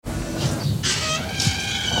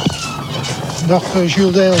Dag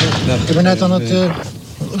Jules Deelder. Ik ben net aan het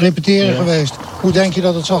repeteren geweest. Hoe denk je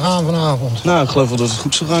dat het zal gaan vanavond? Nou, ik geloof wel dat het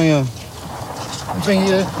goed zal gaan, ja.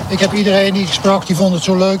 Ik heb iedereen die ik sprak, die vond het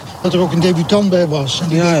zo leuk dat er ook een debutant bij was. En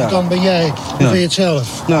die debutant ben jij. Hoe vind je het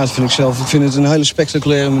zelf? Nou, dat vind ik zelf. Ik vind het een hele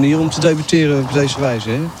spectaculaire manier om te debuteren op deze wijze.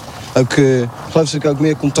 Hè? Ook, ik geloof dat ik ook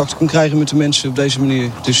meer contact kan krijgen met de mensen op deze manier.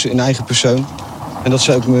 Dus in eigen persoon. En dat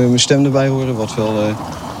ze ook mijn stem erbij horen.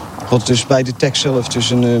 Wat dus bij de tekst zelf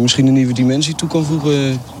dus misschien een nieuwe dimensie toe kan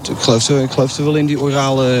voegen. Ik geloof er wel in die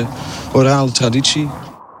orale traditie.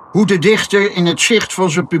 Hoe de dichter in het zicht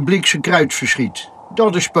van zijn publiek zijn kruid verschiet.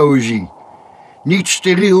 Dat is poëzie. Niet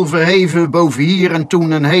steriel verheven boven hier en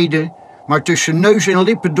toen en heden, maar tussen neus en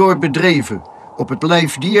lippen door bedreven, op het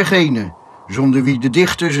lijf diergene, zonder wie de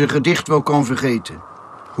dichter zijn gedicht wel kan vergeten.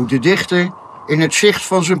 Hoe de dichter in het zicht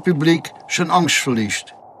van zijn publiek zijn angst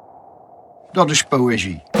verliest. Dat is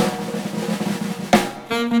poëzie.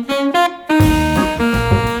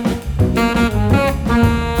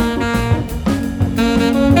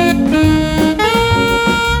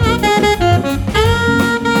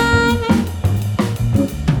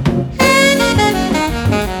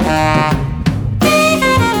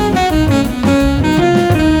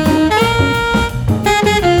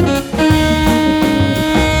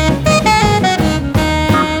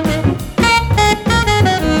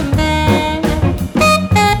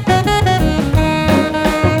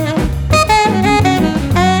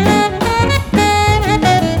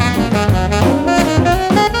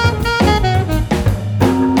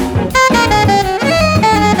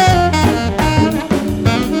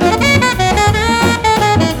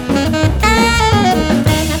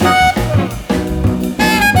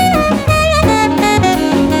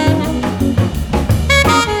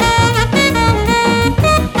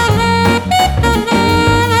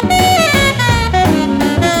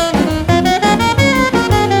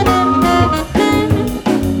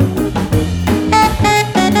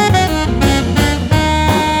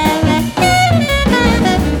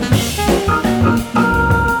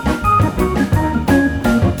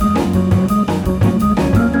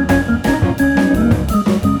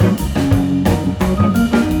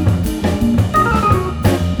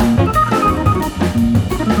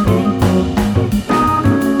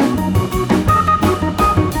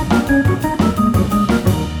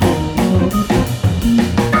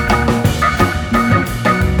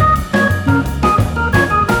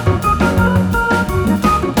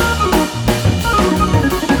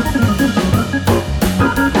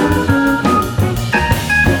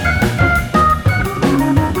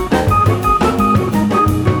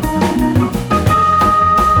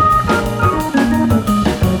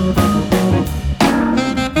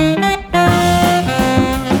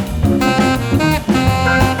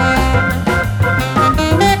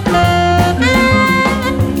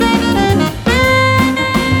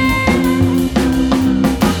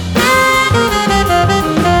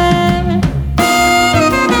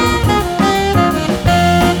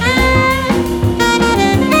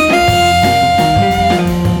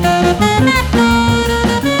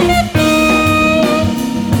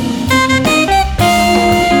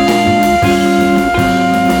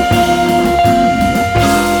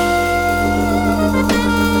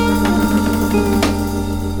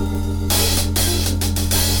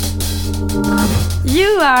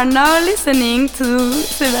 are now listening to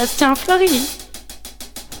Sebastian Floris.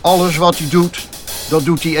 Alles wat hij doet, dat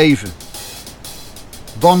doet hij even.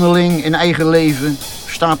 Wandeling in eigen leven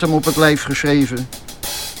staat hem op het lijf geschreven.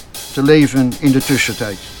 Te leven in de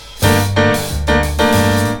tussentijd.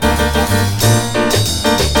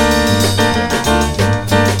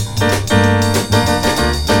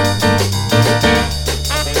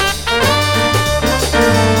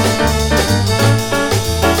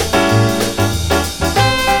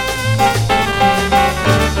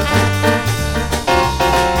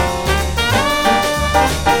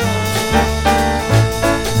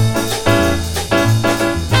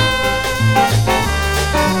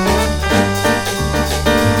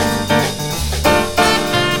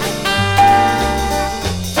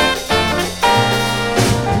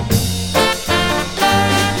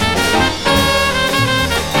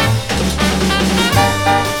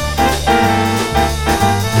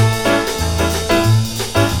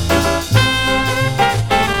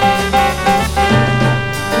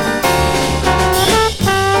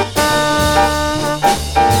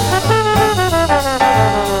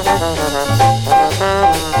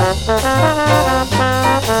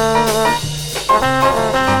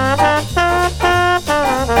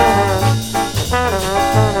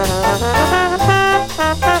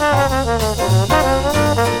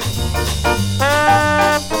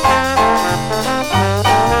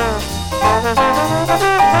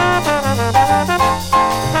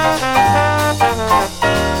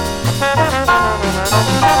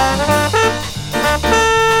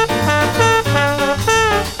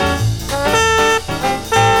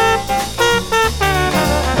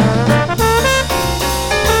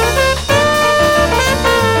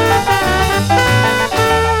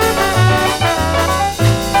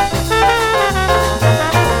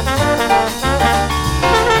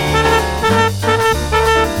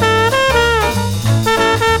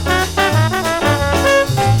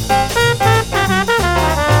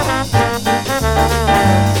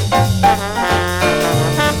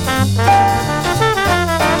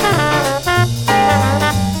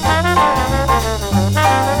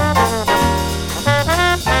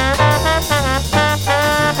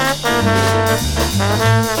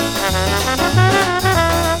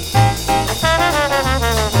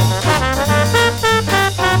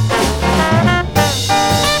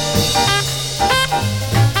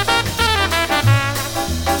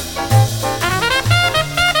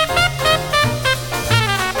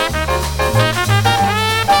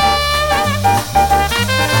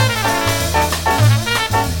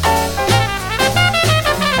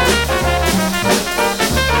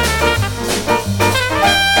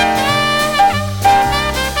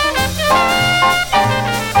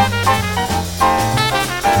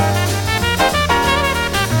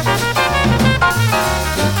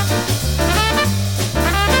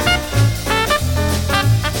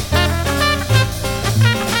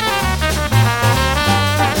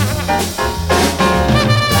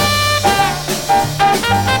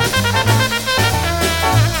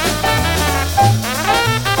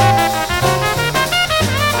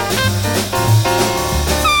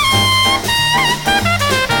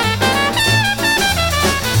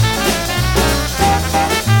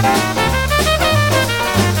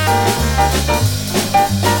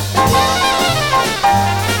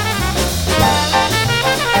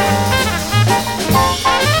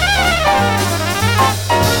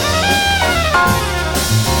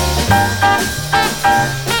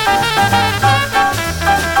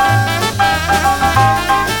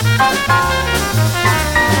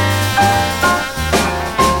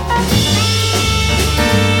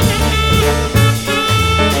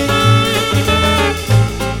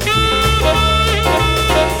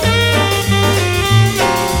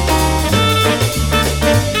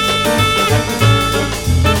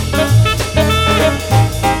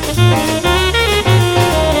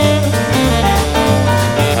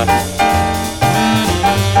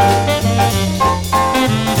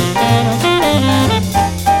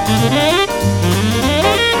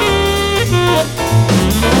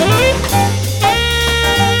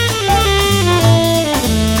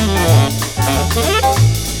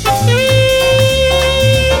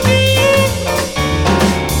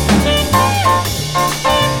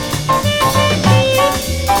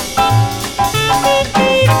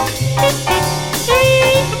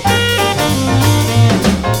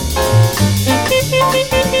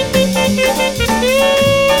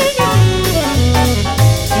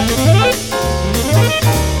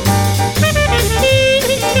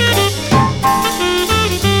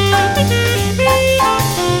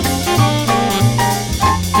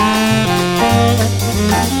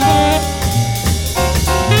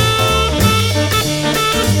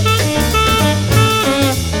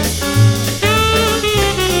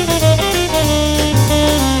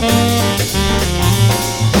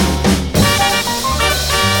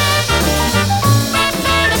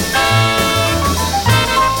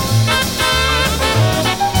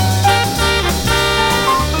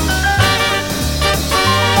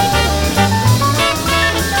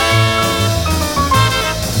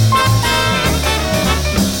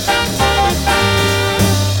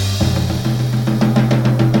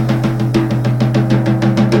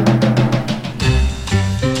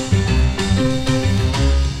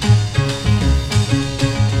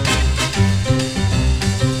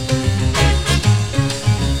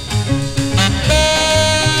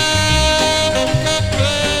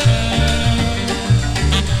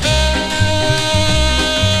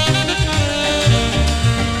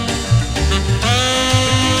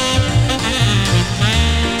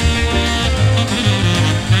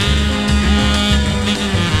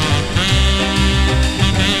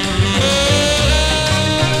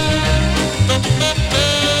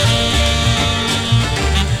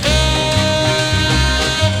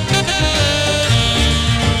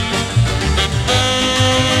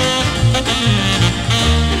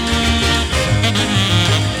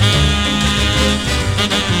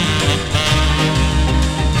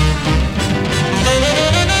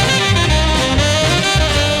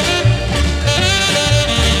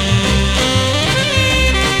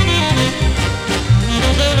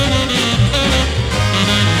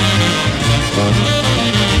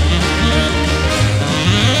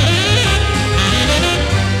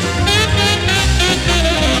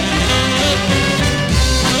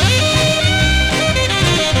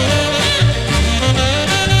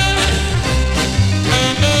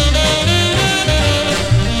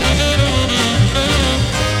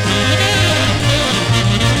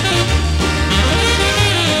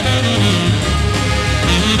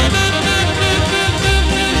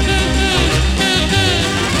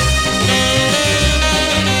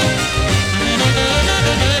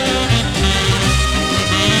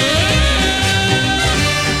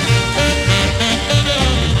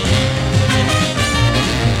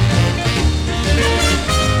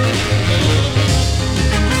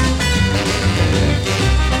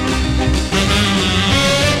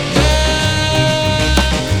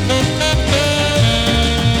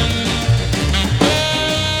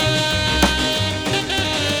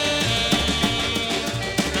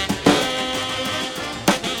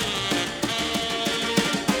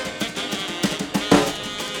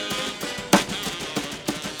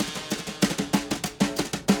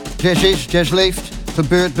 Jazz is, jazz leeft,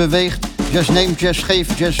 gebeurt, beweegt. Jazz neemt, jazz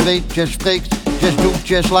geeft, jazz weet, jazz spreekt. Jazz doet,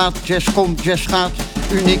 jazz laat, jazz komt, jazz gaat.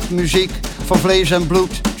 Uniek muziek van vlees en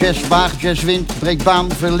bloed. Jazz waagt, jazz wint, breekt baan,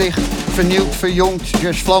 verlicht. Vernieuwt, verjongt,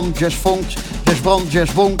 jazz vlamt, jazz vonkt. Jazz brandt,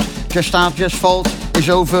 jazz bonkt, jazz staat, jazz valt. Is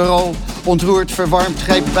overal, ontroert, verwarmt,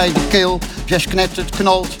 grijpt bij de keel. Jazz knettert,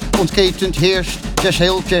 knalt, ontketent, heerst. Jazz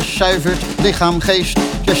heelt, jazz zuivert, lichaam, geest.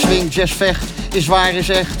 Jazz swingt, jazz vecht, is waar, is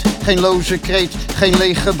echt. Geen loze kreet, geen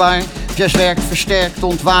leeg gebaar. Jazz werkt, versterkt,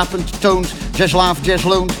 ontwapend, toont. Jazz laaft, jazz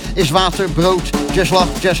loont, is water, brood. Jazz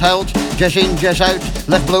lacht, jazz huilt, jazz in, jazz uit.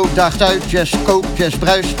 Legt bloot, daagt uit, jazz kookt, jazz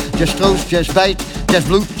bruist. Jazz troost, jazz bijt, jazz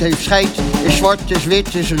bloed, heeft scheid. Is zwart, is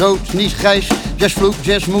wit, is rood, niet grijs. Jazz vloekt,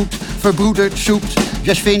 jazz moed, verbroedert, zoekt.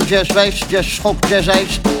 Jazz vindt, jazz wijst, jazz schokt, jazz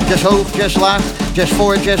eist. Jazz hoog, jazz laag, jazz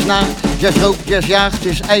voor, jazz na. Jazz rookt, jazz jaagt,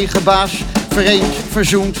 is eigen baas. Vereend,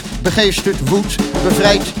 verzoent, begeesterd, woedt.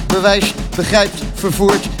 Bevrijdt, bewijst, begrijpt,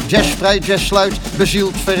 vervoert. Jazz spreidt, jazz sluit,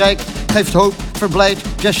 bezielt, verrijkt. Geeft hoop, verblijdt,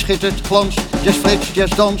 jazz schittert, glans. Jazz flitst,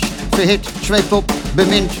 jazz danst, verhit, zweept op,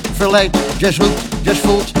 bemint, verleidt. Jazz roept, jazz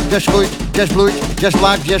voelt, jazz groeit, jazz bloeit. Jazz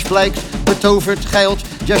blaakt, jazz blijkt, betovert, geilt.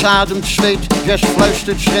 Jazz ademt, zweet, jazz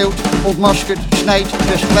fluistert, schreeuwt. Ontmaskert, snijdt,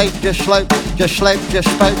 jazz kwijt, jazz sluit. Jazz slijpt, jazz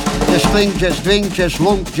spuit, jazz klinkt, jazz dwingt, jazz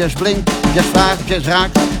lonkt, jazz blinkt. Jazz vraagt, jazz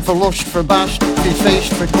raakt, verlost, verbaast. Dit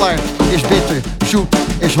feest verklaart, is bitter, zoet,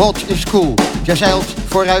 is hot, is cool. Jazz eilt,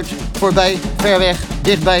 vooruit, voorbij, ver weg,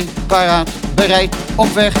 dichtbij, paraat, bereid,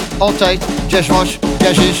 op weg, altijd. Jazz was,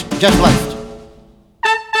 jazz is, jazz blijft.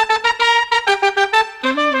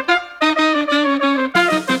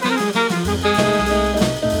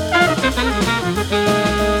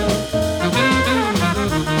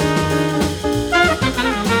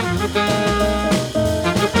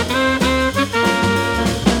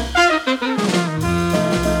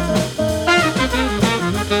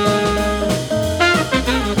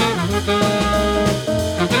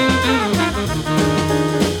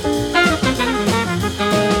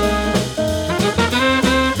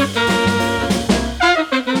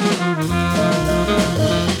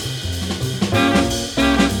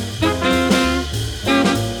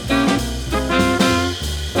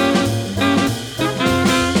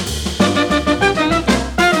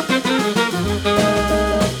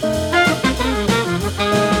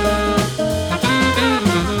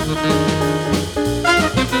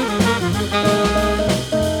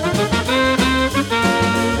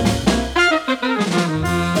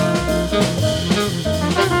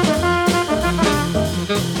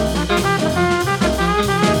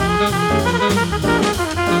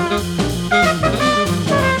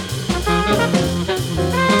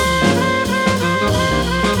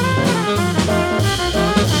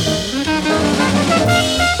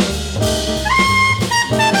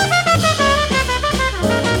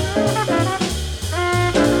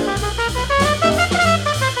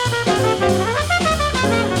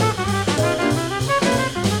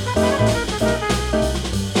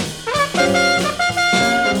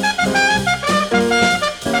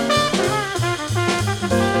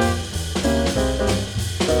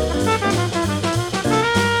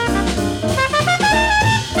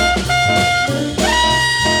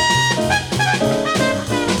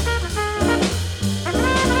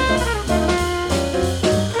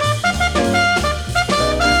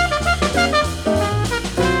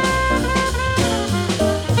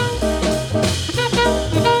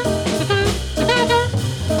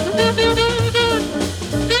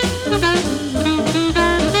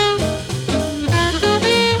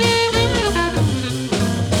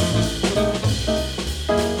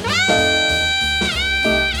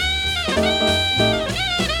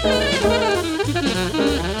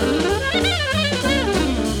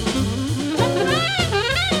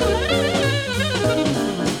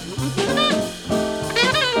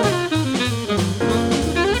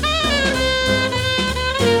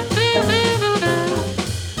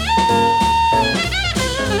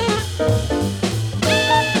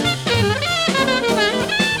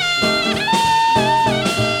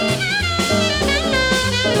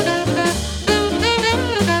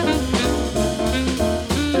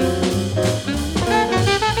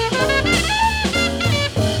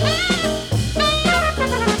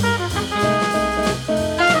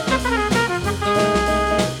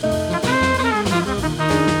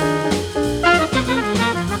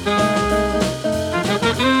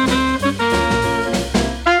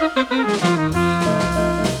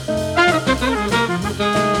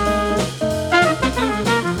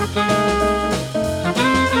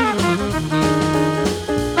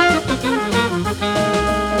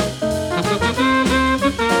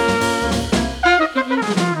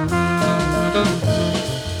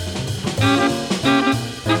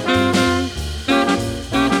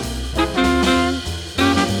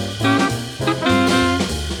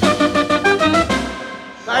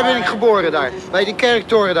 toren daar. Bij die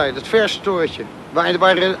kerktoren daar, dat verste torentje.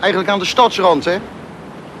 Waar eigenlijk aan de stadsrand, hè.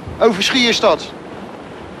 Over Schierstad.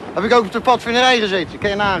 Heb ik ook op de padvinderij gezeten, kan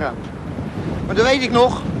je nagaan. Maar dat weet ik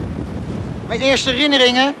nog. Mijn eerste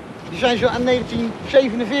herinneringen, die zijn zo aan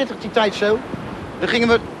 1947, die tijd zo. Dan gingen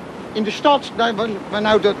we in de stad,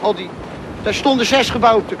 daar stonden 6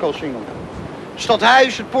 gebouwen op de Kalsingel.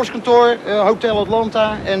 Stadhuis, het postkantoor, Hotel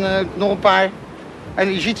Atlanta en nog een paar.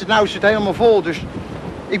 En je ziet het nou, is het helemaal vol. Dus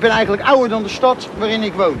ik ben eigenlijk ouder dan de stad waarin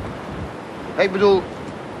ik woon. Ik bedoel,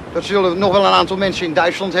 dat zullen nog wel een aantal mensen in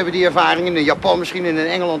Duitsland hebben die ervaring. In Japan misschien, in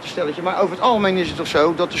Engeland een stelletje. Maar over het algemeen is het toch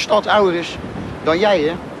zo dat de stad ouder is dan jij,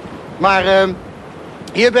 hè. Maar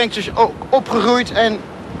hier ben ik dus ook opgegroeid en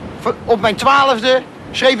op mijn 12e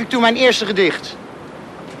schreef ik toen mijn eerste gedicht.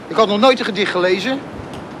 Ik had nog nooit een gedicht gelezen.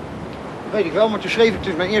 Dat weet ik wel, maar toen schreef ik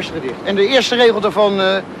dus mijn eerste gedicht. En de eerste regel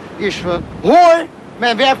daarvan is van... Hoor,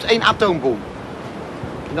 men werpt een atoombom.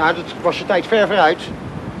 Nou, dat was de tijd ver vooruit,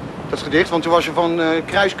 dat gedicht. Want toen was er van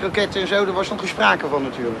kruiskraketten en zo, daar was nog geen sprake van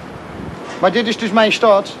natuurlijk. Maar dit is dus mijn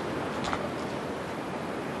stad.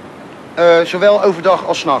 Zowel overdag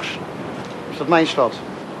als 's nachts. Is dat mijn stad.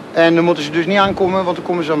 En dan moeten ze dus niet aankomen, want dan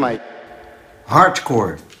komen ze aan mij.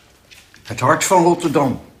 Hardcore. Het hart van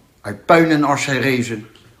Rotterdam. Uit puin en as herrezen.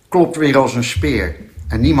 Klopt weer als een speer.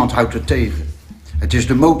 En niemand houdt het tegen. Het is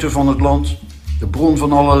de motor van het land. De bron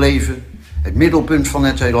van alle leven. Het middelpunt van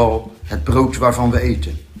het heelal. Het brood waarvan we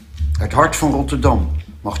eten. Het hart van Rotterdam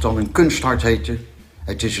mag dan een kunsthart heten.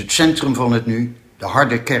 Het is het centrum van het nu. De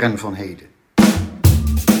harde kern van heden.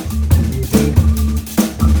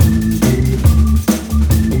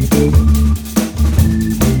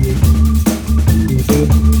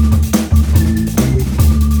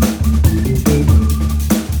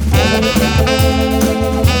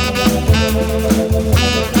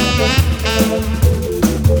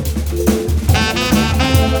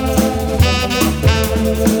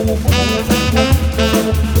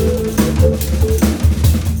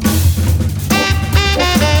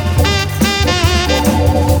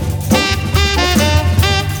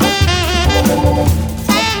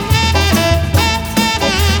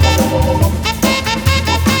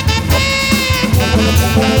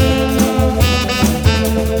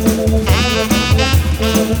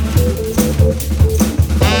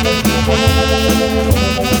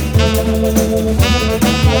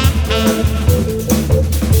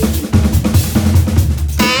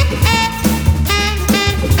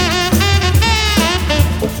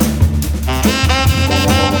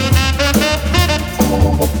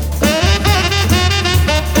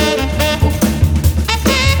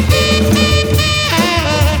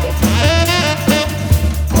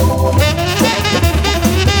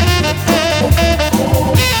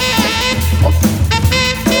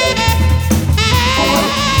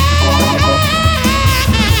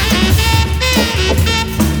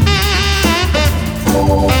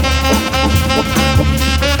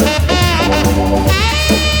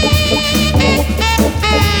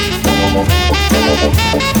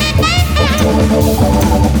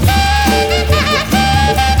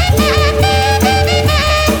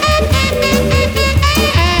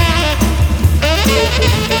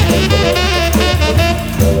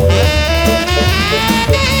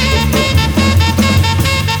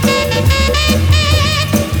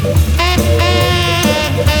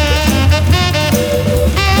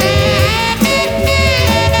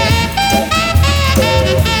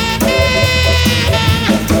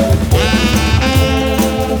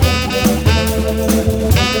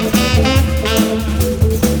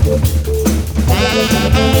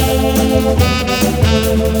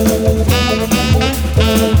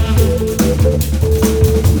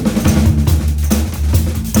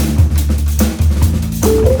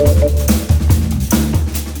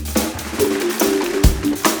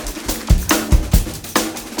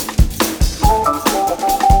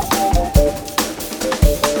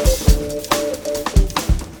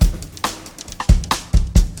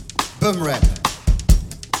 Bumrap.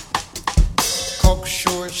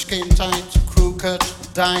 Cocksure, skin tight, crew cut,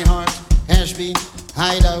 die hard, has been,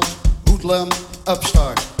 hideout, hoodlum,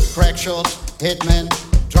 upstart, crackshot, hitman,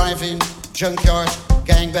 drive-in, junkyard,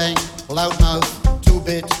 gangbang, loudmouth,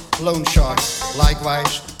 2-bit, loan shark.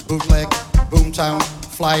 Likewise, bootleg, boomtown,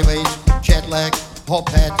 flyweight, jetlag,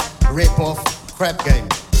 hophead, rip-off, crap game.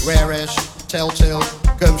 Whereas, telltale,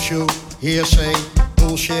 gumshoe, hearsay,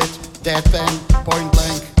 bullshit, deadpan, point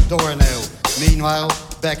blank, doornail. Meanwhile,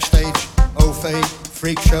 backstage, OV,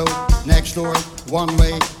 freak show, next door, one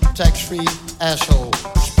way, tax-free, asshole.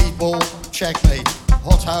 Speedball, checkmate,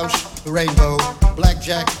 hot house, rainbow,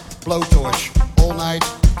 blackjack, blowtorch, all night,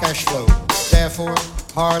 cash flow. Therefore,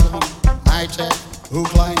 Harlem, high-tech,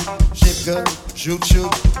 hoekline, zipgun, zoet,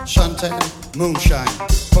 suntan, moonshine,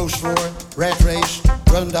 post-war, red race,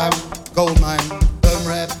 rundown, goldmine, bum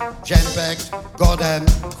rap, jam-packed, goddamn,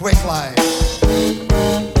 quickline.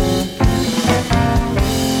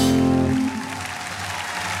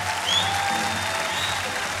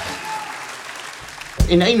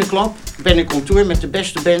 In ene klap ben ik on tour met de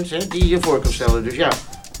beste band, hè, die je voor kan stellen. Dus ja.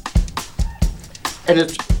 En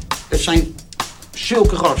het zijn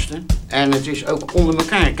zulke gasten. En het is ook onder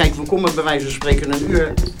elkaar. Kijk, we komen bij wijze van spreken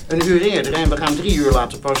een uur eerder. En we gaan 3 uur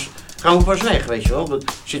later gaan we pas weg, weet je wel. Dan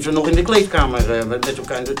zitten we nog in de kleedkamer met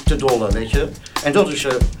elkaar te dollen, weet je. En dat is...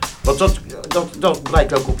 want dat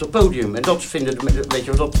blijkt ook op het podium. En dat vinden weet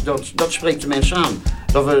je, dat spreekt de mensen aan.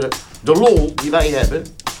 Dat we de lol die wij hebben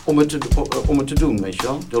om het te doen, weet je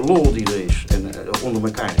wel. De lol die er is onder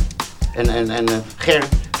elkaar. En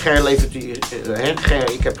Ger levert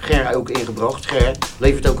ik heb Ger ook ingebracht. Ger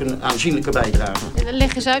levert ook een aanzienlijke bijdrage.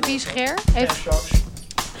 Leg eens uit, wie is Ger?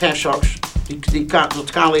 Ger Saks. Dat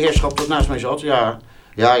kale heerschap dat naast mij zat. Ja.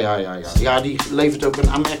 Ja, die levert ook een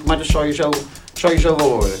aanmerkelijk, maar dat zal je zo wel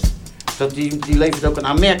horen. Die levert ook een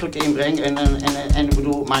aanmerkelijke inbreng. En ik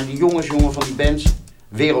bedoel, maar die jongen van die band,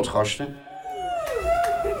 wereldgasten.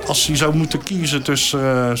 Als hij zou moeten kiezen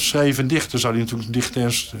tussen schrijven en dichten, zou hij natuurlijk dichten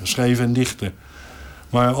en schrijven en dichten.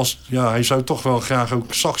 Maar hij zou toch wel graag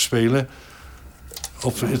ook sax spelen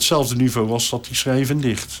op hetzelfde niveau als dat hij schreef en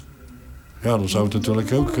dicht. Ja, dan zou het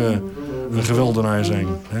natuurlijk ook een geweldenaar zijn.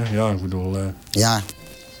 Hè? Ja, ik bedoel... Ja.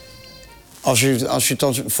 Als je het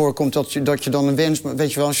dan voorkomt dat je dan een wens...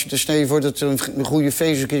 Weet je wel, als je te snel voor dat een goede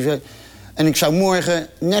feest is... En ik zou morgen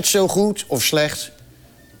net zo goed of slecht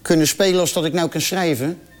kunnen spelen als dat ik nou kan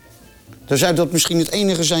schrijven... dan zou dat misschien het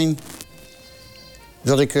enige zijn...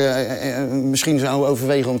 dat ik misschien zou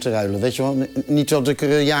overwegen om te ruilen. Weet je wel? Niet dat ik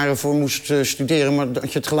er jaren voor moest studeren... maar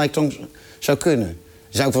dat je het gelijk dan zou kunnen.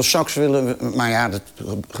 Zou ik wel sax willen, maar ja, dat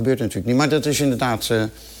gebeurt natuurlijk niet. Maar dat is inderdaad...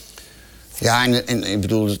 ja, en ik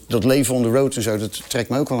bedoel, dat leven on the road en zo, dat trekt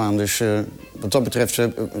me ook wel aan. Dus wat dat betreft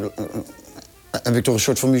heb ik toch een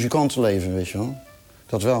soort van muzikantenleven, weet je wel.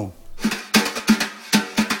 Dat wel.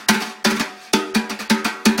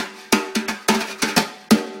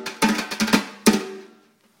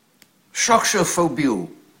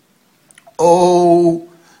 Saxofobiel. Oh,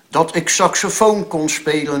 dat ik saxofoon kon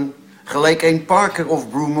spelen, gelijk een Parker of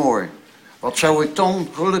Broomore. Wat zou ik dan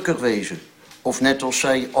gelukkig wezen? Of net als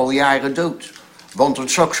zij al jaren dood. Want een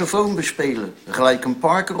saxofoon bespelen, gelijk een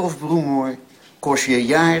Parker of Broomore, kost je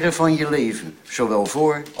jaren van je leven, zowel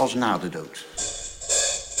voor als na de dood.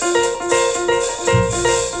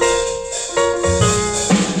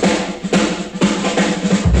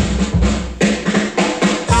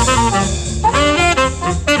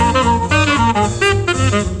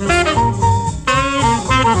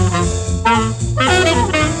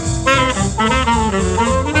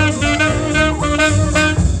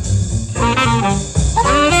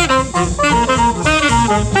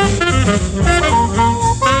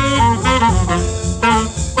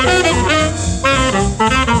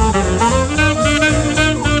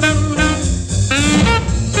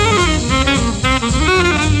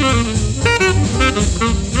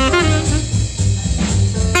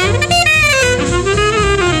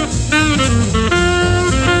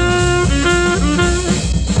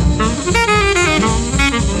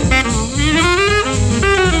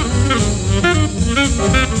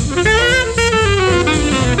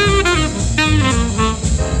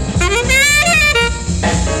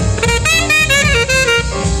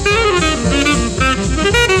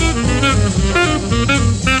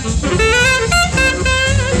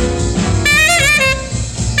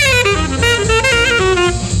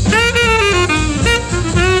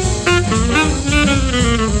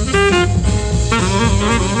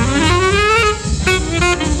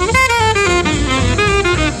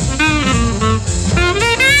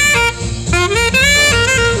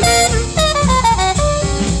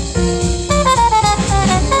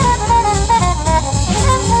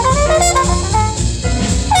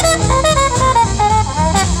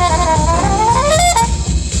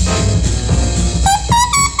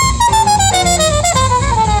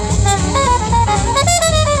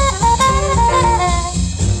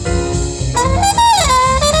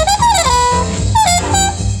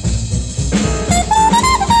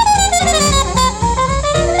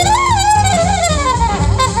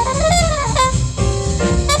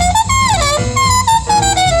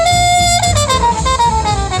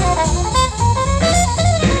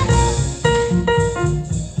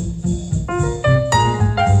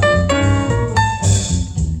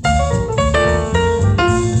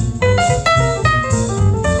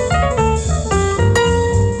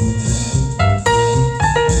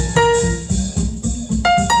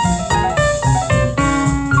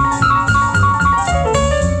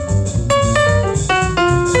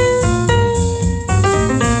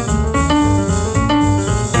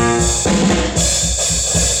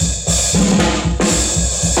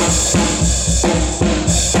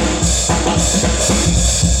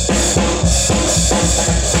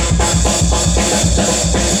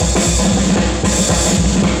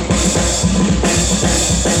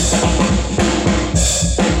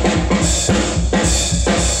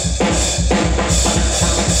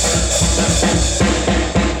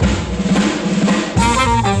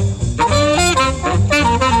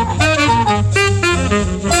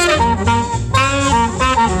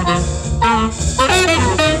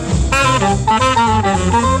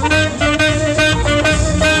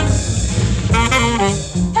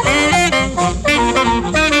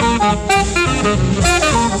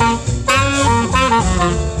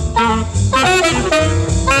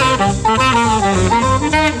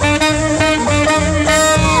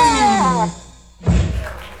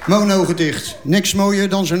 Monogedicht. Niks mooier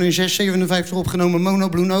dan zo'n in 657 opgenomen mono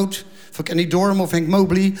Blue Note van Kenny Dorham of Henk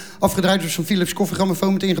Mobley. Afgedraaid op zo'n Philips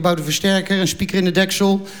koffergrammofoon met ingebouwde versterker. Een speaker in de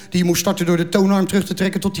deksel die je moest starten door de toonarm terug te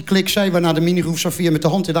trekken tot die klik zei. Waarna de minigroef Safia met de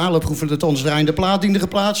hand in de aanloopgroef van de thans draaiende plaat diende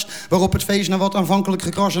geplaatst. Waarop het feest naar wat aanvankelijk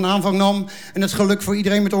gekras een aanvang nam. En het geluk voor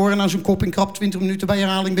iedereen met oren aan zijn kop in krap 20 minuten bij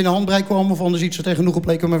herhaling binnen handbereik kwam. Of anders iets er tegen genoeg op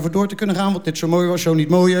leek om er voor door te kunnen gaan. Wat net zo mooi was, zo niet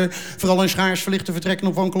mooier. Vooral in schaars verlichte vertrekken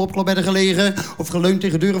op wankel opklapbedden gelegen. Of geleund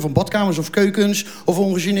tegen deuren van badkamers of keukens. Of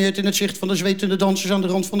ongegeneerd in het zicht van de zwetende dansers aan de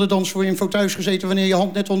rand van de dansvloer in fauteuils gezeten. Wanneer je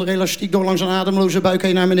hand net onder elastiek door langs een ademloze buik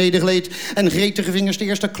heen naar beneden gleed. En gretige vingers de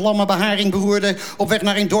eerste klamme beharing beroerde. Op weg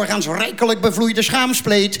naar een doorgaans rijkelijk bevloeide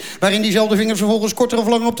schaamspleet. Waarin diezelfde vingers vervolgens korter of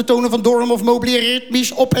langer op de tonen van Dorham of Mobley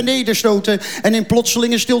ritmisch op en neder stoten. En in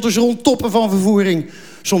plotselinge stiltes rond toppen van vervoering.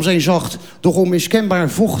 Soms een zacht, doch onmiskenbaar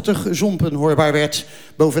vochtig zompen hoorbaar werd.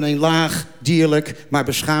 Boven een laag, dierlijk, maar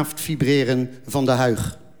beschaafd vibreren van de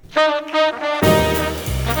huig.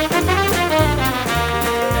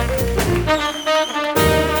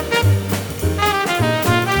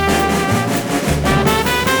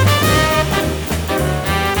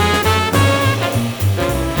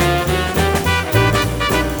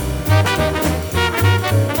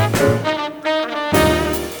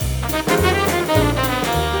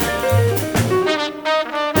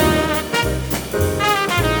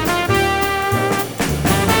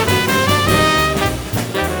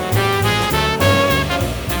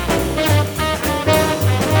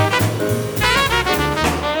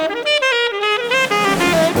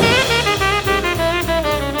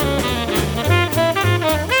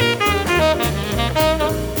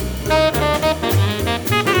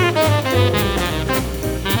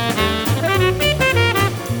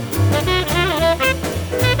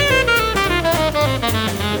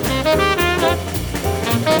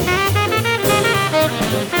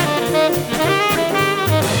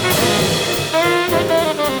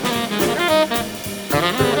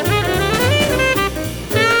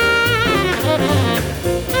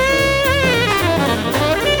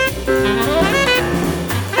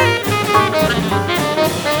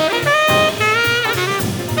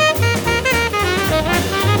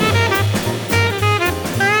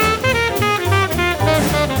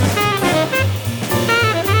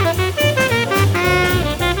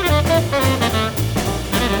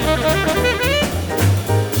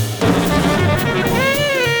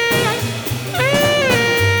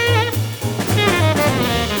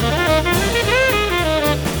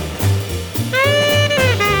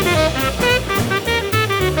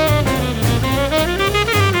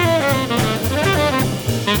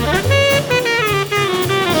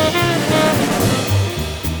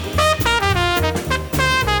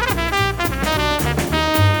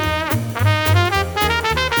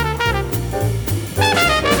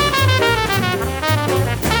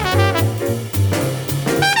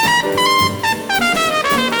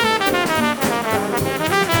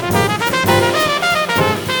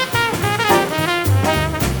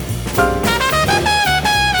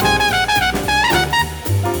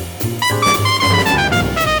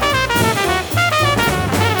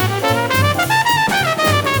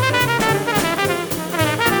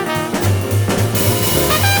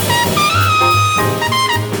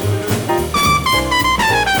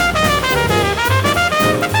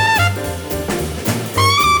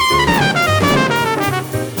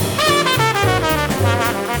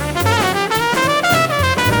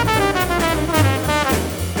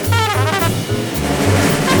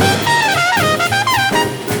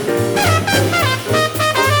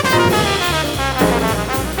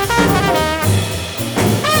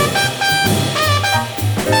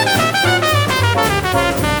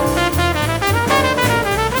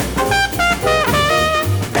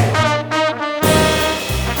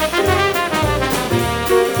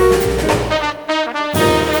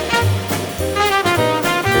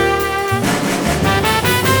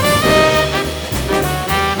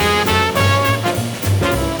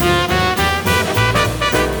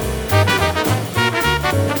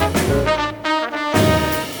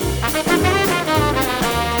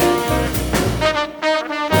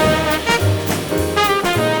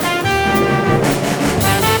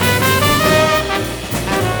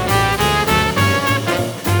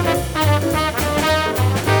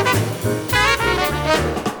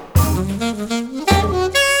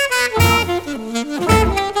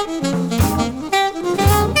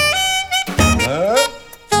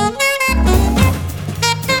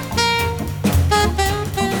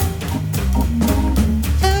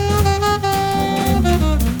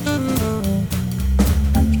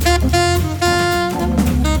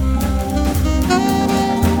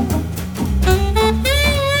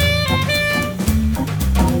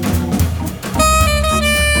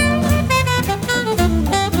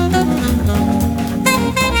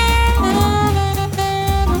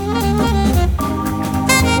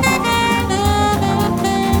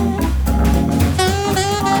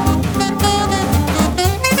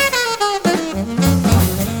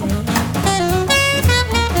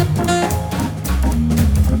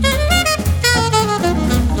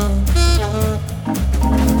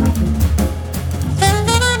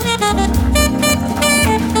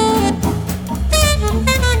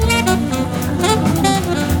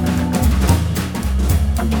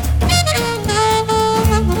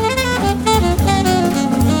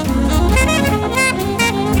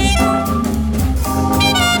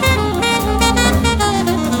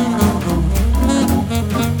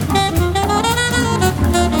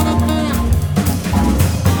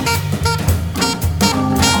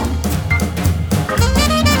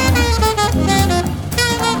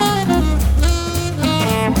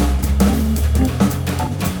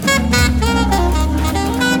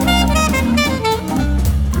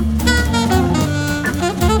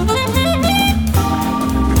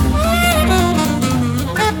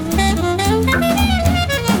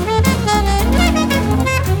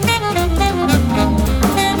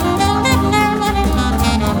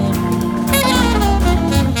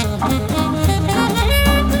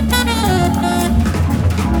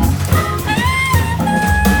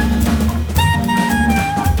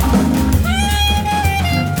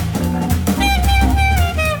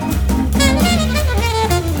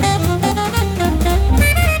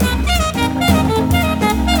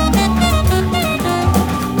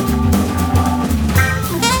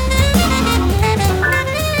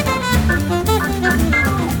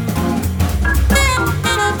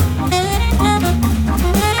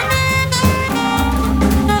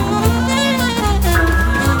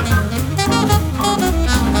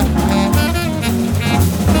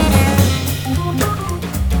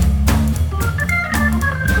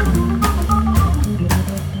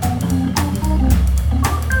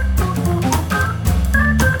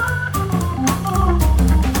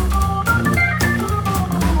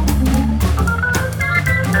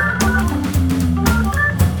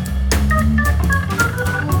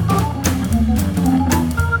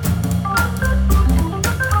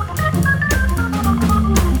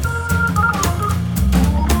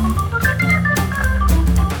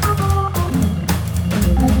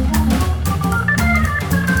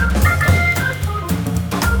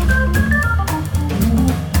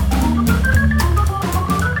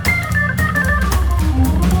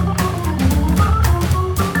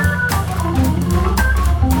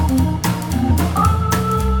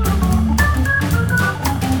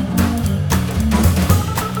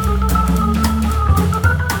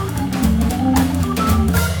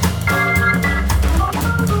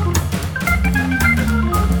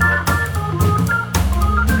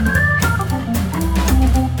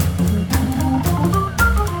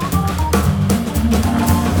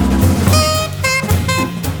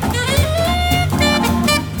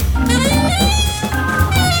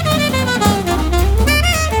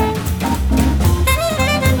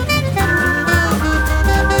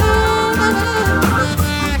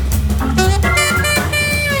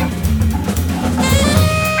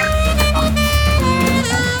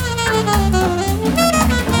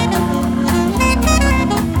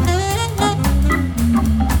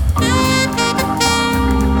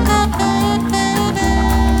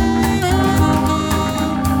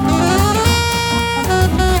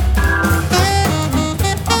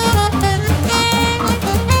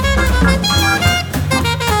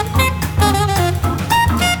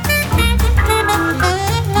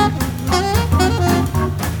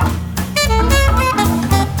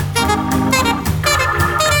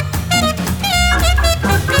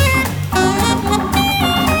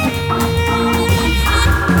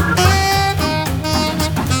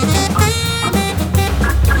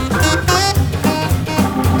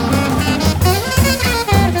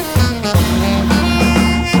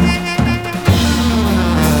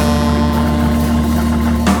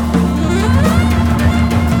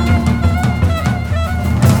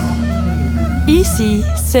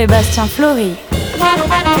 Sebastian Floris.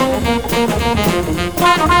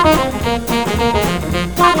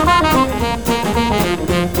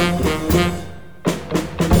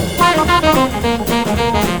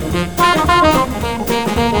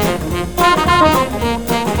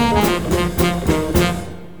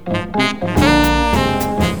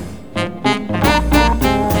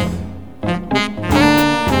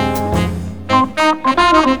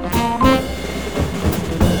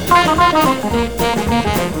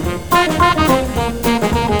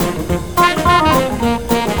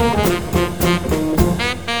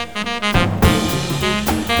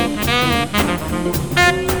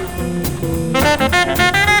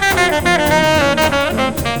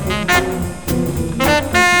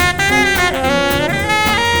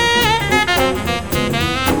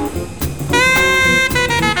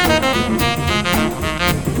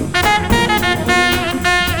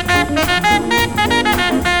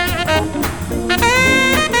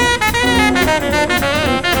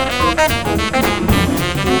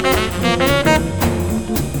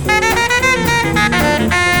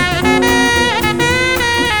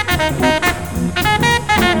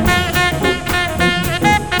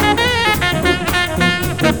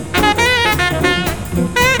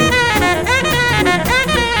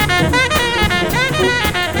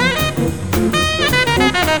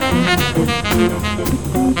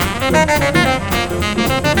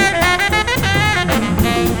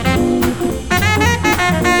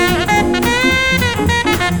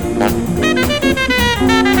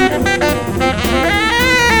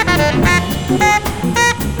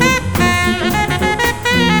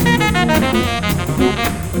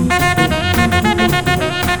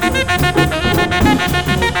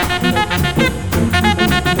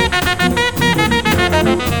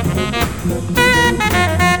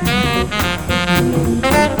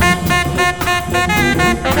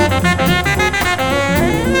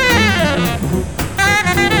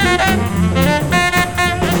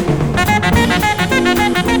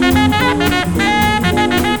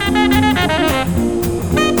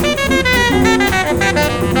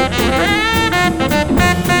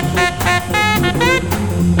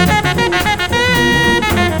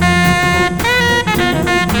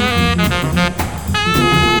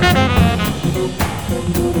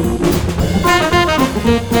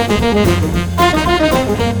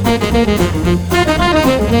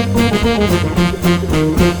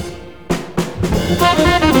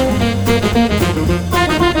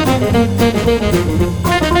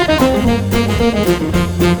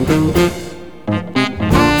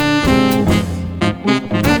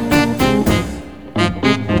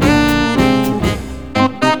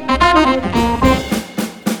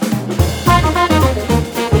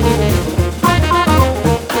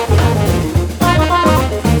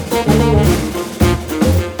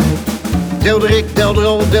 Deelderik,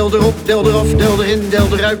 deelderol, deelderop, deelderof, deelderin,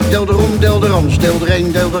 deelderuit, deelderom, deelderans,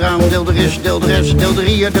 deeldereen, deelderaan, deelderis, deelderes,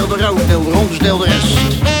 deelderier, deelderout, deelderons, deelderest.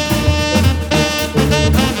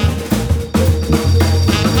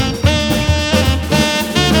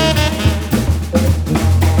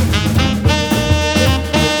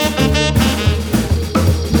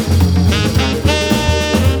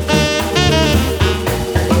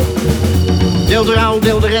 Deelderaal,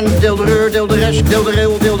 deelderen, deeldereur, deelderes,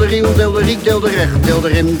 deeldereel, deelderiel, deelderiek, deelderecht,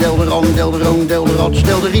 deelderim, deelderan, deelderoon, deelderats,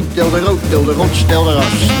 deelderiet, deelderoot, deelderots,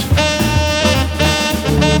 deelderast.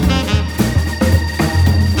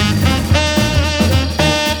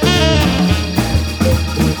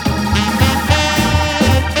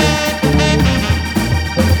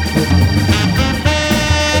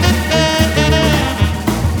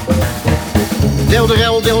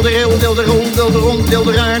 Deelderel, deeldereel, deelderon, deelderon,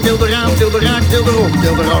 deelderaar, deelderaam, deelderaak, deelderom,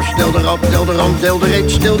 deelderas, deelderap, deelderam,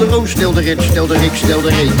 deeldereets, deelderoos, deelderits, deelderiks,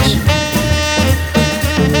 deeldereets.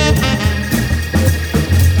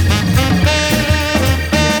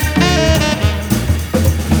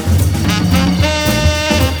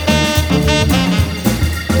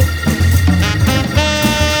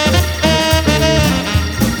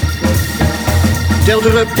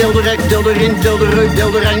 Deelderup, deelderek, deelderin, deeldereut,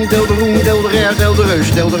 deelderijn, deelderoen, deelderer,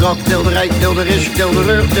 deeldereus, deelderak, deelderijk, deelderis,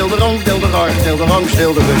 deeldereur, deelderan, deelderar, deelderangs,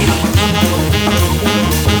 deelderus.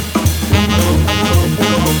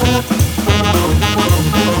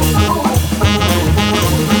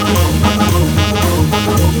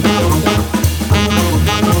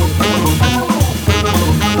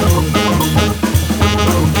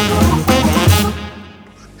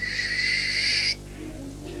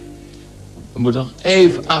 We moeten nog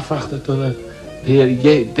even afwachten tot de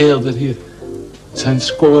heer Deelder hier zijn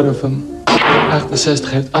score van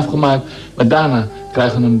 68 heeft afgemaakt. Maar daarna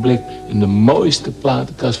krijgen we een blik in de mooiste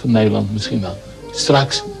platenkast van Nederland misschien wel.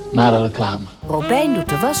 Straks naar de reclame. Robijn doet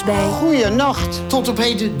de was bij. Goeienacht. Tot op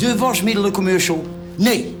heden de wasmiddelencommercial.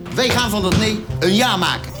 Nee, wij gaan van dat nee een ja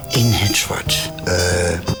maken. In het zwart.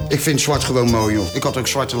 Ik vind zwart gewoon mooi, joh. Ik had ook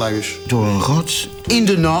zwarte luiers. Door een gat. In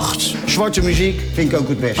de nacht. Zwarte muziek vind ik ook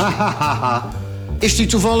het best. Is die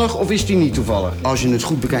toevallig of is die niet toevallig? Als je het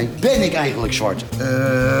goed bekijkt, ben ik eigenlijk zwart.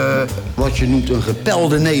 Wat je noemt een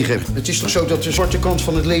gepelde neger. Het is toch zo dat de zwarte kant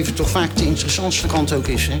van het leven toch vaak de interessantste kant ook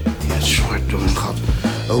is, hè? Ja, zwart door een gat.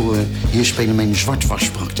 Hier spelen mijn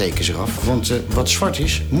zwartwaspraktijken zich af. Want wat zwart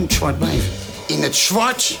is, moet zwart blijven. In het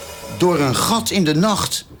zwart, door een gat in de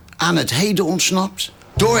nacht, aan het heden ontsnapt.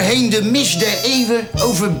 Doorheen de mist der eeuwen,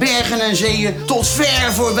 over bergen en zeeën, tot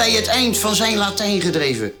ver voorbij het eind van zijn Latijn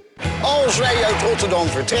gedreven. Als wij uit Rotterdam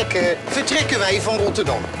vertrekken, vertrekken wij van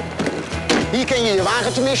Rotterdam. Hier kun je je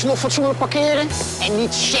wagen tenminste nog fatsoenlijk parkeren. En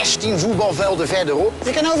niet 16 voetbalvelden verderop.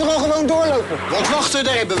 Je kan overal gewoon doorlopen. Want wachten,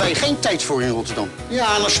 daar hebben wij geen tijd voor in Rotterdam.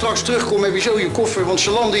 Ja, en als straks terugkom heb je zo je koffer, want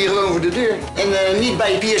ze landen hier gewoon voor de deur. En niet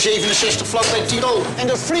bij Pier 67 vlakbij Tirol. En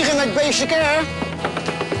dat vliegen met Basic Air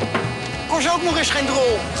kost ook nog eens geen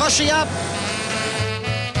drol. Gassen, Jaap.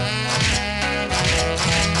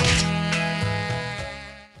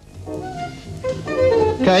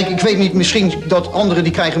 Kijk, ik weet niet, misschien dat anderen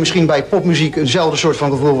die krijgen misschien bij popmuziek eenzelfde soort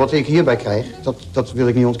van gevoel wat ik hierbij krijg. Dat wil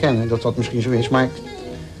ik niet ontkennen, dat dat misschien zo is, maar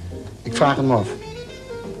ik vraag het me af.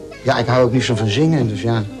 Ja, ik hou ook niet zo van zingen, dus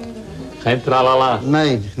ja. Geen tralala.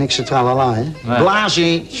 Nee, niks te tralala, hè. Nee.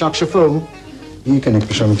 Blazen, saxofoon. Hier kan ik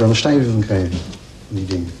persoonlijk wel een stijve van krijgen, die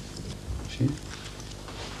dingen. Zie je?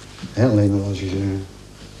 Hè, alleen al als je ze...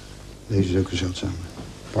 Deze is ook een zeldzaam.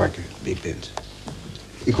 Parker, big band.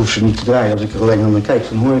 Ik hoef ze niet te draaien. Als ik er alleen naar kijk,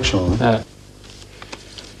 dan hoor ik ze al. Hè? Ja.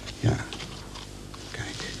 Ja.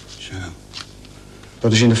 Kijk, zo.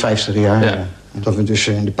 Dat is in de 50e jaren. Ja. Dat we dus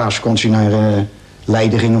in de paasvakantie naar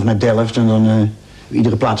Leiden gingen of naar Delft. En dan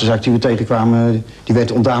iedere platenzaak die we tegenkwamen, die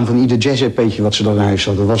werd ontdaan van ieder jazz-EP'tje wat ze dan in huis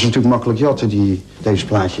hadden. Dat was natuurlijk makkelijk jatten, deze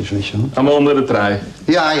plaatjes, weet je wel. Allemaal onder de trui.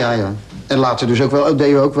 Ja, ja, ja. En later dus ook wel,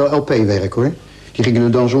 deden we ook wel LP-werk, hoor. Die gingen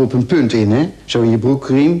er dan zo op een punt in, hè. Zo in je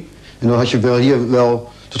broekkriem. En dan had je wel hier wel...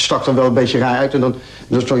 Dat stak dan wel een beetje raar uit en dan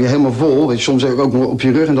stond je helemaal vol. Weet je, soms ook nog op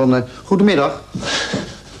je rug en dan... Goedemiddag.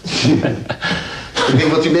 Ik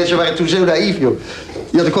denk dat die mensen waren toen zo naïef, joh.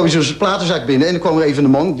 Ja, dan kwam je zo'n platenzaak binnen en dan kwam er even een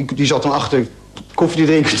man. Die zat dan achter koffie te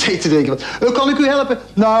drinken, thee te drinken. Kan ik u helpen?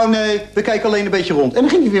 Nou, nee, we kijken alleen een beetje rond. En dan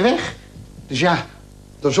ging hij weer weg. Dus ja,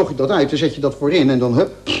 dan zocht je dat uit, dan zet je dat voorin en dan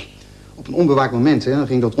hup. Op een onbewaakt moment, hè, dan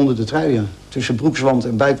ging dat onder de trui, ja. Tussen broekswand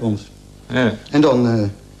en buikwand. Ja. En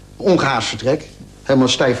dan ongehaast vertrek. Helemaal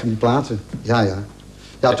stijf van die platen. Ja, ja.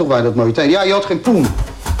 Ja, toch waren dat mooie tijden. Ja, je had geen poen.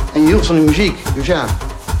 En je hield van de muziek. Dus ja,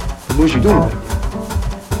 dat moest je doen.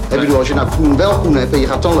 Ik bedoel, als je nou wel poen hebt en je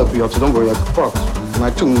gaat dan lopen jatten, dan word je ook gepakt.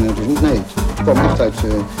 Maar toen, dus niet, nee. Het kwam echt uit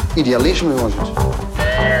idealisme, was het.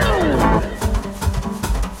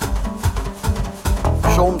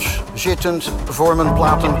 Soms, zittend voor mijn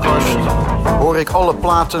platenkast, hoor ik alle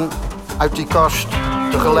platen uit die kast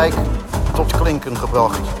tegelijk tot klinken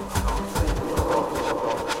gebracht.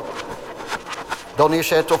 Dan is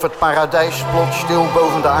het of het paradijs plots stil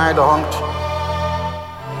boven de aarde hangt.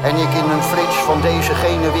 En ik in een flits van deze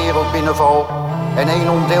gene wereld binnenval. En één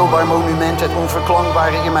ondeelbaar monument het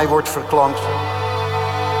onverklankbare in mij wordt verklankt.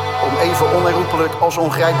 Om even onherroepelijk als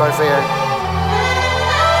ongrijpbaar ver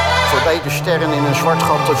voorbij de sterren in een zwart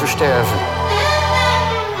gat te versterven.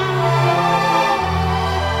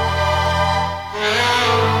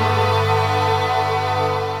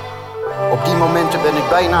 Op die momenten ben ik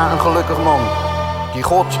bijna een gelukkig man. Die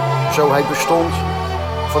God, zo hij bestond,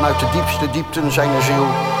 vanuit de diepste diepten zijner ziel,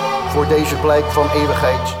 voor deze blijk van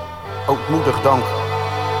eeuwigheid ootmoedig dank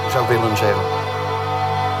zou willen zeggen.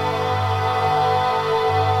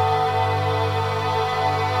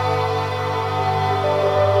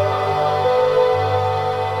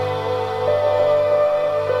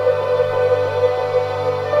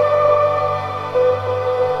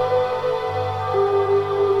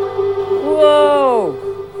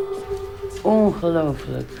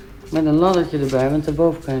 Ongelooflijk. Met een laddertje erbij, want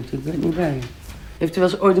daarboven kan je natuurlijk niet bij. Heeft u wel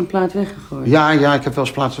eens ooit een plaat weggegooid? Ja, ik heb wel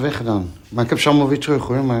eens platen weggedaan. Maar ik heb ze allemaal weer terug,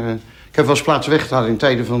 hoor. Maar ik heb wel eens platen weggedaan in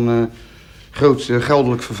tijden van groot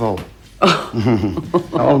geldelijk verval. Oh.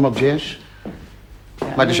 Nou, allemaal jazz. Ja,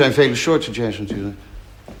 maar er zijn vele soorten jazz natuurlijk.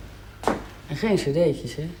 En geen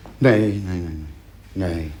cd'tjes, hè? Nee,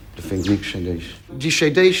 dat vind ik niks, cd's. Die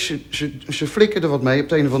cd's, ze flikken er wat mee op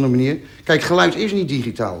de een of andere manier. Kijk, geluid is niet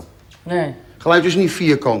digitaal. Nee. Geluid is niet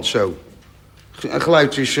vierkant zo.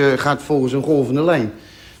 Geluid gaat volgens een golvende lijn.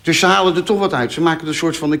 Dus ze halen er toch wat uit. Ze maken er een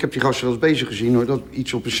soort van... Ik heb die gasten wel eens bezig gezien, hoor. Dat,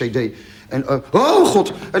 iets op een cd. En, oh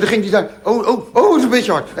god! En dan ging die daar... Oh, het is een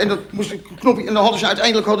beetje hard. En dat moest een knopje... En dan hadden ze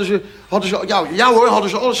uiteindelijk... hadden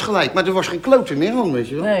ze alles gelijk. Maar er was geen klote meer aan, weet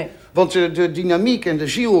je wel. Nee. Want de dynamiek en de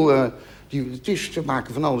ziel... het is te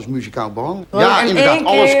maken van alles muzikaal behandeld. Gewoon Ja, inderdaad,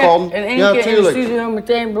 alles kan. In één keer in de studio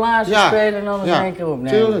meteen blazen, spelen en dan in één keer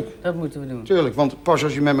opnemen. Tuurlijk. Dat moeten we doen. Tuurlijk, want pas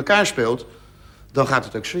als je met elkaar speelt... dan gaat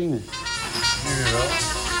het ook swingen. Nu weer wel.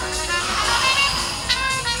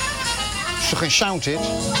 Is toch geen sound, dit?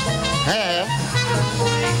 Hè?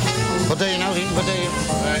 Wat deed je nou, Rien? Wat deed je?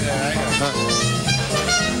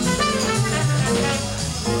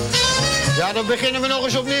 Ja, dan beginnen we nog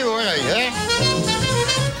eens opnieuw, hoor. Hè?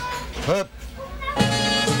 Hup.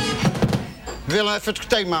 We willen even het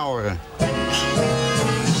thema horen.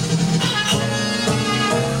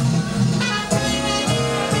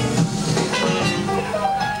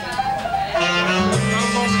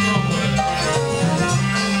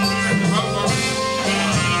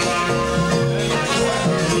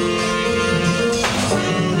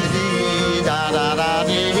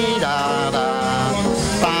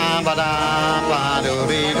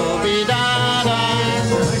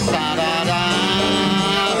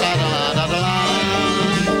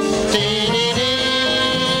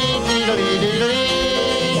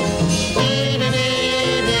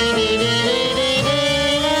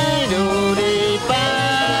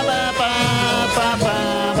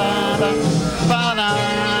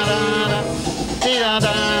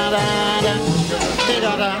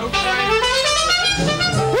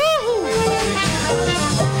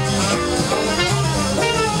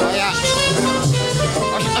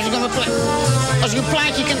 Als ik een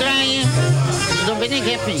plaatje kan draaien, dan ben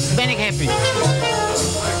ik happy.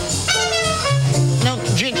 Nou,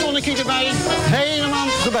 gin tonicje erbij, helemaal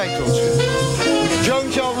gebeiteld.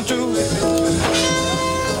 Joontje af en toe.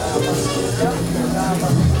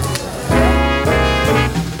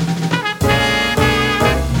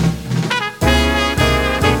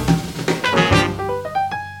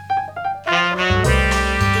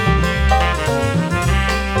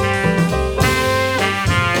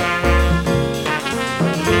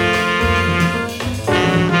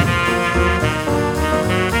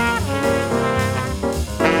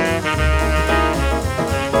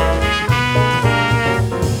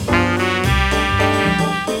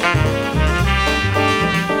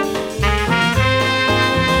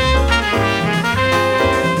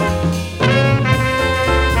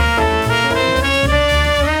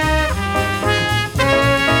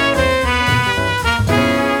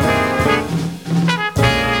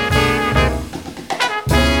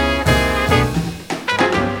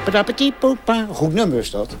 Goed nummer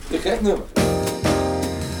is dat. Een gek nummer.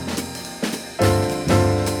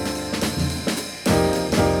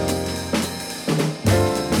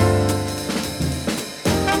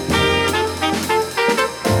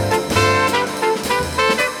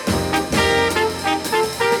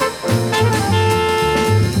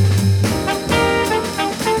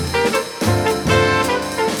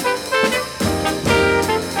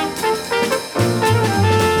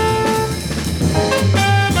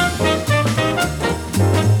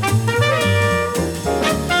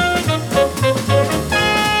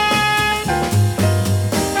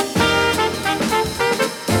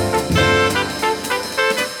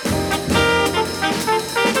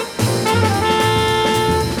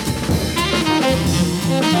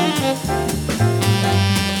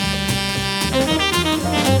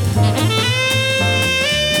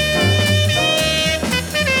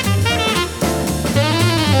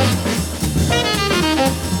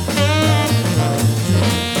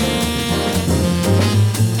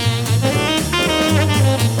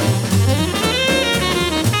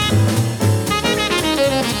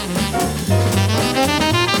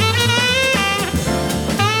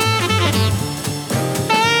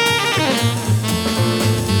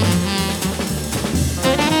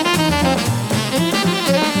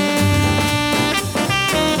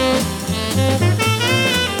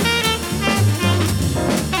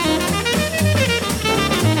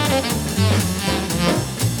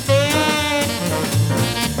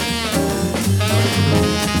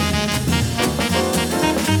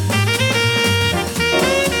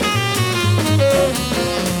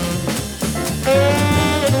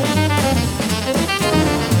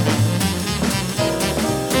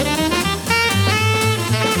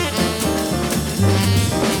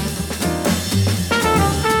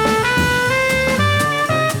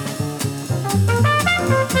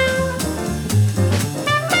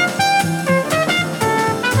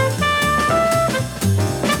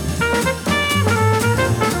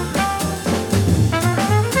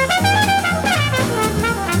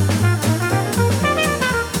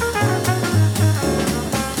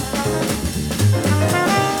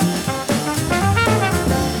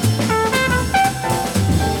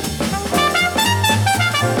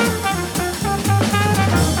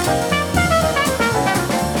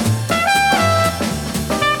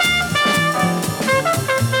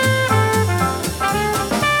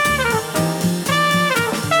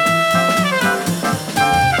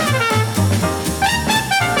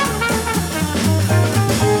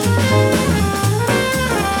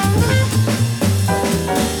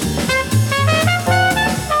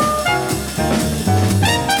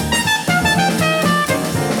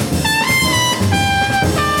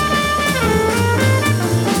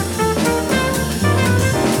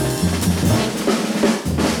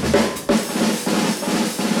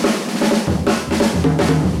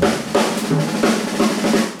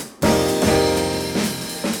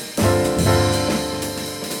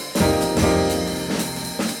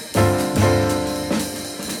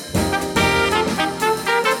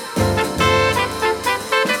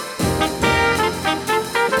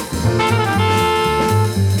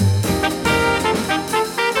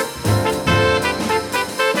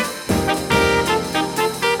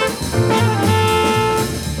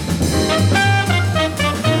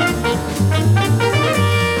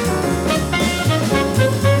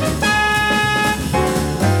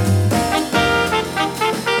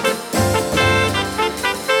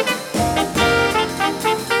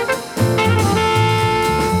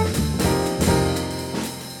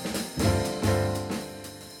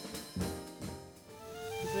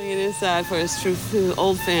 side for his true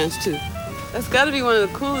old fans too. That's got to be one of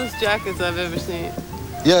the coolest jackets I've ever seen.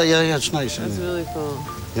 Yeah, it's nice. That's really cool.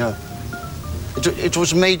 Yeah. It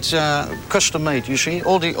was made, custom made, you see?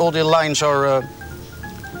 All the lines are...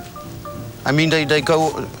 I mean, they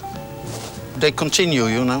continue,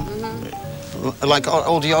 you know? Mm-hmm. Like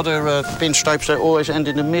all the other pinstripes, they always end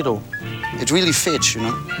in the middle. It really fits, you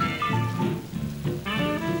know?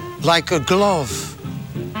 Like a glove.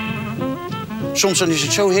 Soms dan is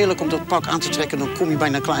het zo heerlijk om dat pak aan te trekken, dan kom je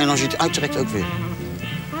bijna klaar. En als je het uittrekt ook weer.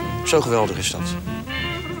 Zo geweldig is dat.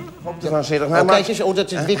 Kijk eens,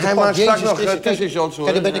 dat is witte pak. Jezus Christus.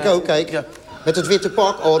 Kijk, daar ben ik ook, kijk. Ja. Met het witte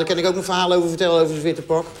pak. Oh, daar kan ik ook een verhaal over vertellen, over het witte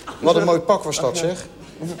pak. Wat een mooi pak was dat, zeg.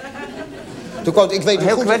 Toen kwam, ik weet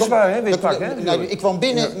heel goed, kwetsbaar, hè, wit pak, hè? Nou, ik kwam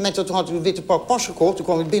binnen, met het witte pak pas gekocht. Toen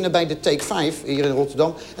kwam ik binnen bij de Take 5, hier in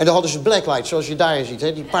Rotterdam. En daar hadden ze Blacklight, zoals je daar ziet,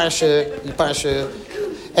 hè. Die paarse...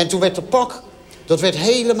 En toen werd het pak, dat werd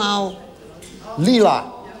helemaal lila.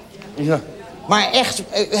 Ja. Maar echt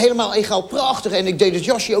helemaal egaal prachtig. En ik deed het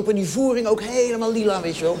jasje open en die voering ook helemaal lila,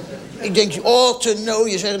 weet je wel. Ik denk, oh, te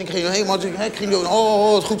nooien, zeg. En ik ging helemaal,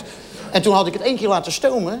 oh, wat goed. En toen had ik het 1 keer laten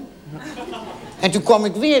stomen. En toen kwam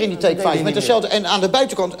ik weer in die Take 5 met hetzelfde. En aan de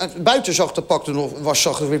buitenkant, buiten zag de pak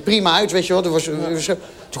zag er weer prima uit, weet je wel.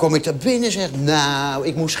 Toen kwam ik daar binnen, zeg, nou,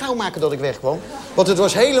 ik moest gauw maken dat ik wegkwam. Want het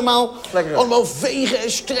was helemaal, allemaal vegen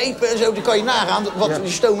en strepen en zo. Dan kan je nagaan, wat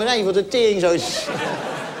die stomerij, wat de tering zo is.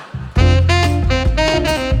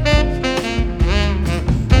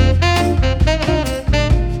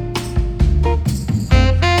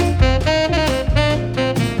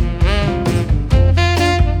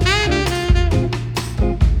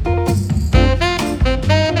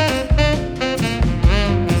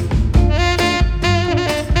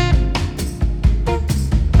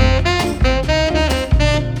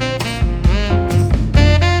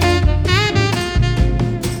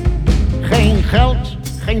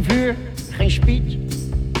 Geen vuur, geen spiet.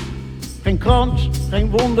 Geen krant, geen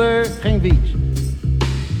wonder, geen wiet.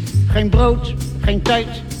 Geen brood, geen tijd,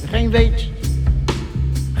 geen weet.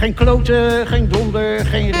 Geen kloten, geen donder,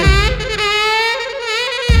 geen reet.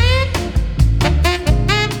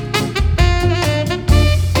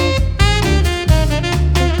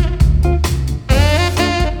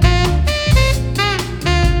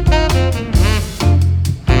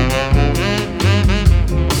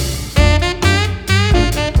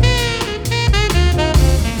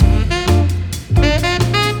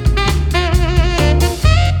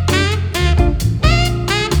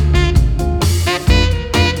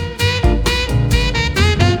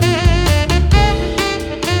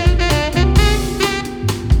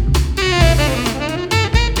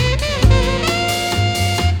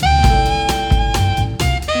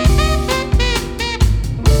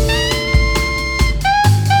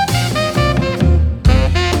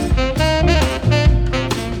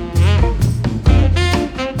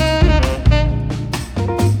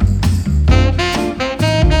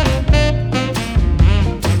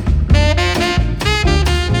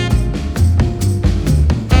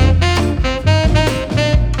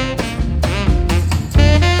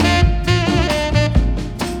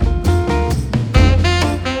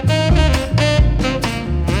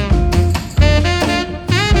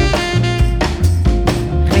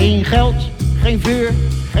 Geen vuur,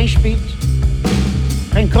 geen spiet.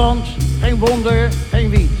 Geen krant, geen wonder, geen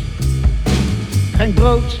wiet. Geen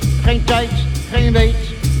brood, geen tijd, geen weet.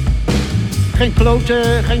 Geen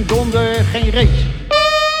kloten, geen donder, geen reet.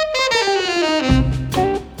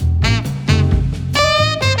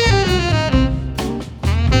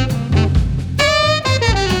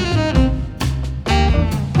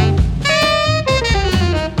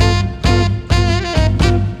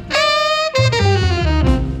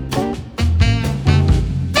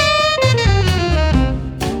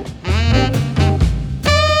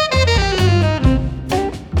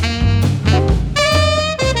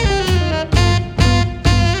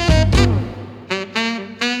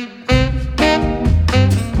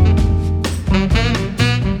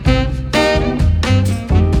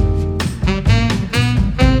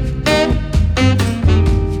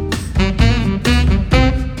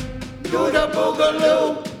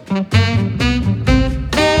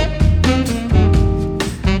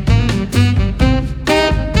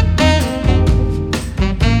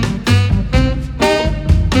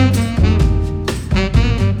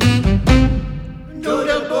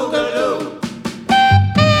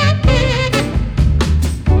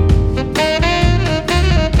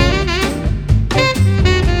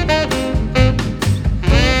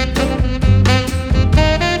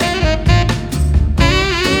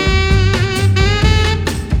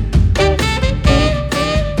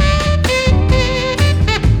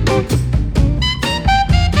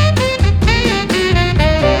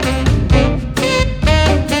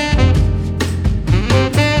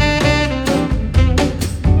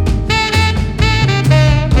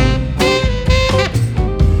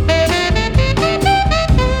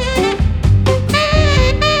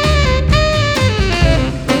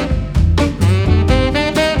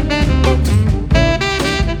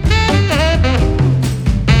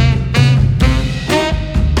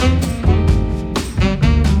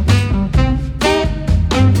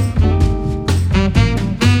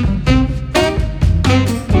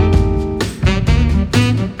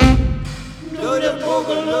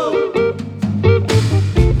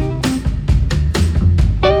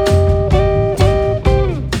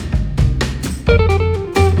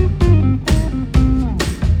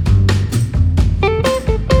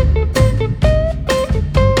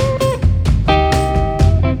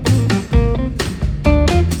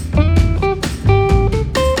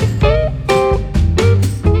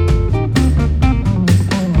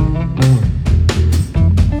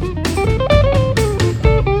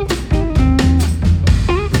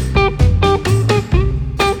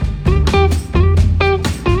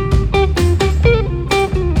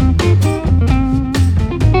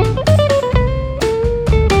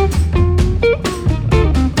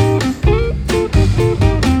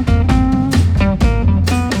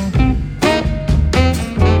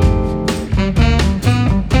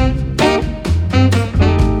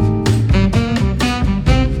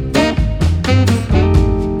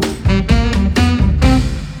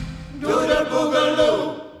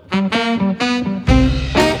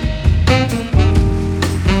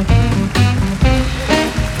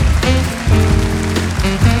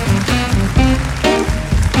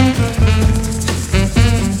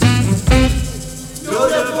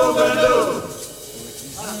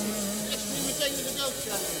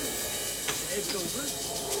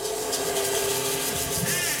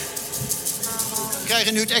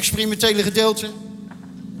 krijgen nu het experimentele gedeelte.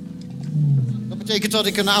 Dat betekent dat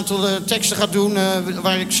ik een aantal teksten ga doen...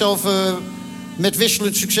 waar ik zelf met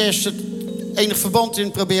wisselend succes het enig verband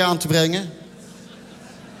in probeer aan te brengen.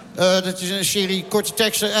 Dat is een serie korte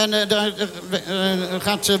teksten. En daar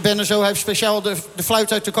gaat Ben zo... Hij heeft speciaal de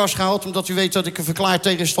fluit uit de kast gehaald... omdat u weet dat ik een verklaard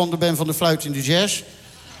tegenstander ben van de fluit in de jazz.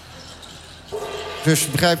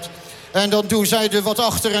 Dus begrijpt... En dan doen zij er wat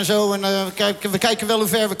achter en zo. En we kijken wel hoe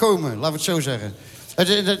ver we komen, laten we het zo zeggen.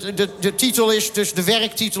 De titel is, dus de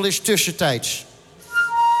werktitel is Tussentijds.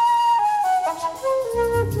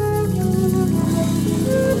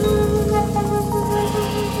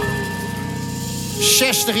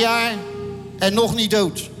 ...60 jaar en nog niet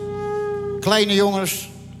dood. Kleine jongens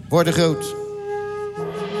worden groot.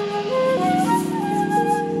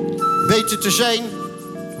 Beter te zijn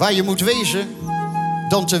waar je moet wezen...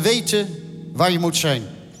 dan te weten waar je moet zijn.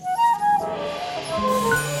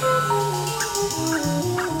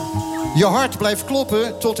 Je hart blijft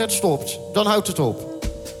kloppen tot het stopt. Dan houdt het op.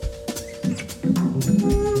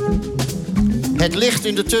 Het licht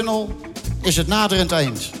in de tunnel is het naderend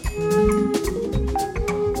eind.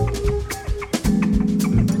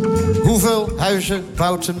 Hoeveel huizen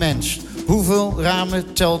bouwt een mens? Hoeveel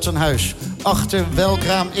ramen telt een huis? Achter welk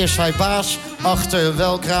raam is hij baas? Achter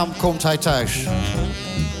welk raam komt hij thuis?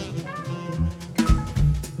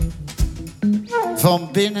 Van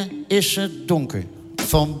binnen is het donker,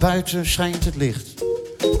 van buiten schijnt het licht.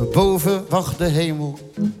 Boven wacht de hemel,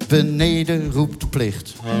 beneden roept de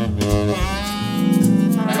plicht.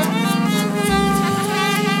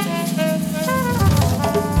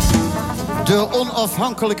 De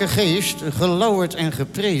onafhankelijke geest, gelauwerd en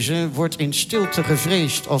geprezen... wordt in stilte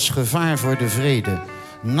gevreesd als gevaar voor de vrede.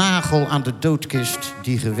 Nagel aan de doodkist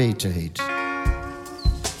die geweten heet.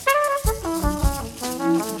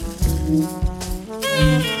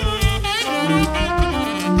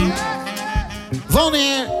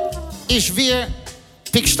 Wanneer is weer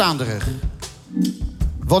pikstaanderig?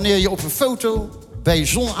 Wanneer je op een foto bij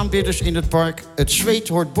zonaanbidders in het park... het zweet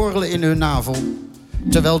hoort borrelen in hun navel...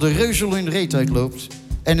 terwijl de reuzel hun reet uitloopt...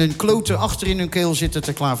 en hun kloten achter in hun keel zitten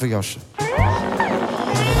te klaverjassen.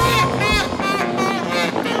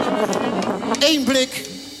 Eén blik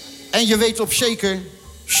en je weet op zeker...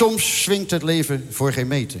 soms swingt het leven voor geen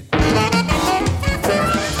meter.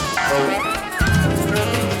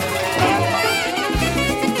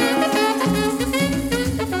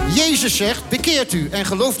 Jezus zegt, bekeert u en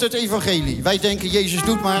gelooft het evangelie. Wij denken, Jezus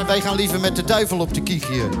doet maar, wij gaan liever met de duivel op de kiek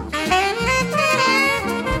hier.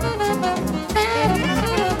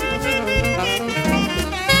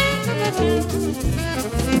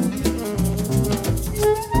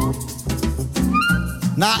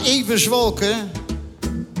 Na eeuwen zwalken,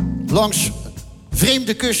 langs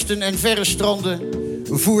vreemde kusten en verre stranden...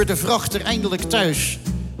 voer de vrachter eindelijk thuis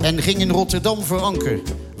en ging in Rotterdam voor anker...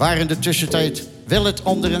 waar in de tussentijd wel het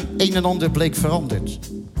andere, een en ander bleek veranderd.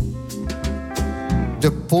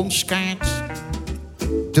 De ponskaart,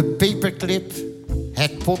 de paperclip,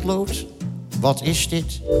 het potlood. Wat is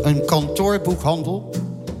dit? Een kantoorboekhandel?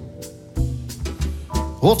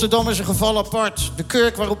 Rotterdam is een geval apart. De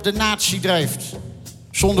kurk waarop de natie drijft.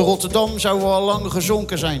 Zonder Rotterdam zouden we al lang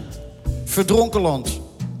gezonken zijn. Verdronken land.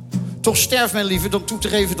 Toch sterft men liever dan toe te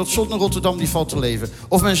geven dat zonder Rotterdam niet valt te leven.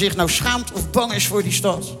 Of men zich nou schaamt of bang is voor die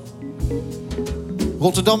stad.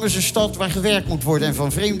 Rotterdam is een stad waar gewerkt moet worden... en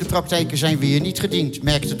van vreemde praktijken zijn we hier niet gediend...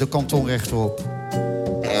 merkte de kantonrechter op.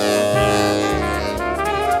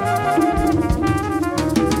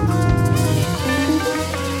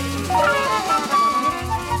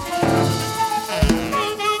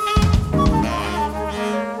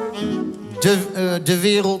 De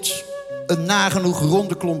wereld, een nagenoeg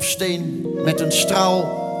ronde klomp steen... met een straal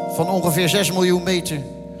van ongeveer 6 miljoen meter.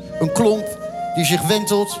 Een klomp die zich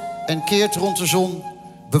wentelt en keert rond de zon...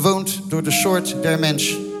 bewoond door de soort der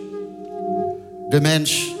mens. De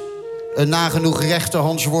mens, een nagenoeg rechte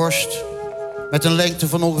hansworst... met een lengte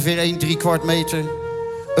van ongeveer 1/3 meter.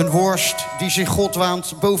 Een worst die zich God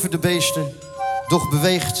waant boven de beesten... doch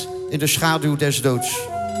beweegt in de schaduw des doods.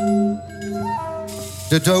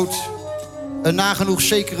 De dood, een nagenoeg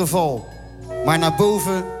zekere val... maar naar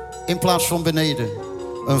boven in plaats van beneden.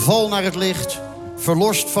 Een val naar het licht,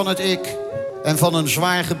 verlost van het ik... en van een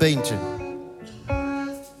zwaar gebeente.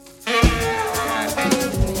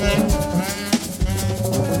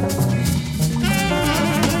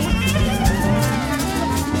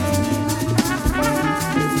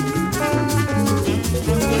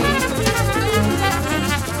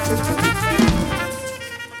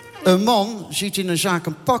 Een man ziet in een zaak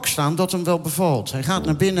een pak staan dat hem wel bevalt. Hij gaat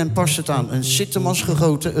naar binnen en past het aan. Een zittemas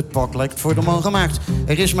gegoten, het pak lijkt voor de man gemaakt.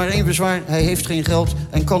 Er is maar één bezwaar, hij heeft geen geld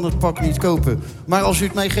en kan het pak niet kopen. Maar als u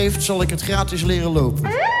het mij geeft, zal ik het gratis leren lopen.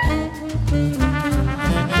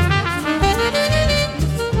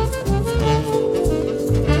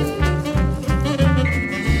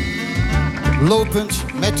 Lopend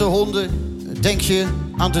met de honden denk je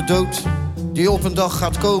aan de dood die op een dag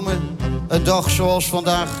gaat komen. Een dag zoals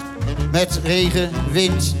vandaag, met regen,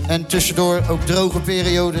 wind en tussendoor ook droge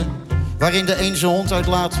perioden. Waarin de een zijn hond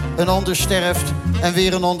uitlaat, een ander sterft en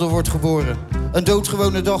weer een ander wordt geboren. Een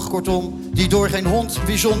doodgewone dag, kortom, die door geen hond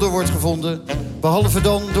bijzonder wordt gevonden. Behalve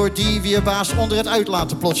dan door die wie er baas onder het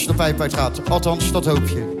uitlaten plots de pijp uitgaat. Althans, dat hoop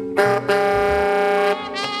je.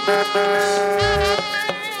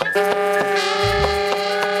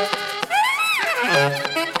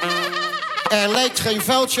 Er lijkt geen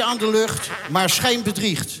vuiltje aan de lucht, maar schijn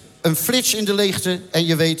bedriegt. Een flits in de leegte en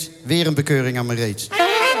je weet, weer een bekeuring aan mijn reet.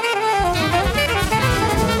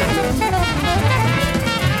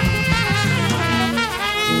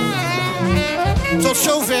 Tot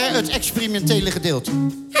zover het experimentele gedeelte.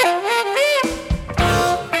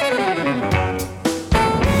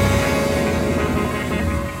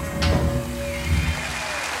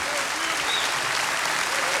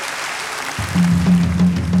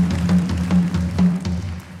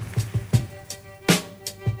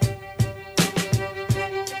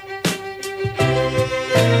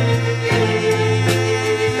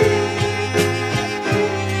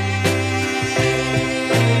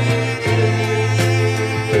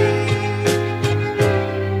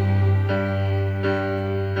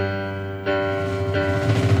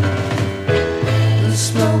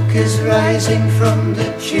 Rising from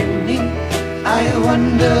the chimney, I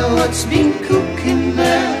wonder what's been cooking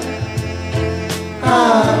there.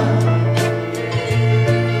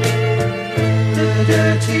 The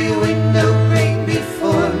dirty window pane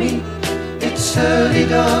before me, it's early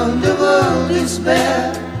dawn, the world is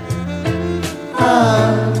bare.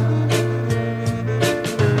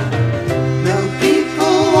 No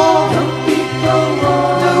people walk,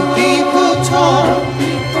 no people talk,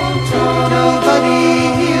 nobody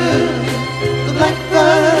hears the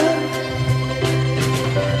blackbird.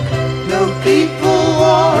 No people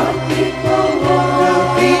walk, no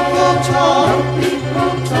people talk,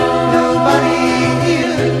 nobody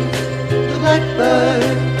hears the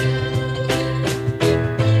blackbird.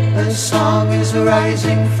 A song is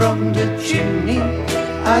rising from the chimney,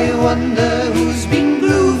 I wonder who's been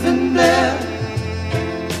grooving there.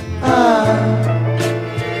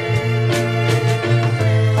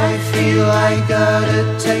 I feel I gotta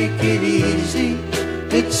take it easy.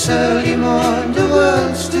 It's early morn, the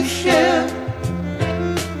world's to share.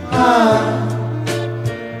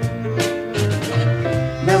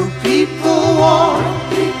 No people walk,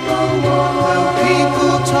 no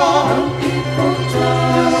people talk,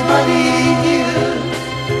 nobody hears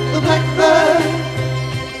the blackbird.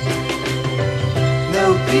 No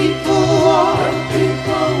people walk,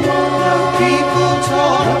 no people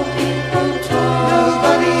talk,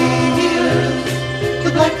 nobody hears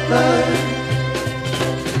the blackbird.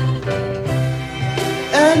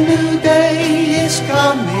 A new day is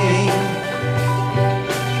coming,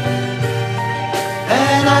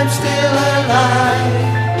 and I'm still alive.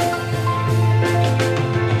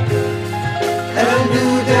 A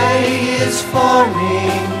new day is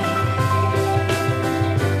forming,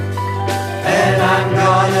 and I'm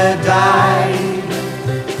gonna dive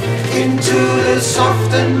into the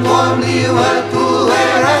soft and warmly whirlpool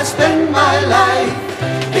where I spend my life.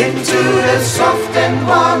 Into the soft and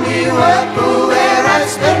warmly whirlpool where I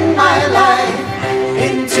spend my life.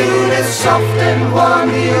 Into the soft and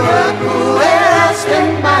warmly whirlpool where I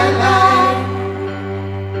spend my life.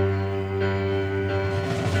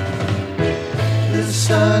 The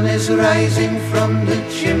sun is rising from the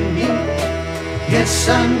chimney. Yes,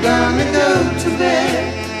 I'm gonna go to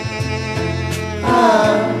bed.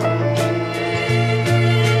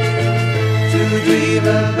 To dream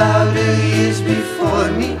about the years before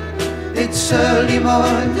me. It's early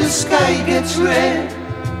morn, the sky gets red.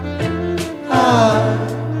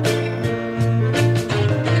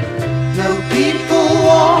 No people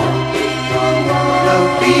walk, no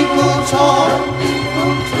people talk,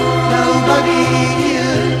 nobody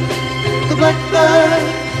hears the blackbird.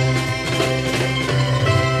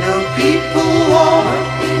 No people walk,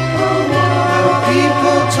 no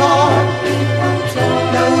people talk,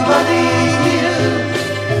 nobody hears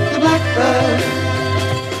the blackbird.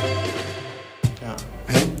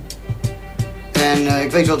 En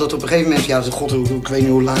ik weet wel dat op een gegeven moment, ja, god, ik weet niet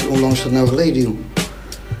hoe lang is dat nou geleden, joh.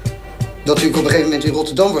 Dat ik op een gegeven moment in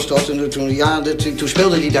Rotterdam was dat. En toen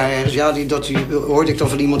speelde hij daar ergens. Ja, hoorde ik dan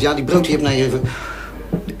van iemand. Ja, die brood die heb naar je...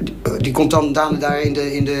 Die komt dan daar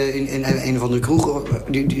in een of andere kroeg.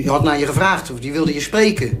 Die had naar je gevraagd. Of die wilde je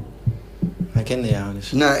spreken. Hij kende jou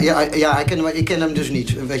dus. Nou, hij kende, maar ik ken hem dus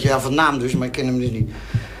niet. Weet je, ja, van naam dus, maar ik ken hem dus niet.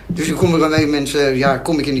 Dus ik kom er een moment,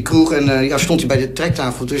 kom ik in die kroeg en stond hij bij de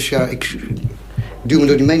trektafel. Dus ja, ik duw me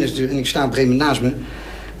door die menens en ik sta op een gegeven moment naast me.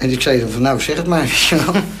 En ik zei dan van, nou, zeg het maar.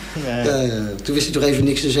 Toen wist hij toch even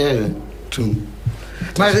niks te zeggen. Toen.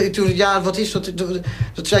 Maar toen, ja, wat is dat?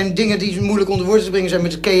 Dat zijn dingen die moeilijk onder woorden te brengen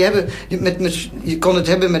zijn. Je kan het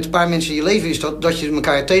hebben met een paar mensen in je leven. Is dat je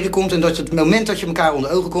elkaar tegenkomt en dat het moment dat je elkaar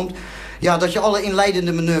onder ogen komt... Ja, dat je alle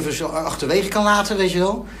inleidende manoeuvres achterwege kan laten, weet je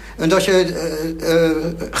wel. En dat je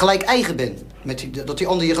gelijk eigen bent. Dat die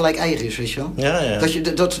ander je gelijk eigen is, weet je wel. Ja.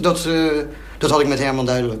 Dat had ik met Herman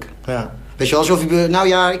duidelijk. Ja. Weet je wel, alsof je... Nou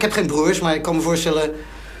ja, ik heb geen broers, maar ik kan me voorstellen...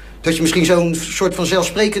 dat je misschien zo'n soort van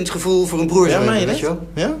zelfsprekend gevoel voor een broer zou hebben, weet je wel.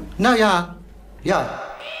 Ja? Nou ja.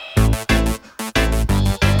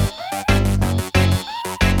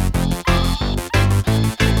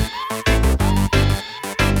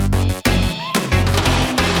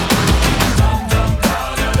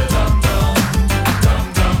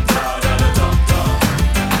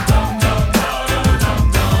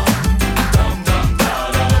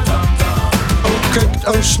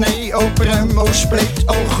 O snee, o pruim, o spleet,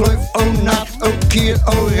 o gleuf, o naad, o kier,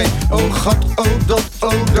 o reet, o gat, o dot,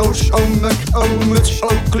 o doos, o muk, o muts, o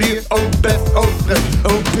klier, o bef, o pret,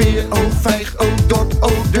 o peer, o vijg, o dort,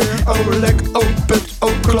 o deur, o lek, o put, o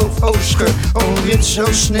kloof, o scheur, o rits,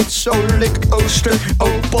 o snits, o lik, o stuk, o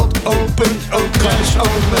pot, o punt, o kruis, o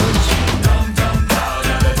munt.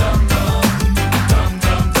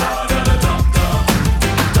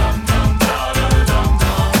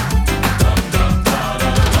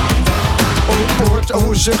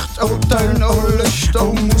 O zucht, o tuin, o lust,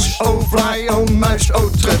 o moes, o vlaai, o muis, o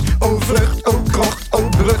trut, o vrucht, o krocht, o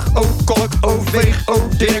brug, o kolk, o veeg, o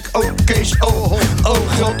dirk, o kees, o hond, o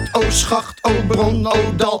grot, o schacht, o bron, o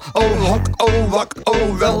dal, o hok, o wak,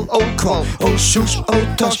 o wel, o kwal, o soes, o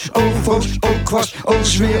tas, o voos, o kwast, o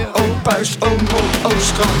zweer, o puist, o mond, o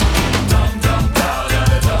strand.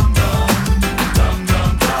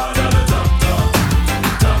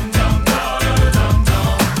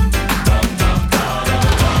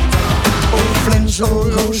 O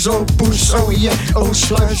roos, o poes, o jet, o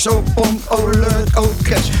sluis, o pomp, o leut, o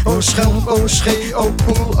kets, o schelp, o schee, o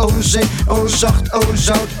poel, o zee, o zacht, o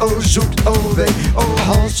zout, o zoet, o wee, o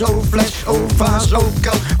hals, o fles, o vaas, o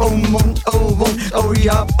kelk, o mond, o wond, o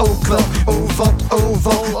jaap, o kwel, o vat, o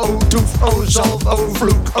val, o toef, o zalf, o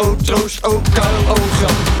vloek, o troost, o kuil, o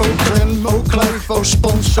grap, o klem, o kluif, o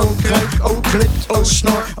spons, o kruik, o klit, o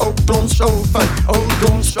snor, o plons, o fuik, o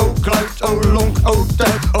dons, o kluit, o lonk, o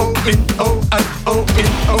tuit, o in, o uit, o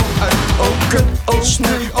in, o uit, o kut, o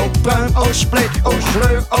sneu, o pruim, o spleet, o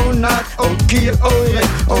sleur, o naad, o kier, o reet,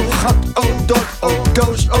 o gat, o dot, o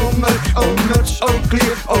doos, o meuk, o muts, o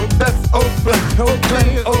klier, o bef, o plek, o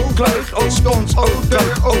klee, o kluig, o stons, o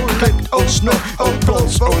deur, o lek, o snor, o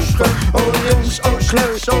plons, o scheur, o rins, o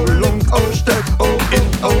sluis, o lonk, o stuk, o in,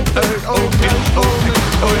 o uit, o in, o uit,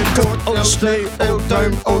 o koort, o slee, o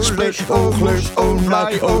duim, o spleet, o glus, o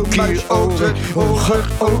naai, o kier, o rut, o gug,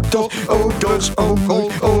 o tot, o doos, o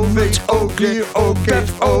kol, o wees, o klier, o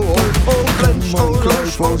kef, o hond, o klens, o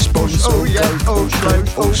kluis, o spons, o jet, o sluis,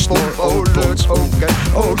 o snor, o luts, o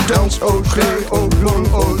kef, o dans, o schreeuw, o long,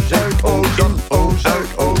 o zuid, o zand, o zuid,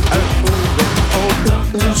 o uit, o weg,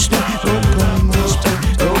 o stuk, o plom, o stuk,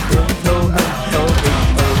 o punt, o uit, o in,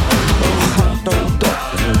 o gat, o dat,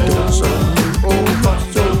 o dans, o nu, o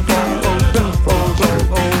vast, o val, o dump, o glow,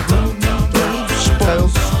 o run, o spel,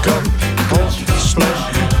 kan, hals, sluis,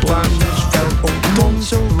 plaats, veld, o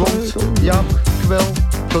tons, o rond, o jap, kwel,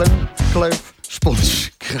 klem, kluif,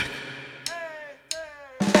 spons, kruif.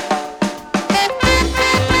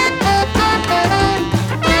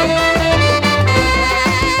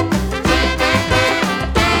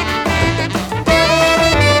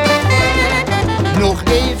 Nog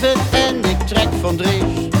even en ik trek van dreef,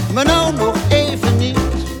 maar nou nog even niet.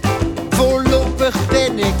 Voorlopig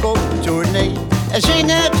ben ik op tournee en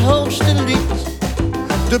zing het hoogste lied.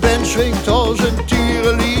 De band swingt als een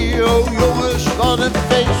tierenlier, oh jongens, wat een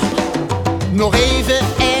feest. Nog even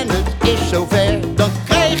en het is zover, dan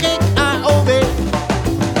krijg ik AOW.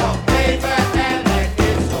 Nog even en het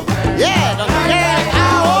is zover, ja, dan krijg ik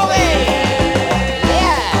AOW.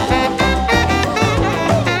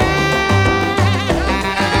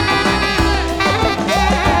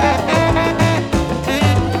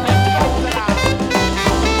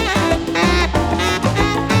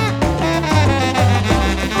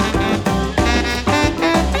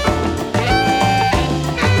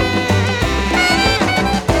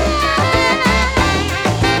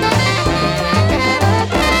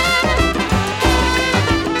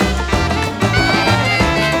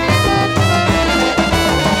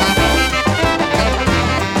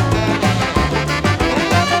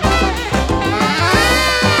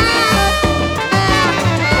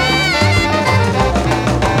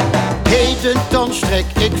 dan strek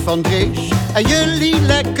ik van Drees en jullie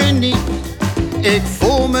lekker niet. Ik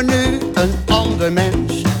voel me nu een ander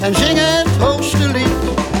mens en zing het hoogste lied.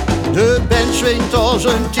 De band swingt als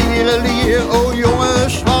een tierenlier, oh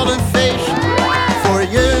jongens, wat een feest. Voor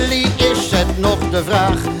jullie is het nog de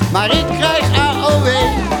vraag, maar ik krijg AOW.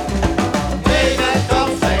 Nee, met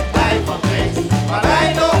dansen wij van Drees, maar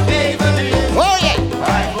wij nog even niet. Oh jee!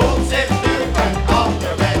 Hij voelt zich nu een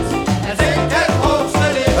ander mens en zingt het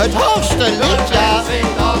hoogste lied. Het hoogste lied, ja.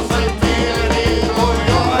 Zingt als een tierenlier, oh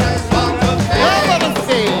jongens, wat een feest. Ja, wat een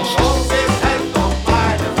feest. Ons is het nog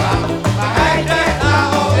maar de vraag, maar hij krijgt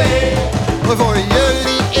AOW. Voor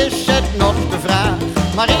jullie is het nog de vraag,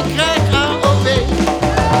 maar ik krijg AOW.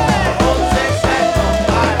 Ons is het nog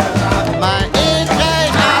maar de vraag, maar ik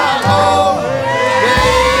krijg AOW.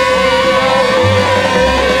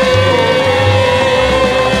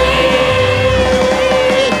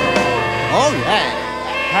 Oh ja.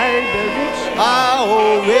 Hij bedoelt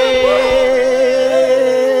AOW.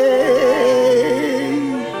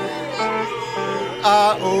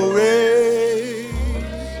 AOW.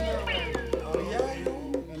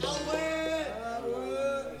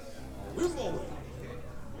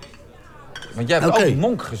 Want jij hebt ook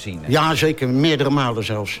Monk gezien, hè? Ja, zeker. Meerdere malen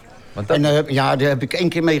zelfs. En ja, daar heb ik 1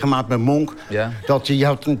 keer meegemaakt met Monk. Ja. Dat je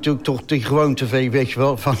had natuurlijk toch die gewoonte, weet je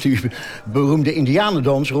wel, van die beroemde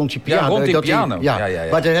indianendans rond die piano. Ja, rond die dat piano. Ja. Ja.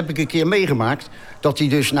 Maar daar heb ik een keer meegemaakt. Dat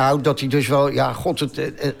hij dus wel, ja, god,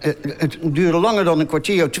 het duurde langer dan een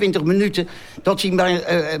kwartier, 20 minuten. Dat hij bij,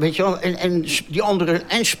 weet je wel, en die andere,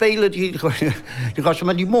 en spelen, die gasten,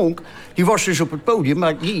 maar die Monk, die was dus op het podium,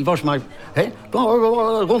 maar die was maar, hè,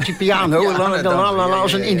 rond die piano,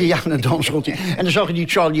 als een indianendans rond die. En dan zag je die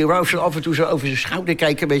Charlie Rouse af en toe zo over zijn schouder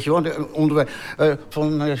kijken, weet je wel,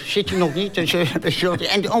 zit hij nog niet? Weet je wel,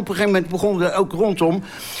 en op een gegeven moment begon er ook rondom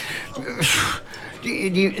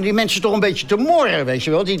die mensen toch een beetje te morren, weet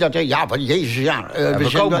je wel. Die dat, ja, maar jezus, ja. We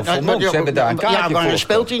komen voor Monk, ze hebben daar een kaartje voor. Ja, maar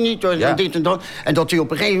speelt hij niet, dit en dat. En dat hij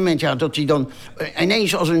op een gegeven moment, ja, dat hij dan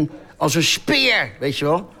ineens als een speer, weet je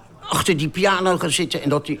wel, achter die piano gaat zitten. En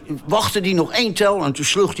dat wachtte hij nog 1 tel en toen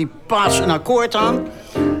sloeg hij paas een akkoord aan.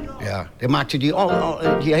 Ja, dan maakte die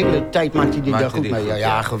hele tijd maakte hij daar goed mee.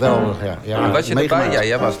 Ja, geweldig. Ja, was je erbij? Ja,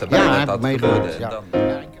 jij was erbij. Ja, dat meegemaakt. gebeurde. Ja.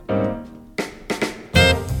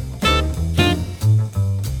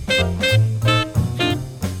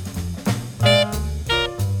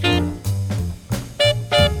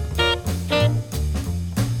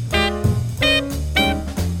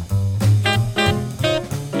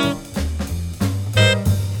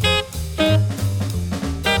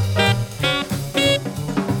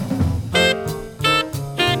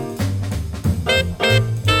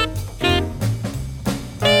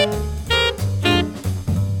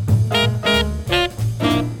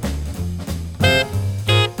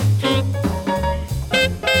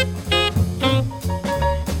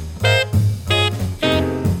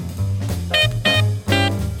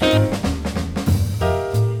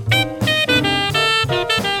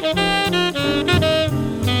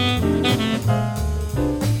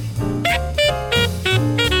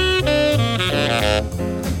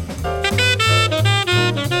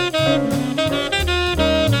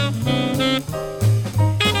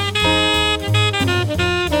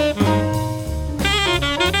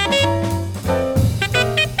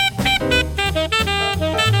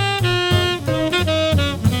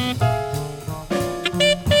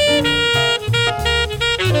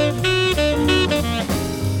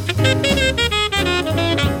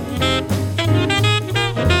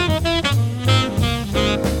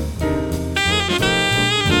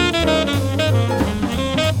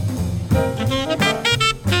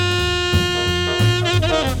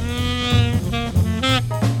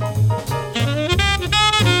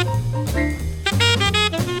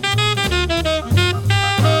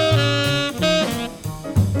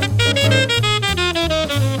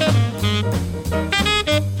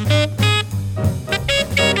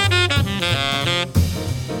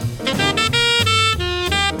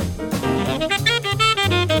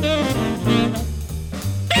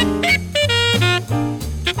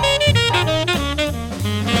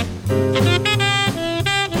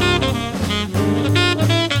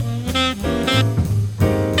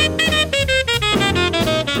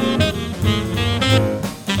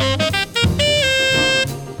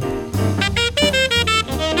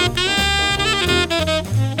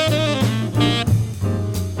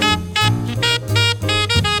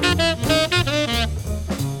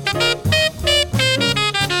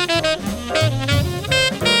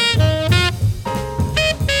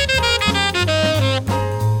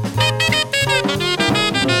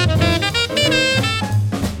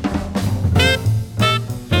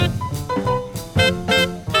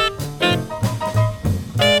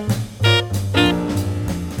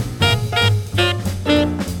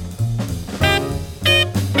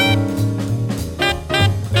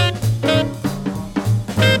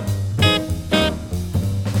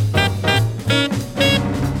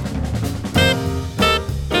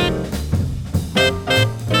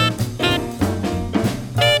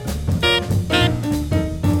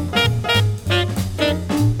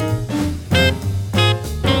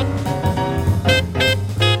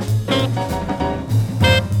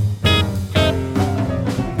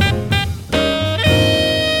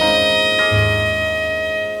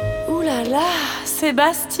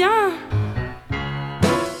 Sebastian.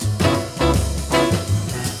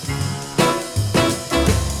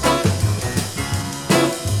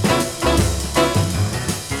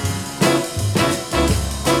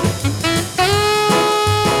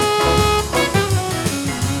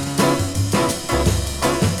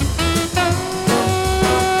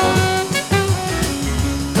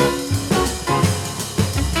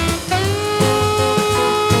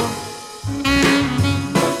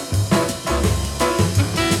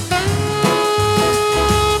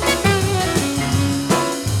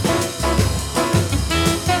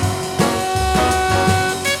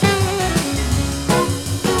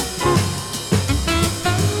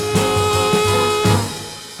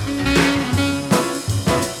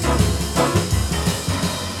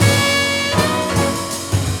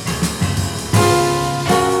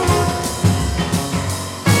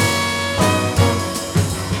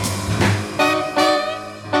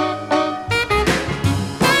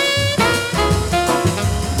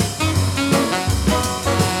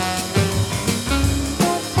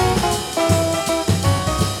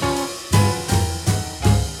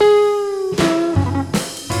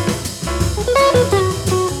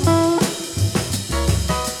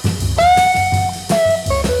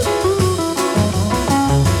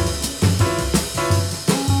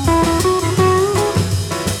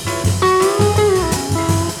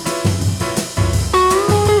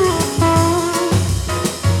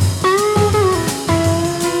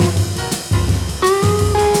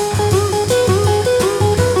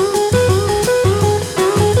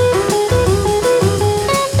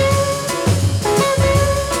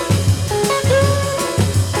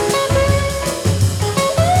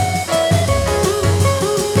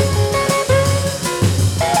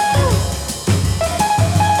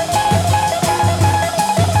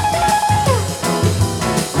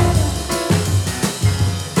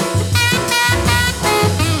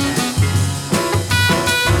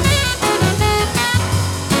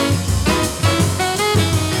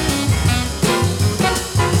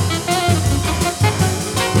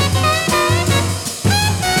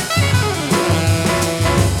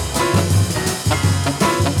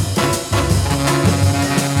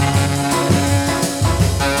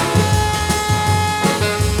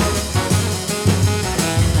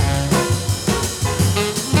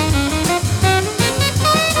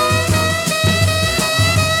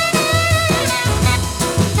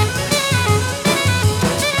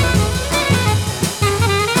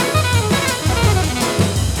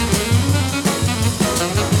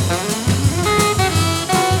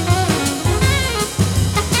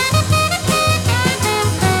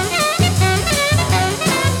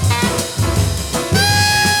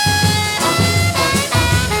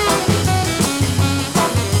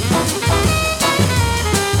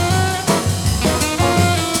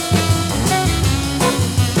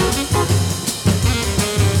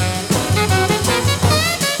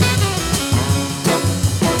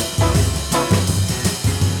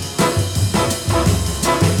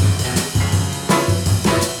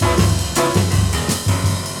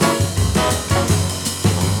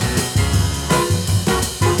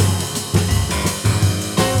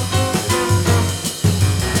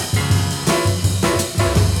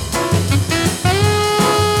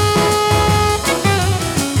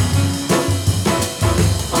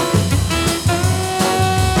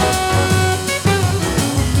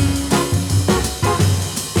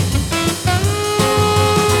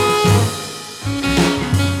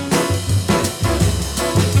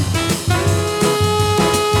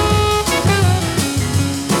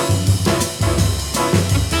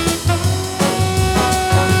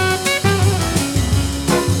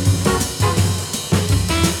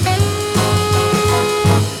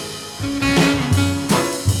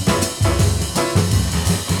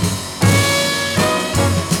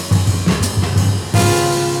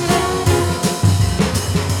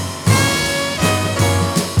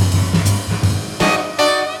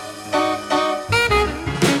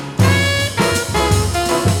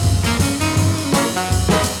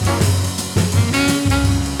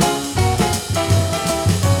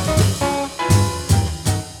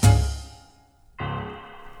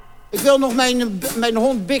 Ik wil nog mijn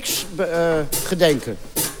hond Bix gedenken.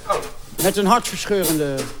 Met een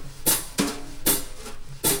hartverscheurende...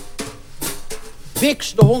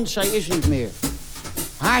 Bix, de hond, zij is niet meer.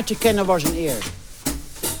 Haar te kennen was een eer.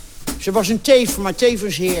 Ze was een teef, maar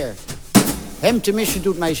tevens heer. Hem te missen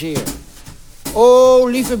doet mij zeer. O,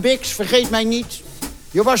 lieve Bix, vergeet mij niet.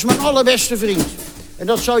 Je was mijn allerbeste vriend. En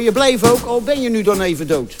dat zou je blijven ook, al ben je nu dan even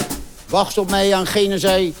dood. Wacht op mij aan gene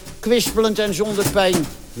zij, kwispelend en zonder pijn.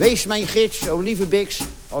 Wees mijn gids, o lieve Bix,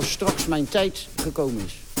 als straks mijn tijd gekomen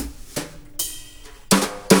is.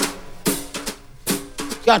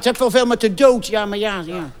 Ja, het heeft wel veel met de dood. Ja, maar ja.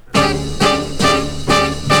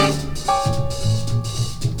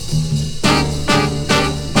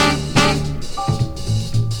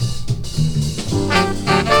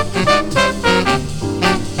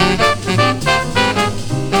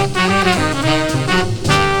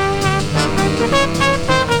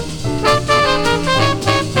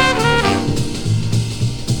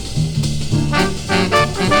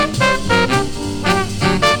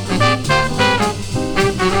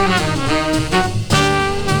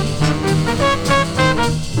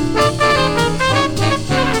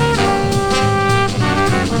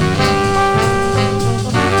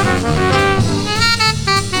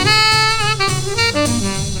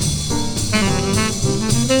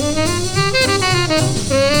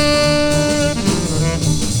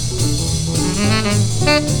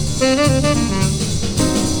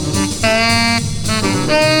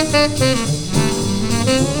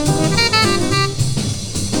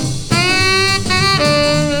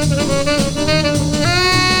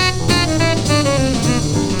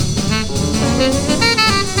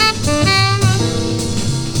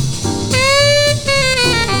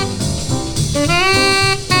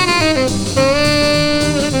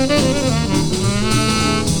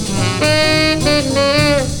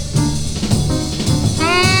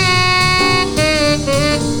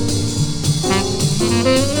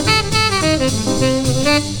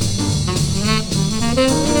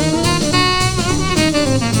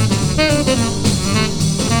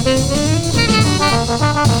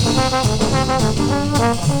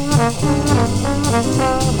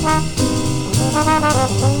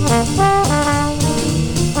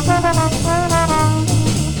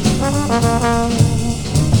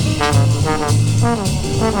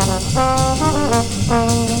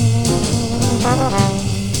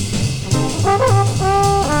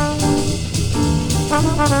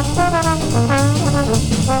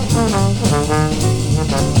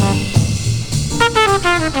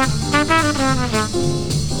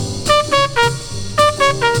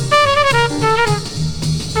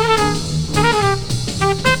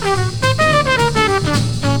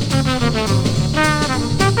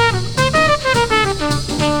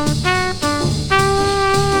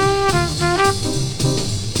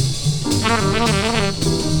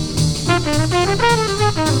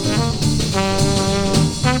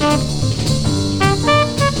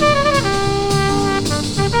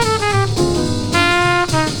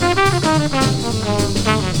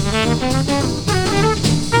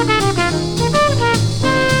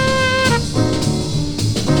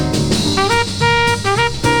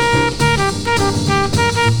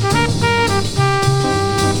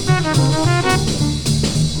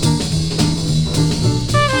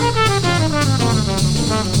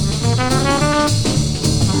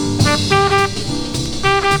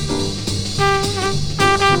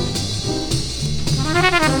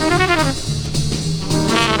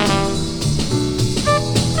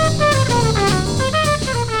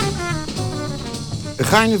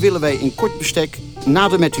 Gaarne willen wij in kort bestek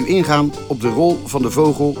nader met u ingaan op de rol van de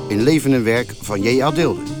vogel in leven en werk van J.A.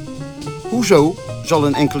 Deelder. Hoezo, zal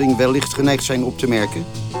een enkeling wellicht geneigd zijn op te merken,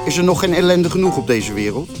 is er nog geen ellende genoeg op deze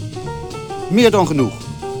wereld? Meer dan genoeg,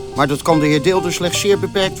 maar dat kan de heer Deelder slechts zeer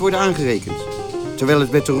beperkt worden aangerekend. Terwijl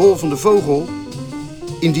het met de rol van de vogel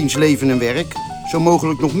in diens leven en werk zo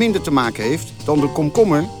mogelijk nog minder te maken heeft dan de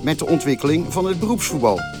komkommer met de ontwikkeling van het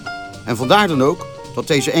beroepsvoetbal. En vandaar dan ook dat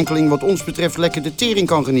deze enkeling wat ons betreft lekker de tering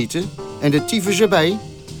kan genieten en de tyfus erbij,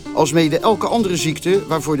 alsmede elke andere ziekte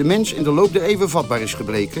waarvoor de mens in de loop der eeuwen vatbaar is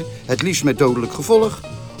gebleken, het liefst met dodelijk gevolg,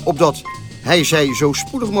 opdat zij zo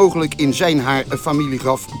spoedig mogelijk in zijn haar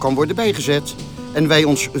familiegraf kan worden bijgezet en wij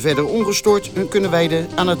ons verder ongestoord kunnen wijden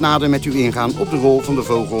aan het nader met u ingaan op de rol van de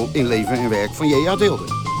vogel in leven en werk van J.A.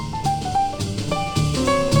 Deelder.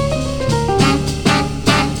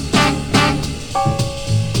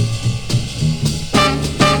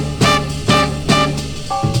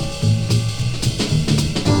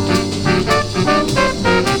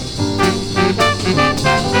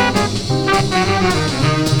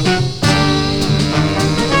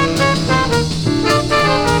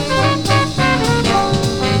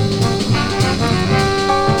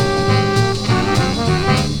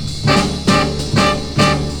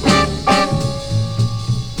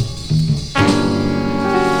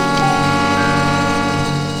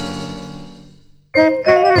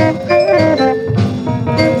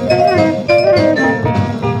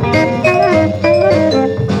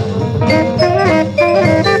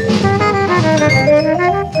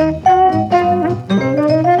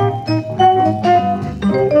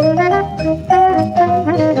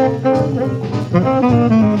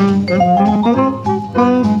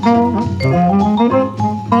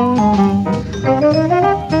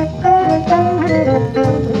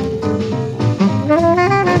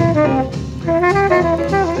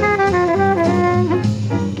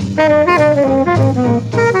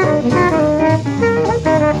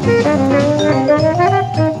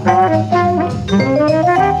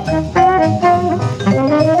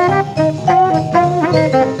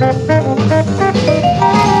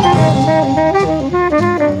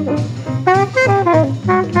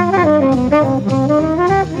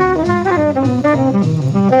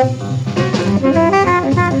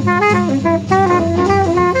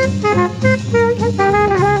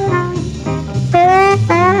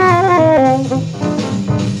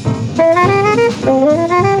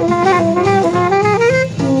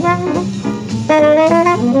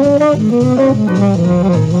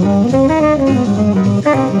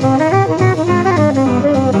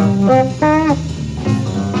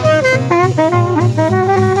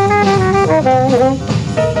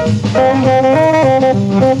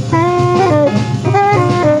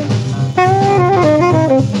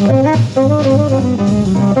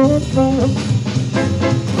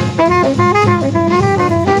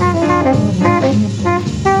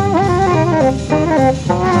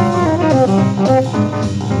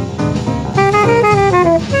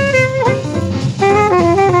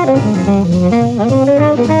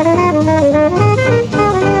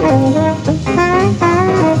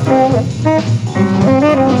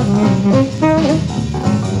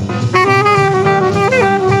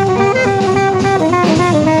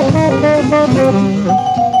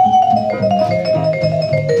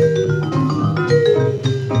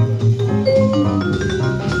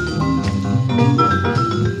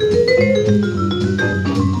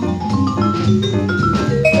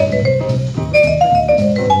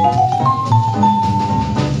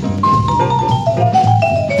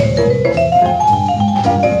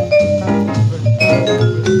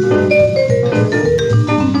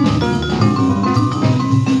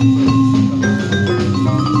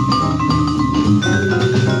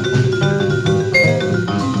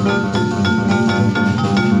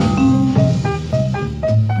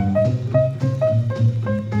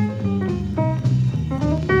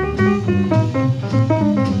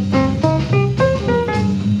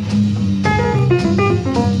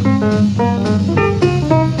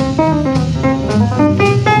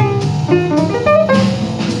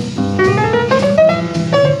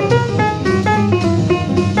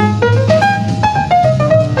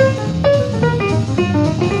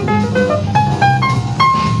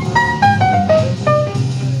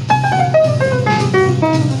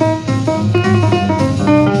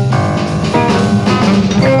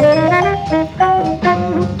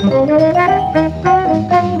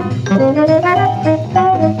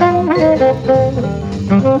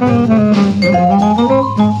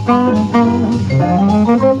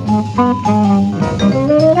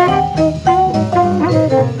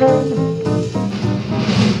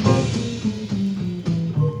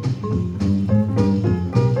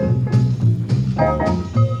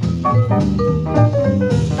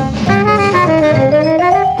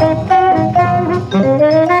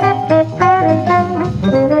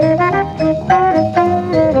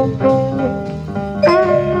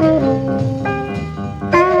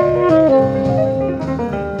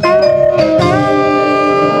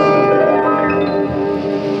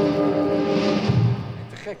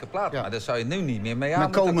 Maar daar zou je nu niet meer mee aan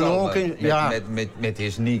moeten komen. Met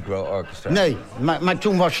his Negro Orchestra. Nee, maar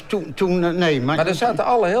toen was... nee, maar er zaten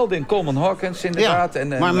alle helden in. Coleman Hawkins inderdaad.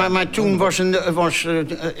 Ja, maar toen was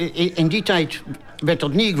in die tijd werd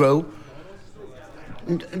dat Negro...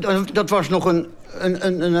 Dat was nog een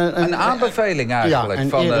aanbeveling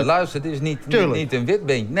eigenlijk. Luister, dit is niet een wit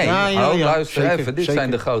beentje. Nee, luister zeker, even, dit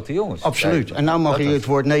zijn de grote jongens. Absoluut. Kijk, en nou mag je het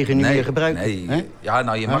woord neger niet meer gebruiken. Nee. Hè? Ja,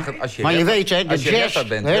 nou je mag het als je maar je weet, hè,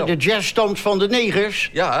 de jazz stamt van de negers.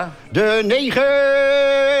 Ja. De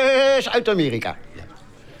negers uit Amerika. Ja.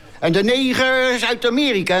 En de negers uit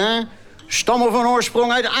Amerika stammen van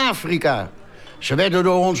oorsprong uit Afrika. Ze werden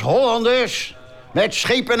door ons Hollanders... met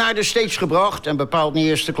schepen naar de States gebracht... en bepaald niet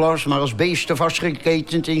eerste klas, maar als beesten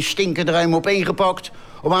vastgeketend... in stinkende ruim opeengepakt...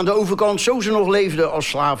 om aan de overkant, zo ze nog leefden, als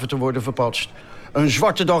slaven te worden verpatst. Een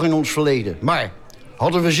zwarte dag in ons verleden. Maar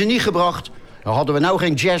hadden we ze niet gebracht, dan hadden we nou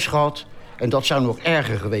geen jazz gehad... en dat zou nog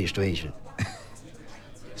erger geweest wezen.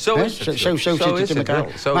 Zo is het. Zo zit het in elkaar.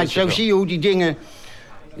 Maar zo zie je hoe die dingen...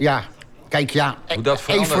 Ja, kijk, ja,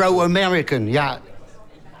 Afro-American, ja...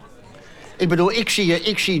 Ik bedoel, ik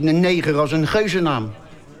zie een neger als een geuzennaam.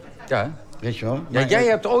 Ja. Weet je wel? Ja, jij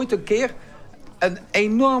hebt ooit een keer een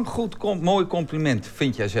enorm mooi compliment,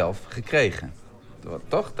 vind jij zelf, gekregen.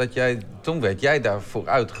 Toch? Toen werd jij daarvoor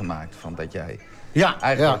uitgemaakt, van dat jij...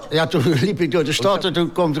 Ja, toen liep ik door de stad en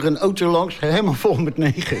toen kwam er een auto langs, helemaal vol met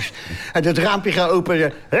negers. En het raampje gaat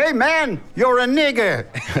open. Hey man, you're a nigger.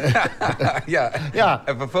 Ja.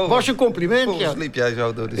 En vervolgens was een compliment. Vervolgens liep jij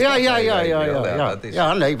zo door de stad.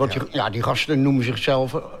 Ja, nee, want die gasten noemen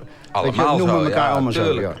zichzelf... Allemaal noemen elkaar allemaal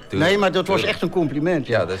tuurlijk, zo. Nee, maar dat was echt een compliment.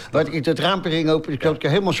 Ja. Het raampje ging open, ik had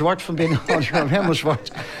helemaal zwart van binnen. Helemaal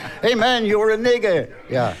zwart. Hey man, you're a nigger.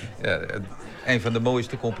 Ja. Een van de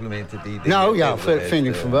mooiste complimenten die... Nou ja, vind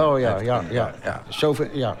ik van wel, ja. Zoveel,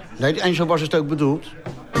 ja. Nee, en zo was het ook bedoeld.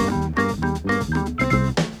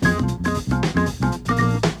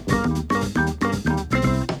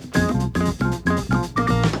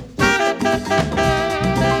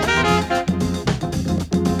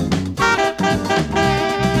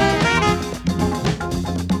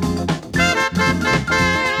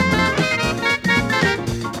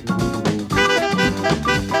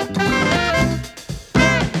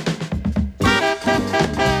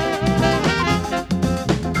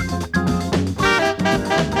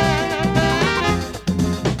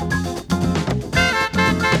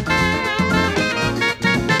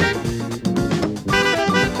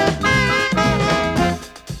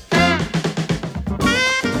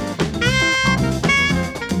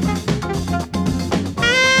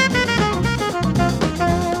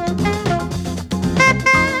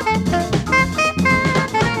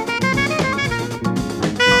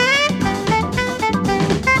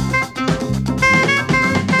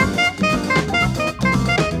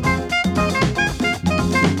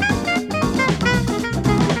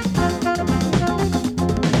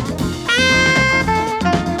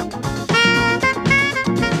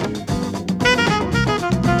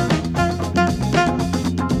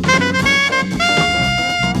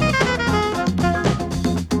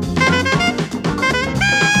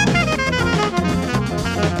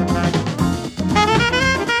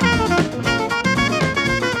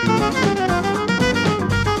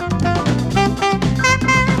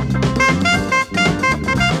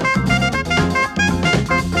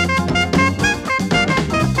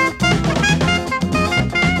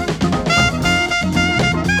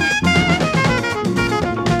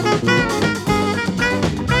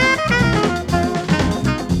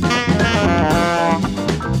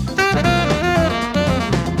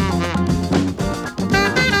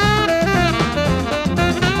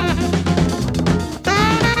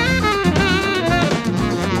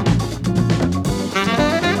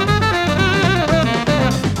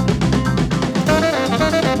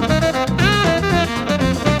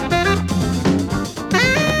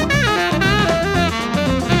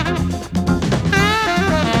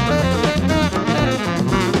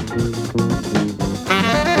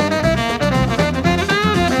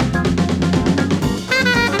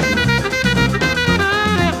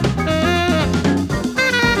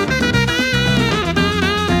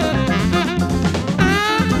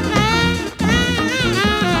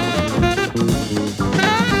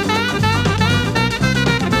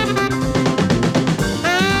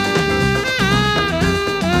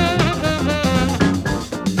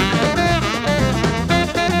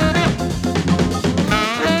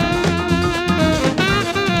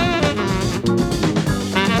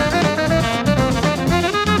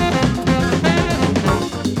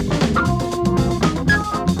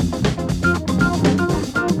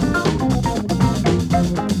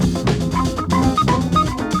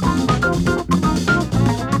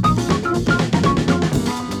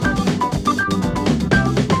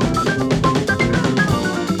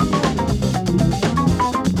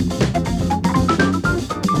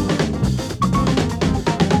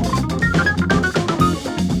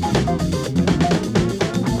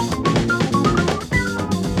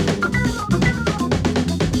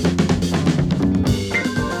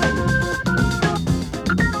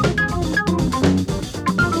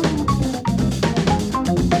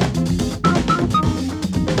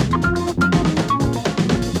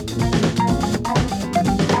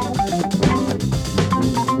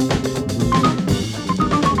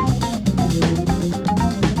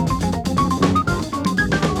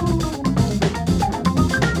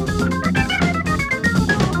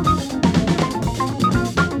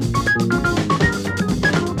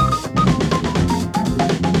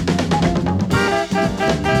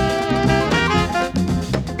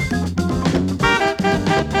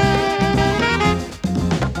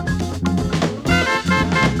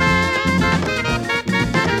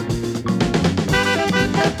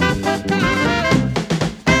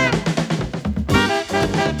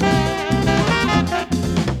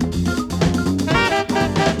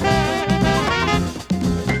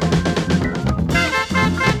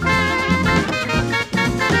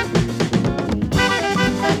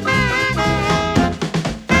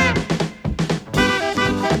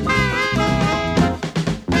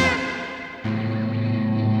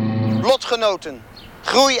 lotgenoten,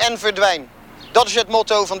 groei en verdwijn. Dat is het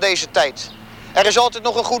motto van deze tijd. Er is altijd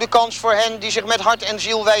nog een goede kans voor hen die zich met hart en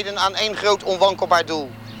ziel wijden aan één groot onwankelbaar doel.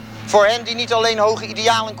 Voor hen die niet alleen hoge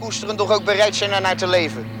idealen koesteren, doch ook bereid zijn ernaar te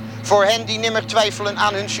leven. Voor hen die nimmer twijfelen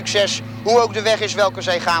aan hun succes, hoe ook de weg is welke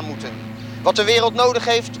zij gaan moeten. Wat de wereld nodig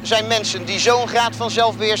heeft, zijn mensen die zo'n graad van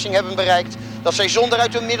zelfbeheersing hebben bereikt, dat zij zonder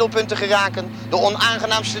uit hun middelpunt te geraken de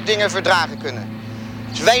onaangenaamste dingen verdragen kunnen.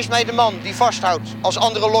 Dus wijs mij de man die vasthoudt als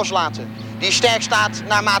anderen loslaten, die sterk staat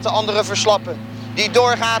naarmate anderen verslappen, die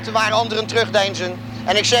doorgaat waar anderen terugdeinzen.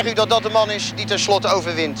 En ik zeg u dat dat de man is die tenslotte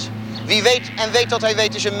overwint. Wie weet en weet dat hij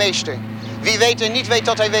weet is een meester. Wie weet en niet weet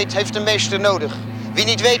dat hij weet, heeft een meester nodig. Wie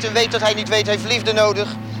niet weet en weet dat hij niet weet, heeft liefde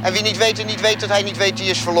nodig. En wie niet weet en niet weet dat hij niet weet, die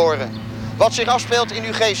is verloren. Wat zich afspeelt in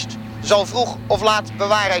uw geest, zal vroeg of laat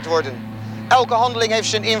bewaarheid worden. Elke handeling heeft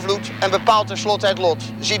zijn invloed en bepaalt tenslotte het lot.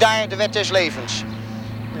 Zie daar de wet des levens.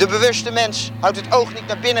 De bewuste mens houdt het oog niet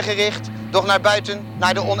naar binnen gericht, doch naar buiten,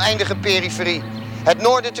 naar de oneindige periferie. Het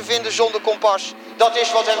noorden te vinden zonder kompas, dat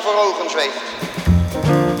is wat hem voor ogen zweeft.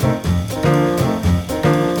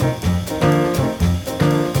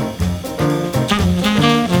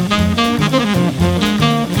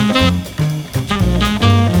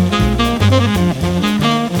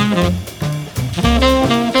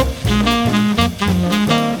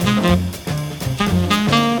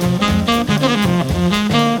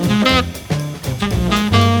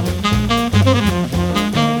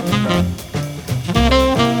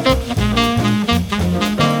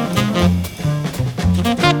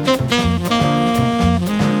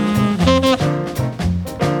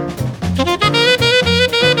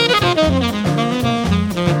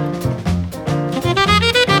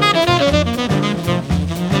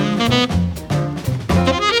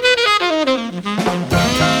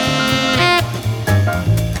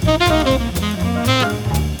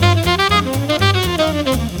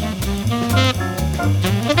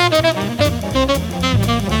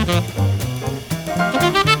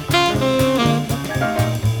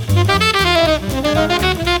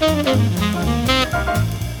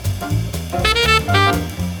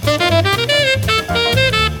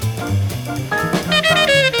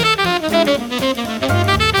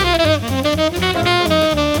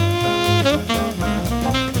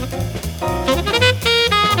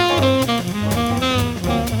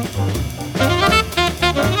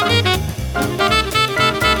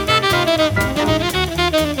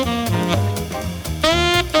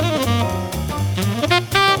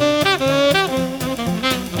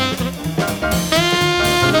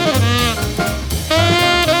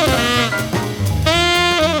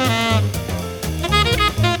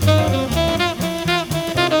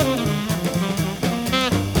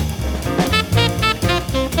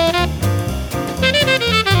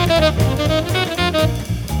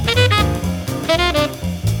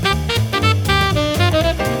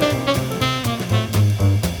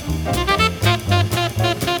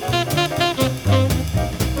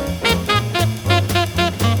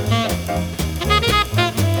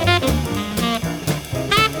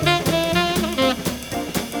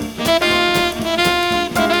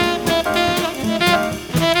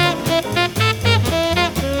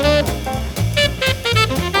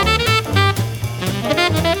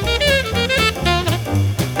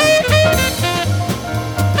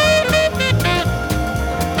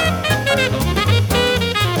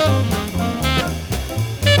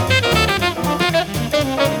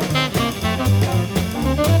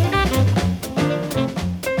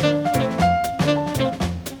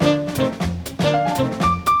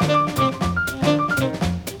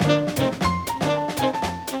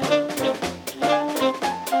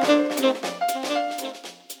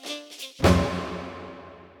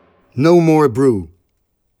 No More Brew.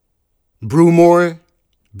 Brewmore,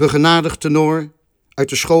 begenadigd tenor, uit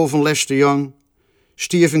de school van Lester Young,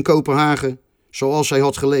 stierf in Kopenhagen zoals hij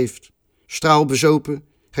had geleefd. Straalbezopen,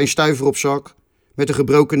 geen stuiver op zak, met een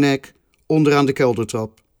gebroken nek, onderaan de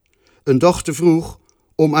keldertrap. Een dag te vroeg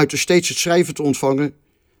om uit de steeds het schrijven te ontvangen,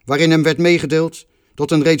 waarin hem werd meegedeeld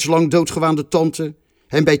dat een reeds lang doodgewaande tante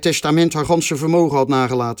hem bij testament haar ganse vermogen had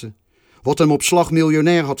nagelaten, wat hem op slag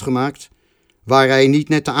miljonair had gemaakt, waar hij niet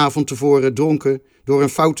net de avond tevoren dronken door een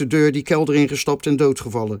foute deur die kelder ingestapt en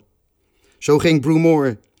doodgevallen. Zo ging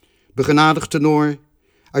Brewmore, begenadigd tenor,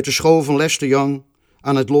 uit de school van Lester Young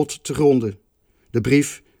aan het lot te gronden. De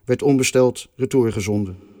brief werd onbesteld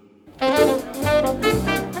retourgezonden.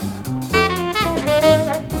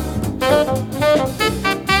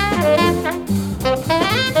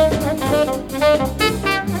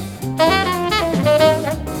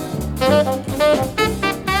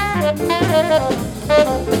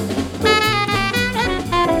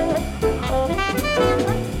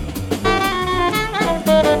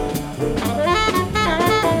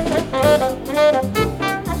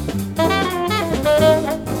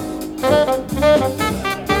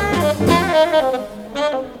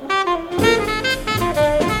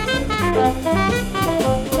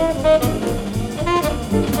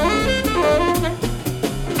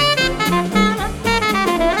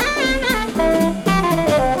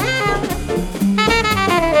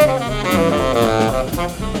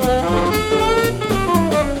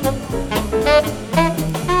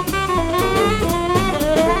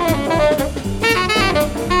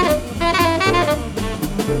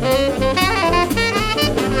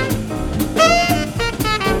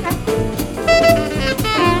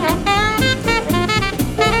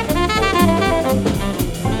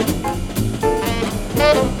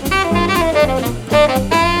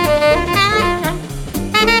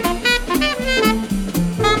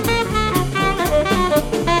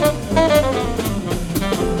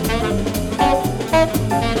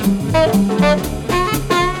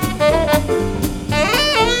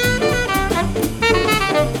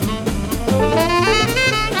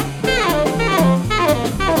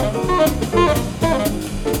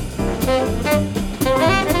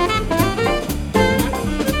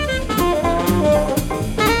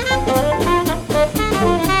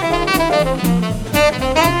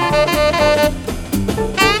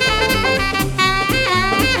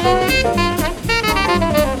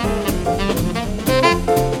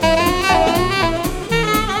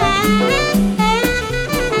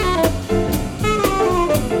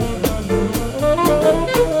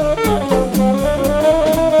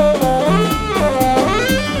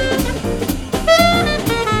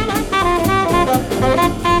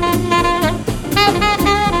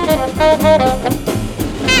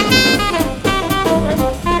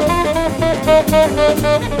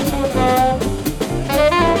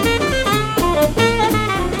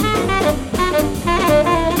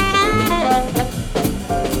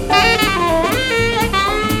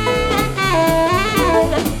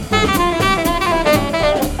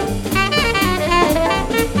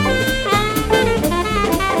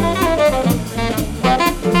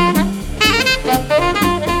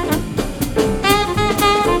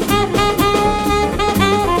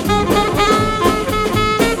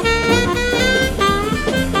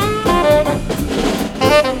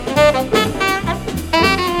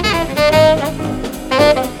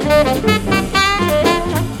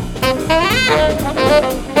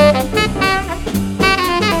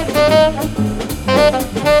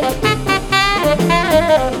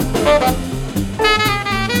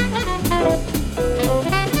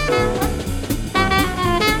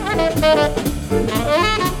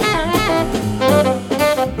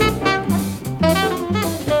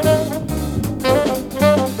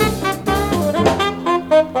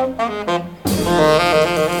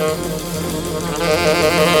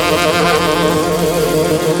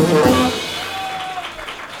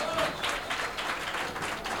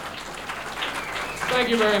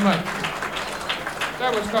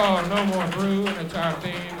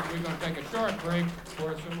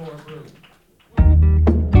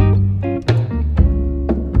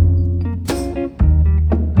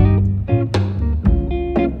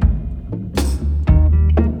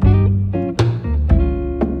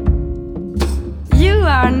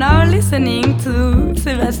 Listening to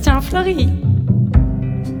Sebastian Floris.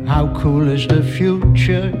 How cool is the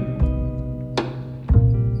future?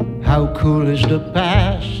 How cool is the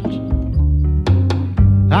past?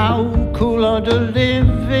 How cool are the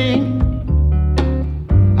living?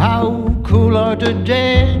 How cool are the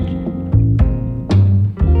dead?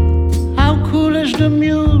 How cool is the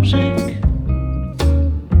music?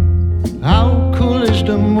 How cool is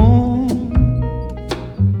the moon?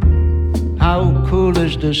 How cool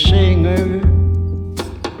is the singer?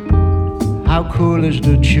 How cool is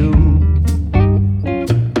the tune?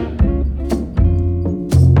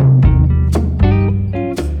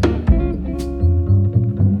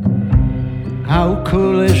 How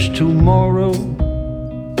cool is tomorrow?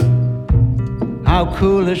 How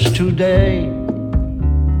cool is today?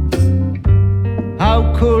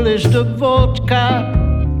 How cool is the vodka?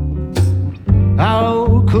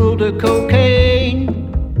 How cool the cocaine?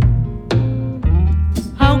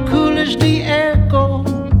 How cool is the echo?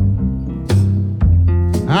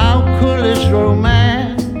 How cool is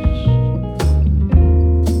romance?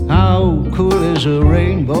 How cool is a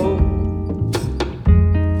rainbow?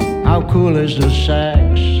 How cool is the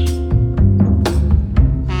sax?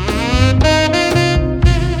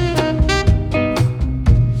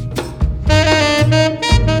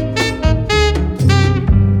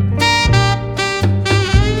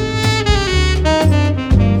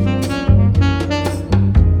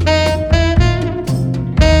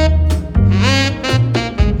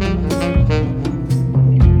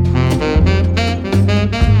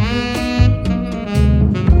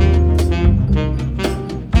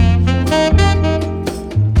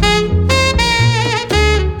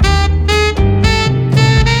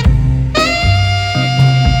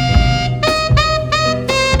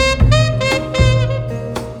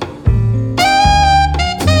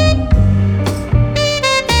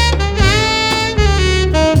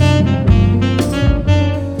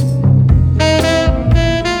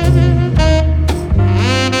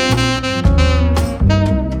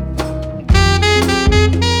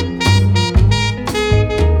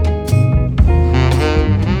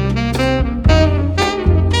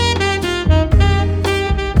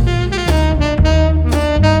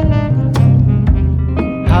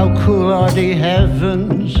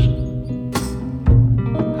 heavens?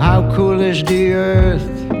 How cool is the earth?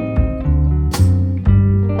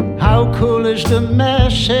 How cool is the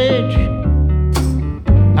message?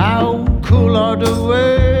 How cool are the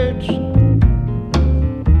words?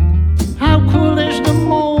 How cool is the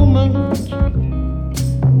moment?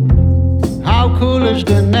 How cool is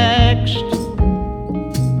the next?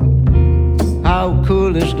 How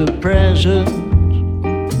cool is the present?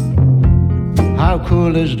 How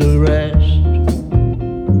cool is the rest?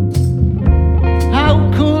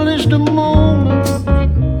 How cool is the moment?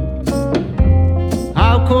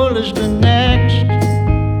 How cool is the next?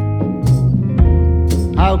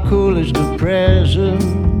 How cool is the present?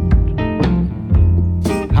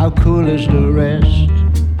 How cool is the rest?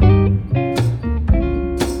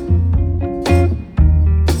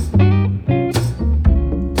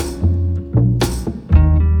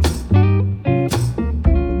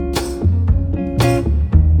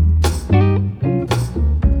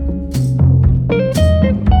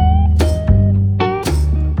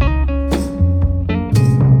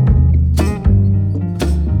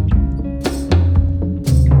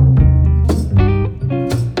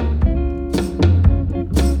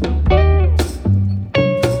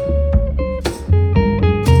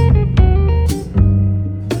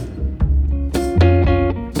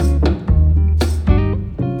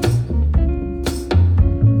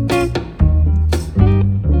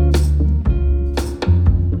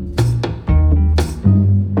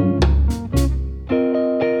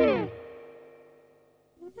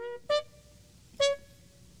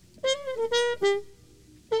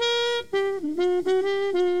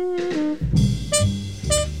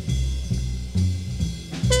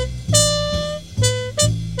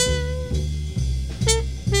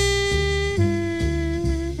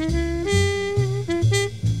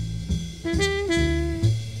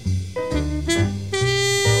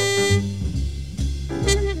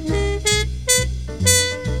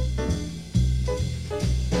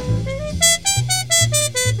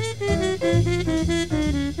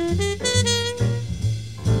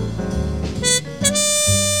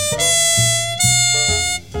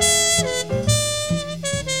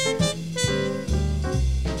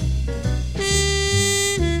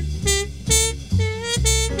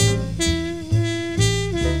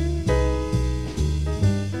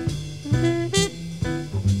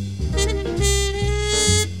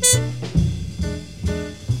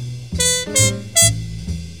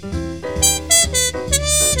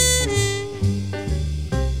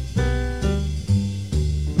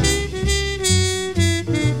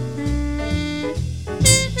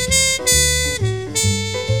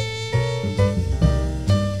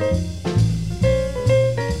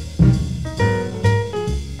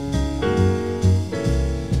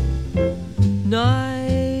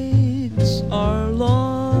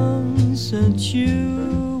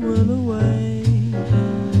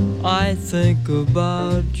 Think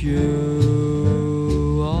about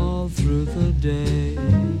you all through the day,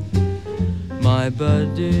 my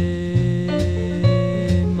buddy,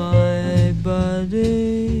 my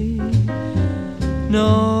buddy.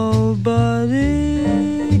 Nobody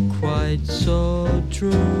quite so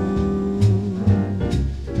true.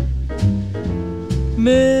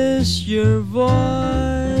 Miss your voice,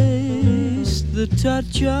 the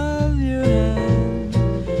touch of your hand,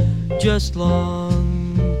 just long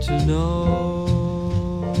to know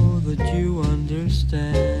that you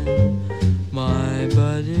understand, my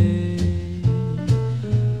buddy,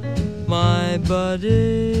 my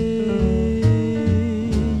buddy,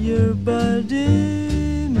 your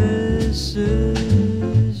buddy misses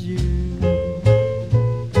you.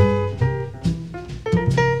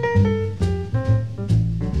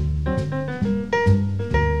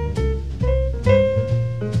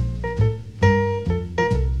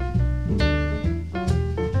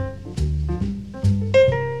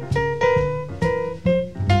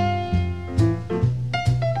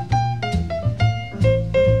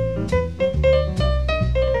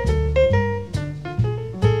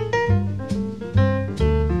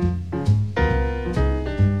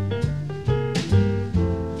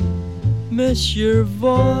 Miss your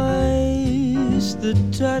voice, the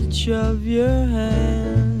touch of your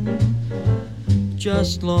hand,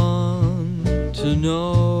 just long to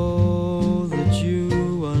know that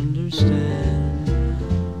you understand,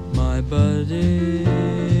 my buddy,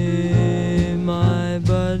 my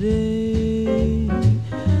buddy,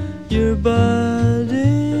 your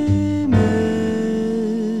buddy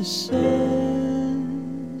misses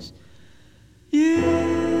you.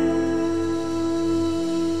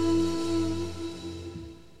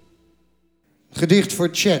 Gedicht voor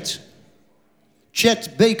Chet.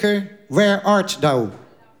 Chet Baker, where art thou?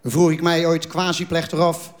 vroeg ik mij ooit quasi-plechtig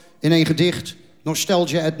af in een gedicht,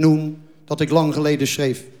 Nostalgia et Noem, dat ik lang geleden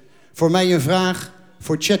schreef. Voor mij een vraag,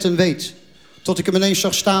 voor Chet en weet. Tot ik hem ineens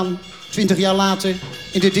zag staan, 20 jaar later,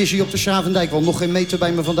 in de Dizzy op de Schravendijk, wel nog geen meter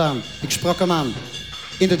bij me vandaan. Ik sprak hem aan.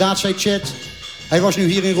 Inderdaad, zei Chet, hij was nu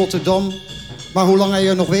hier in Rotterdam, maar hoe lang hij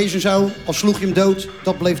er nog wezen zou, al sloeg je hem dood,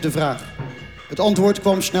 dat bleef de vraag. Het antwoord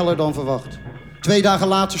kwam sneller dan verwacht. 2 dagen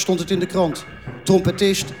later stond het in de krant.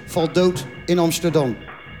 Trompetist valt dood in Amsterdam.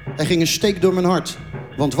 Er ging een steek door mijn hart,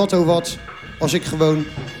 want wat oh wat, als ik gewoon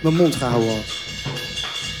mijn mond gehouden had.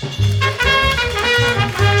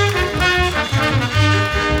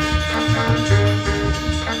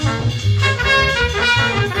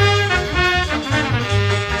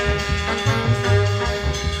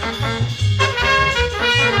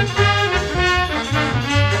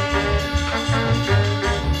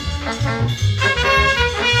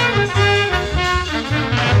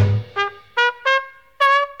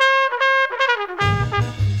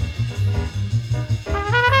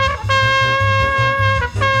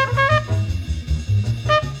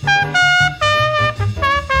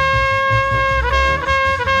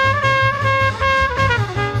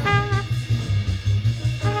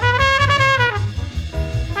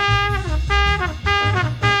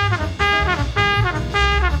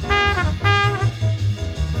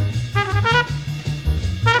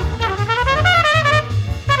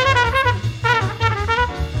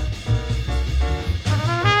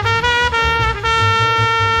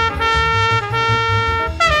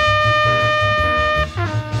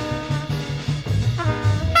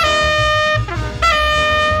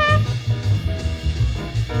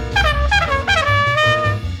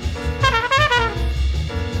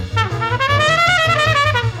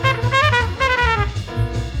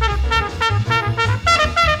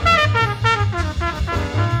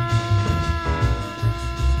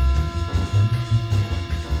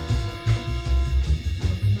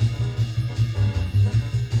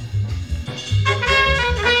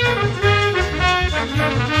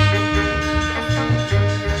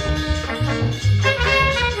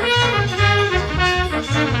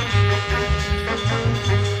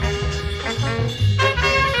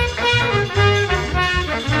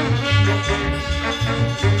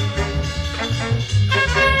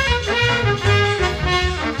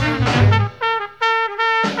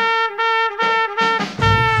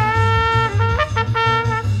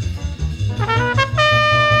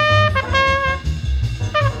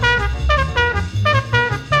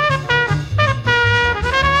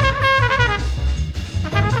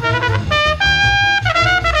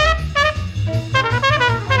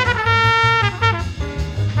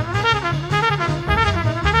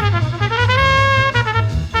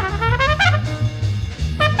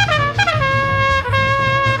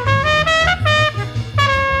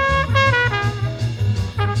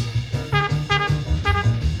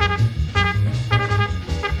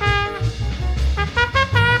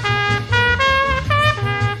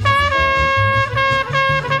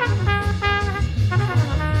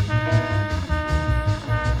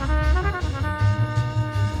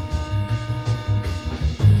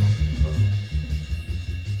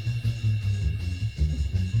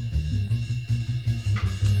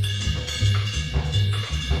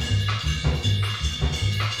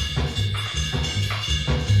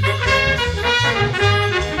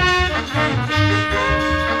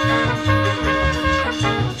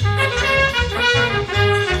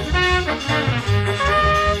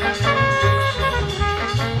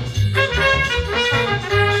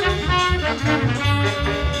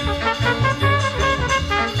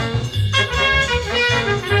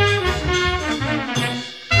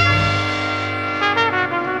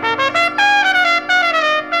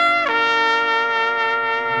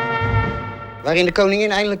 waarin de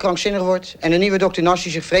koningin eindelijk krankzinnig wordt en een nieuwe dokter Nassi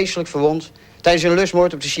zich vreselijk verwondt tijdens een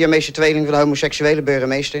lustmoord op de Siamese tweeling van de homoseksuele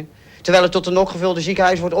burgemeester. Terwijl het tot een nokgevulde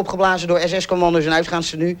ziekenhuis wordt opgeblazen door SS-commando's en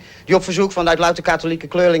uitgaanstenu die op verzoek van de uit louter katholieke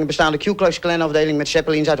kleurlingen bestaande Ku Klux Klan afdeling met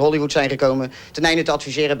Zeppelins uit Hollywood zijn gekomen ten einde te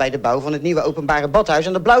adviseren bij de bouw van het nieuwe openbare badhuis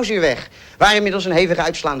aan de Blauwzuurweg, waar inmiddels een hevige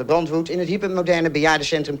uitslaande brand woedt in het hypermoderne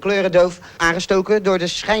bejaardencentrum Kleurendoof, aangestoken door de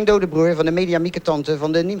schijndode broer van de mediamieke tante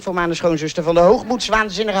van de nymphomane schoonzuster van de hoogmoeds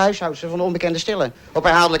waanzinnige huishoudster van de onbekende Stille. Op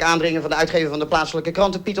herhaaldelijk aandringen van de uitgever van de plaatselijke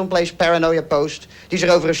kranten Python Place Paranoia Post, die zich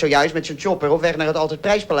overigens zojuist met zijn chopper op weg naar het Altijd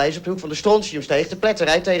Prijspaleis op de hoek van de Strontiumsteeg te pletten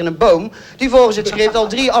rijdt tegen een boom die volgens het script al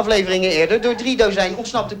 3 afleveringen eerder door 3 dozijn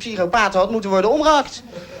ontsnapte psychopaten had moeten worden omgehakt.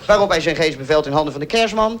 Waarop hij zijn geest bevelt in handen van de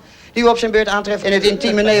kerstman, die we op zijn beurt aantreft in het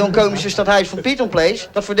intieme neoncomische stadhuis van Python Place,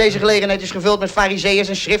 dat voor deze gelegenheid is gevuld met farizeeërs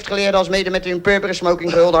en schriftgeleerden als mede met de in purperen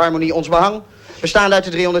smoking gehulde harmonie ons behang. bestaande uit de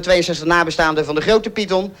 362 nabestaanden van de grote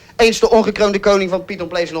Python, eens de ongekroonde koning van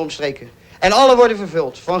Pythonplace en omstreken. En alle worden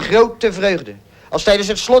vervuld van grote vreugde, als tijdens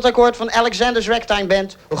het slotakkoord van Alexander's Ragtime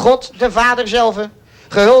Band God de Vader zelf,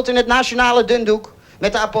 gehuld in het nationale dundoek,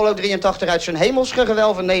 met de Apollo 83 uit zijn hemelsche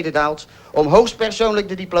gewelven nederdaalt, om hoogstpersoonlijk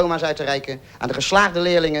de diploma's uit te reiken aan de geslaagde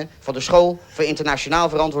leerlingen van de School voor Internationaal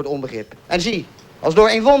Verantwoord Onbegrip. En zie, als door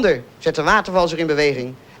een wonder zet de waterval zich in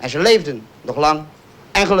beweging en ze leefden nog lang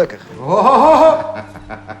en gelukkig. Oh,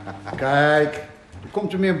 kijk, er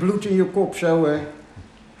komt er meer bloed in je kop zo, hè.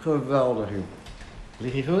 Geweldig, joh.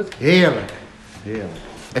 Lig je goed? Heerlijk, heerlijk.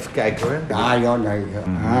 Even kijken hoor. Ja, nee.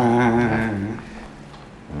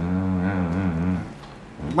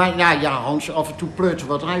 Maar ja, Hans, af en toe pleurt er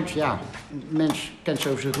wat uit, ja. Een mens kent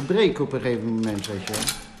zo zijn gebreken op een gegeven moment, weet je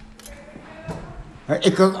wel.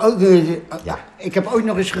 Ik heb ook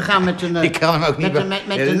nog eens gegaan met een... Ik kan hem ook niet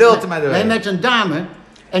met een dame.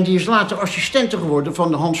 En die is later assistente geworden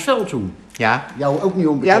van Hans Veldhoen. Ja. Jou ook niet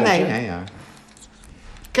onbekend, ja, hè? nee, ja.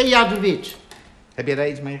 Ken jij de Wit? Heb jij daar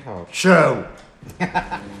iets mee gehad? Zo.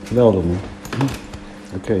 Geweldig, man.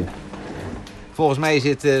 Oké. Volgens mij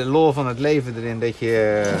zit de lol van het leven erin dat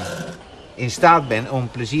je in staat bent om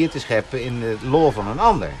plezier te scheppen in de lol van een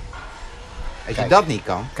ander. Als je dat niet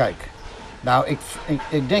kan. Kijk, nou,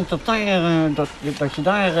 ik denk dat, dat je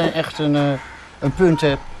daar echt een punt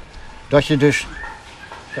hebt. Dat je dus,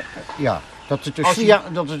 ja, dat het, dus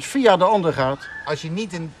dat het via de ander gaat. Als je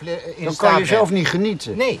niet in dan staat kan je zelf bent. niet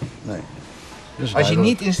genieten. Nee. Dus als je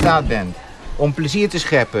niet in staat bent om plezier te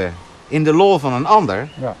scheppen in de lol van een ander,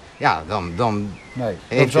 dan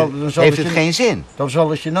heeft het geen zin. Dan zal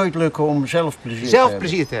het je nooit lukken om zelf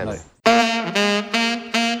plezier te hebben. Nee.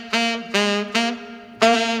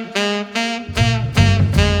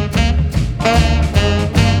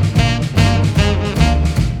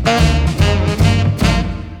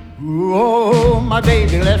 Oh, my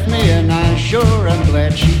baby left me and I'm sure I'm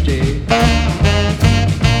glad she did.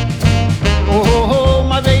 Oh,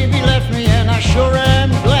 my baby left me and I sure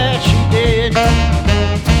am glad she did.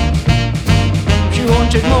 She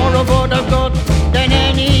wanted more of what I've got than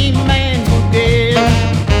any man would give.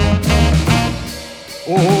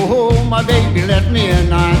 Oh, my baby left me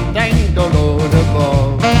and I thank the Lord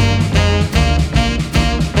above.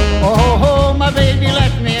 Oh, my baby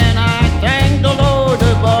left me and I thank the Lord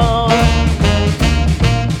above.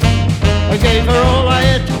 I gave her all I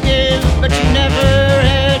had to give, but she never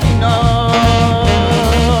had enough.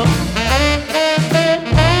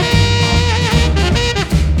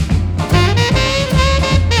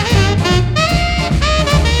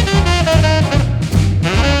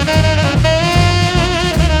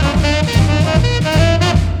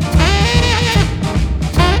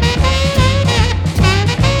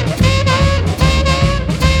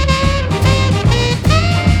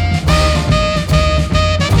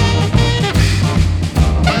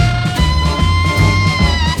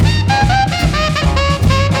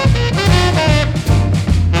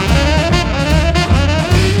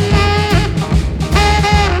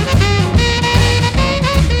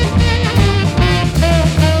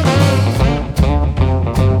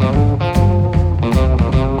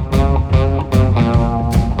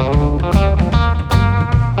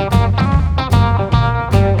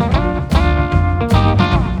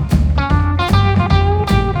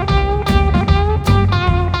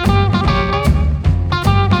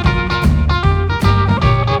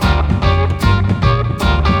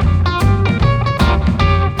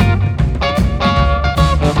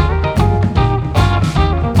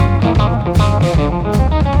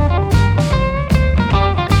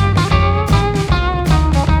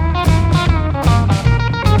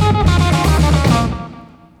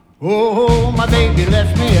 Oh, my baby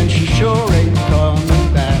left me and she sure ain't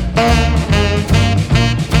coming back.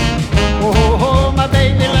 Oh, my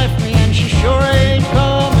baby left me and she sure ain't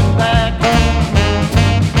coming back.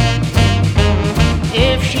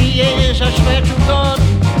 If she is, I swear to God,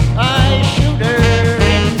 I shoot her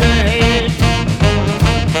in the head.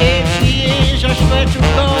 If she is, I swear to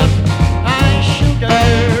God, I shoot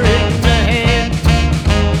her in the head.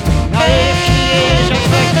 Now if she is, I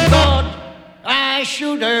swear to God, I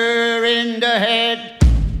shoot her in the head.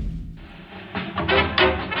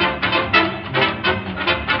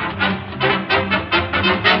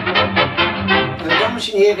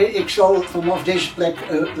 Dames en heren, ik zal vanaf deze plek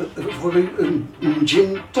voor u een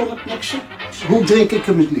gin tonic mixen. Hoe drink ik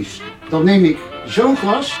hem het liefst? Dan neem ik zo'n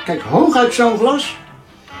glas, kijk hooguit zo'n glas,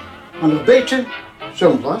 maar nog beter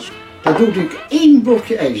zo'n glas. Daar doe ik 1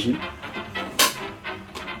 blokje ijzer.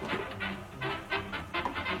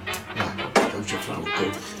 Ja, dat is het flauwekul.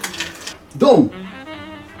 Dan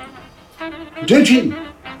de gin.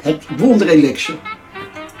 Het wonderelixer.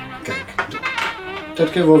 Kijk, dat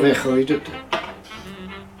kunnen we wel weggooien.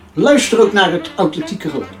 Luister ook naar het authentieke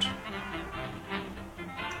geluid.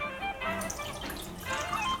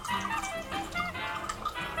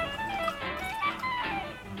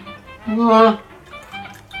 Ja.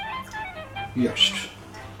 Juist.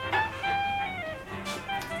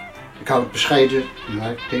 Ik hou het bescheiden,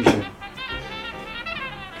 maar deze...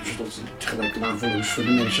 zodat het gelijk naamloos voor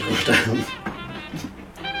de mensen gaat staan.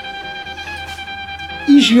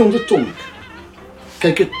 Easy on the tonic.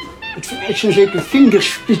 Kijk, het vereist een zeker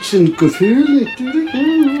vingerspitsengevoel natuurlijk.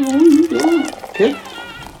 Kijk.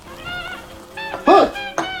 Oh.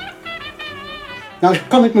 Nou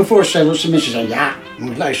kan ik me voorstellen als de mensen zeggen, ja,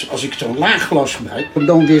 moet luisteren, als ik zo'n laag glas gebruik,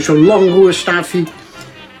 dan weer zo'n lang roerstaafje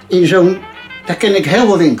in zo'n... Daar kan ik heel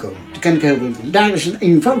wel in komen. Daar is een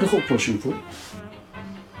eenvoudige oplossing voor.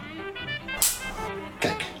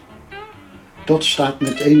 Kijk, dat staat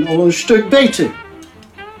meteen al een stuk beter.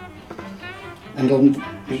 En dan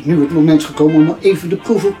is nu het moment gekomen om even de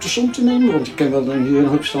proef op de som te nemen, want ik kan wel dan hier een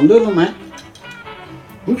hoop staan lullen, maar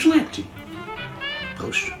hoe smaakt die?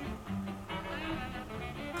 Proost.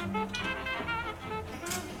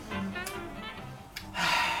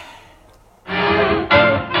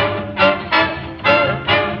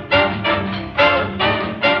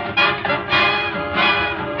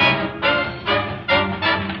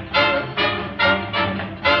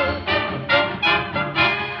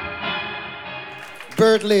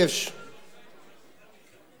 Bird Lives.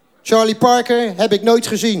 Charlie Parker heb ik nooit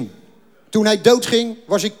gezien. Toen hij doodging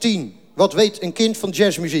was ik 10. Wat weet een kind van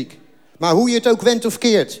jazzmuziek. Maar hoe je het ook wendt of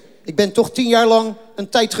keert, ik ben toch 10 jaar lang een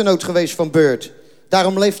tijdgenoot geweest van Bird.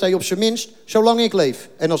 Daarom leeft hij op zijn minst zolang ik leef.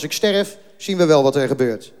 En als ik sterf, zien we wel wat er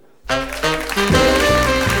gebeurt.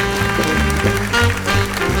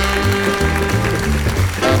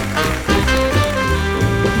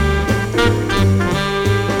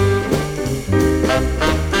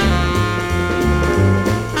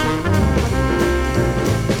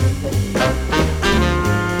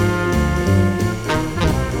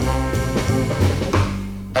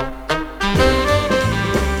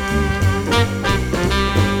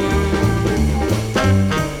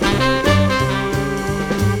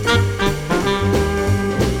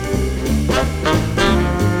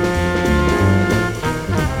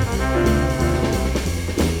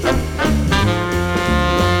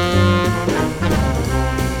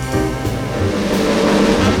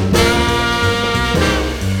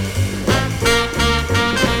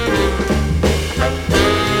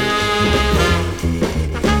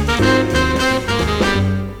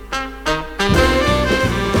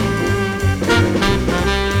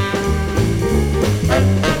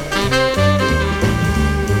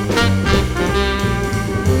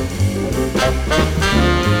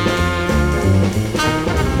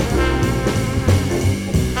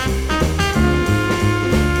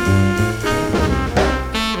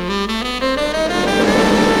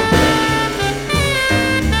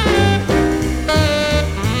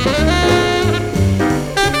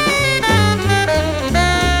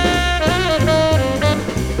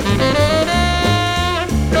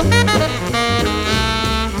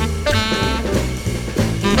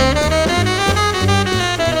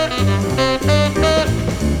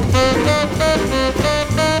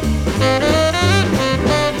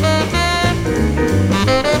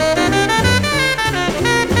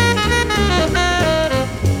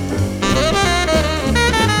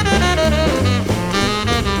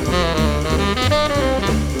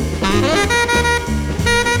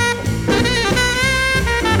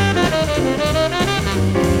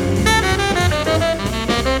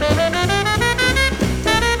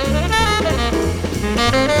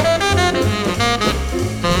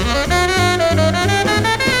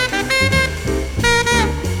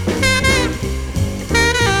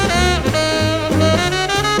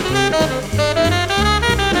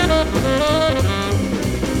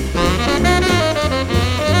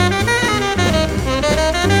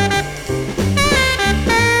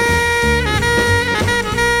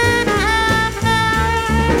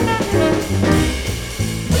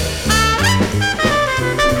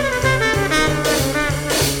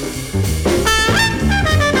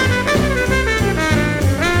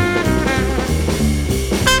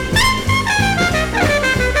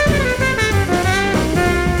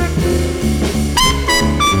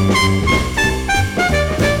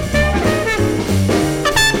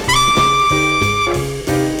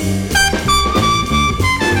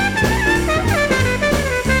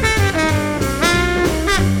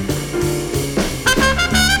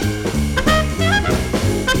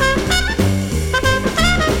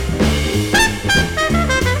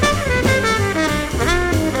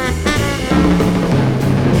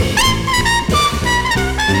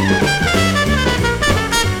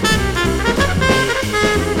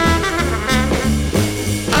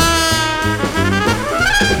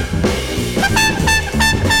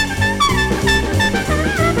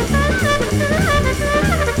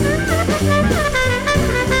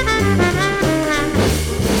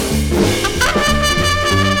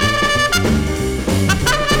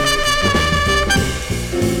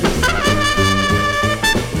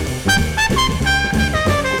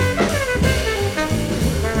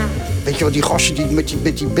 je wel, die gasten die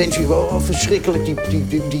met die bands, verschrikkelijk.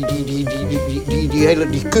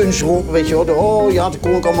 Die kunstrock, weet je wel. Oh ja, dat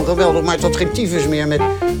kon ik allemaal geweldig. Maar het had geen tyfus meer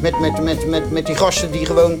met die gasten die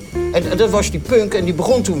gewoon... En dat was die punk en die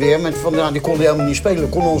begon toen weer met van, die konden helemaal niet spelen.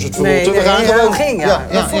 Konden ons het verrotten. We gaan gewoon... ging, ja.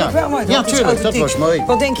 Dat vond ik wel mooi. Ja, tuurlijk, dat was mooi.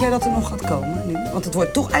 Wat denk jij dat er nog gaat komen nu? Want het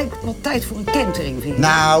wordt toch eigenlijk wel tijd voor een kentering, vind je?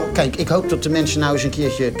 Nou, kijk, ik hoop dat de mensen nou eens een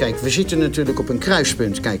keertje... Kijk, we zitten natuurlijk op een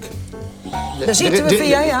kruispunt, kijk. Daar zitten we, vind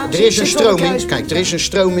jij, ja? Er is een stroming, kijk, er is een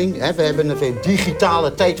stroming. Hè, we hebben het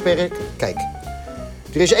digitale tijdperk. Kijk,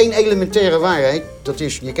 er is één elementaire waarheid. Dat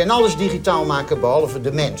is, je kan alles digitaal maken behalve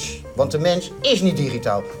de mens. Want de mens is niet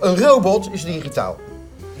digitaal. Een robot is digitaal.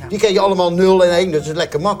 Ja. Die ken je allemaal 0 en 1, dat is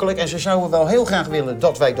lekker makkelijk. En ze zouden wel heel graag willen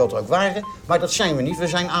dat wij dat ook waren. Maar dat zijn we niet, we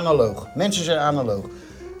zijn analoog. Mensen zijn analoog.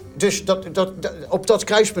 Dus op dat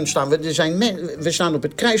kruispunt staan we. We staan op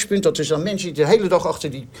het kruispunt, dat is dan mensen die de hele dag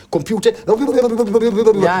achter die computer...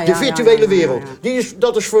 de virtuele wereld.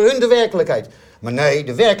 Dat is voor hun de werkelijkheid. Maar nee,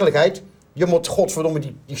 de werkelijkheid... Je moet godverdomme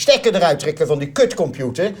die stekker eruit trekken van die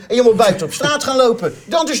kutcomputer. En je moet buiten op straat gaan lopen.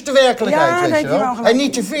 Dat is de werkelijkheid, weet je wel. En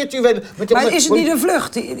niet de virtuele... Maar is het niet een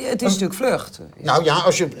vlucht? Het is natuurlijk vlucht. Nou ja,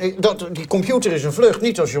 die computer is een vlucht.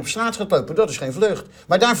 Niet als je op straat gaat lopen, dat is geen vlucht.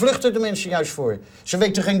 Maar daar vluchten de mensen juist voor. Ze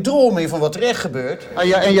weten geen drol meer van wat er echt gebeurt. Ah,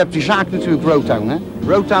 ja, en je hebt die zaak natuurlijk Roadtown, hè?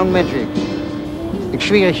 Roadtown Magic. Ik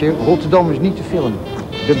zweer het je, Rotterdam is niet te filmen.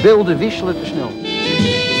 De beelden wisselen te snel.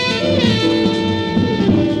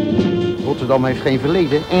 Rotterdam heeft geen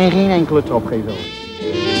verleden en geen enkele trapgevel.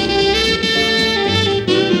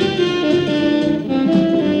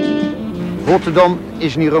 Rotterdam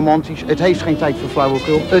is niet romantisch, het heeft geen tijd voor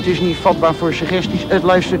flauwekul. Het is niet vatbaar voor suggesties, het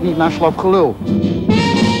luistert niet naar slap gelul.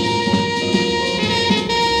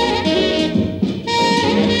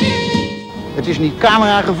 Het is niet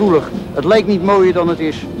cameragevoelig, het lijkt niet mooier dan het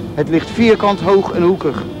is. Het ligt vierkant, hoog en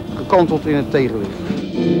hoekig, gekanteld in het tegenlicht.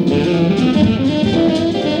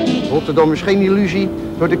 Rotterdam is geen illusie,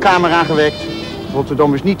 door de camera gewekt.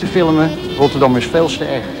 Rotterdam is niet te filmen, Rotterdam is veel te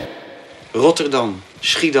echt. Rotterdam,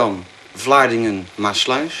 Schiedam, Vlaardingen,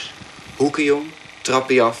 Maasluis, Hoekenjong,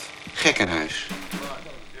 Trappiaf, Gekkenhuis.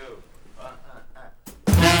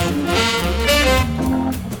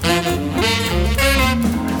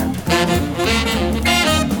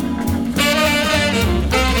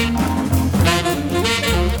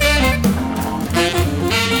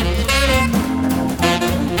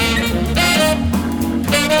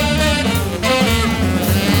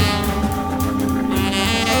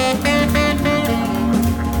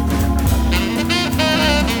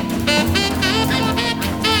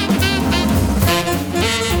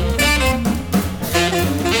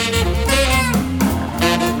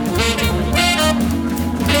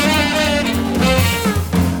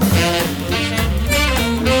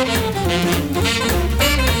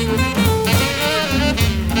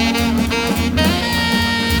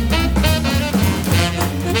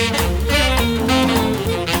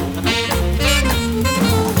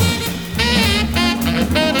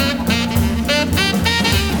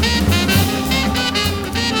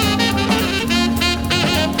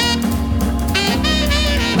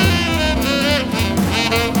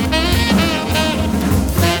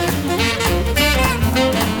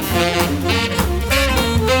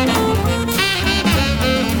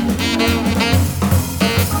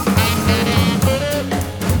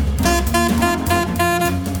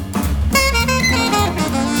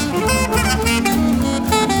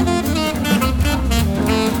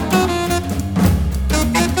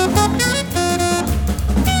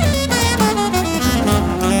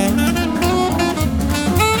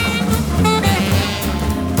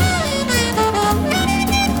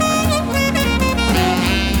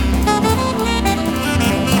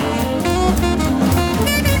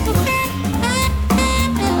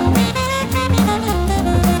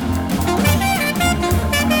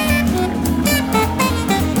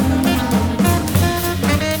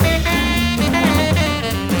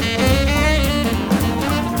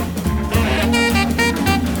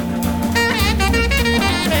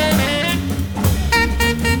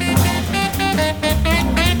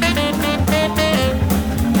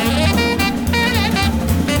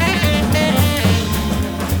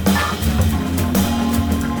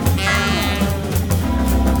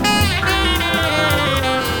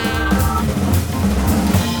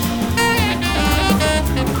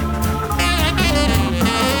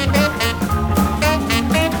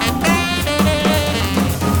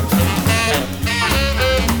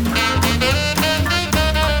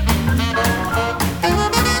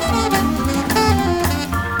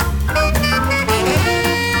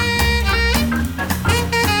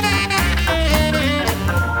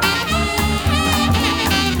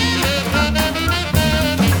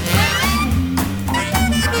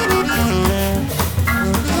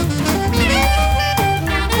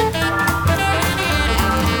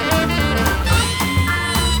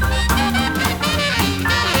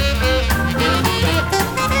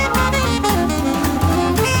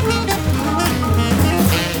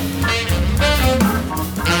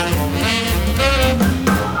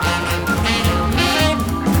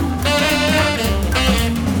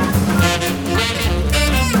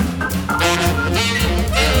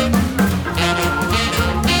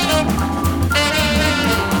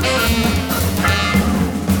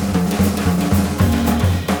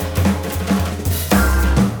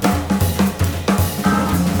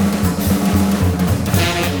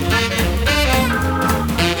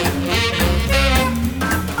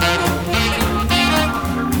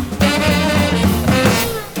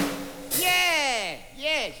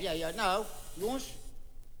 Jongens?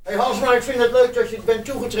 Hé Hans, maar ik vind het leuk dat je bent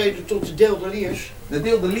toegetreden tot de Deeldeliers. De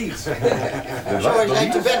Deeldeliers. Zo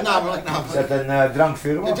heet de band namelijk. Is dat een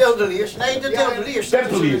drankfirma? De Deeldeliers. Nee, de Deeldeliers.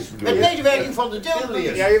 Deeldeliers. Met medewerking van de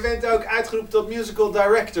Deeldeliers. Ja, je bent ook uitgeroepen tot musical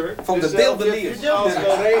director. Van de Deeldeliers. Alles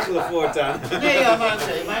wel regelen voortaan. Nee, ja, maar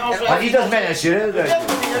niet als manager, hè? De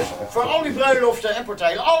Deeldeliers, voor al die bruiloften en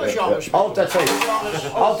partijen, alle genres. Altijd feest.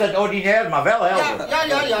 Altijd ordinair, maar wel helder.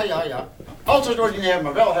 Ja. Altijd ordinair,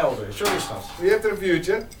 maar wel helder. Zo is dat. Wie heeft er een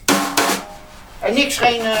vuurtje? En niks,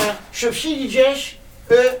 geen subsidiejazz.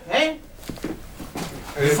 Hè?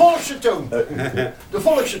 De volkse toon. De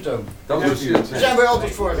volkse toon. Dat doet hij het. Daar zijn we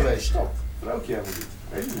altijd voor geweest. Stop. Rook je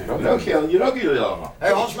helemaal niet. Je roken jullie allemaal.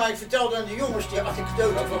 Hé Hans, maar ik vertelde aan de jongens die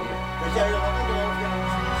anekdote van dat jij er al 1,5 jaar...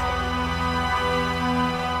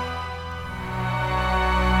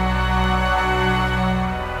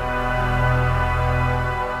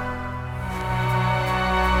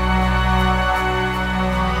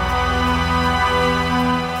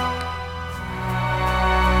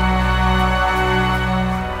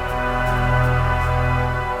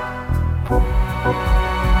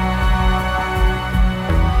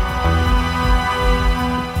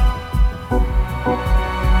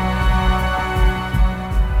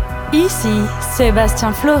 Ici,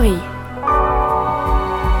 Sebastian Floris.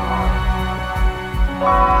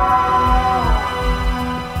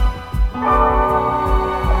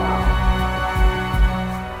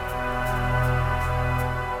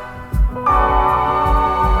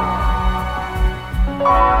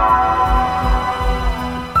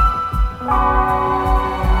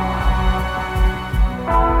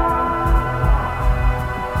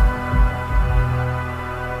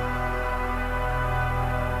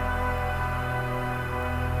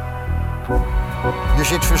 Je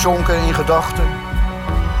zit verzonken in gedachten.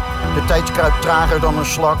 De tijd kruipt trager dan een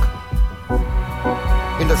slak.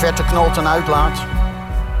 In de verte knalt een uitlaat.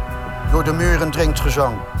 Door de muren dringt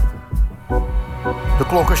gezang. De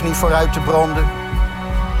klok is niet vooruit te branden.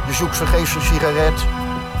 Je zoekt vergeefs een sigaret.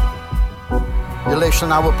 Je leest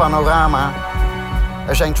een oude panorama.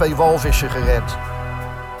 Er zijn 2 walvissen gered.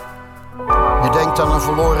 Je denkt aan een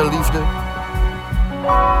verloren liefde.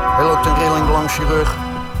 Er loopt een rilling langs je rug.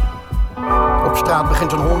 Op straat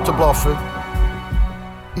begint een hond te blaffen.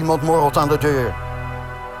 Iemand morrelt aan de deur.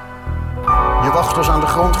 Je wacht als aan de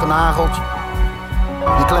grond genageld.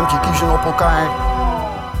 Je klemt je kiezen op elkaar.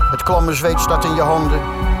 Het klamme zweet staat in je handen.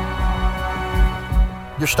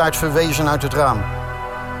 Je staart verwezen uit het raam.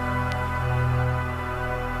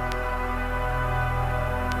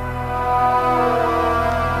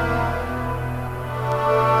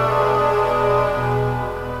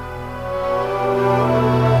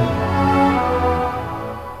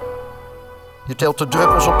 Je telt de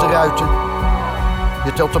druppels op de ruiten.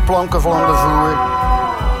 Je telt de planken van de vloer.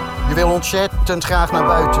 Je wil ontzettend graag naar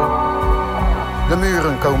buiten. De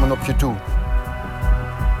muren komen op je toe.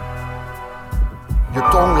 Je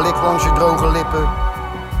tong likt langs je droge lippen.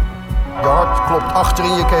 Je hart klopt achter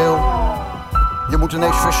in je keel. Je moet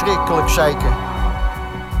ineens verschrikkelijk zeiken.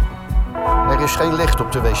 Er is geen licht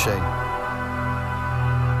op de wc.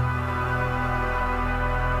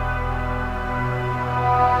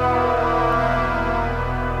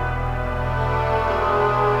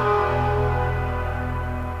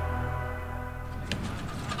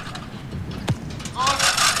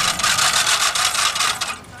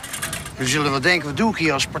 We zullen wel denken, wat doe ik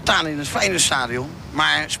hier als Spartaan in het Feyenoordstadion?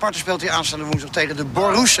 Maar Sparta speelt hier aanstaande woensdag tegen de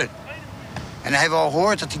Borussia. En dan hebben we al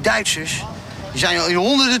gehoord dat die Duitsers... die zijn al in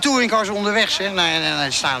honderden touringcars onderweg naar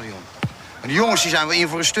het stadion. Maar die jongens die zijn wel in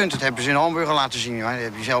voor een stunt. Dat hebben ze in Hamburger laten zien. Ja. Dat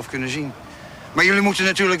heb je zelf kunnen zien. Maar jullie moeten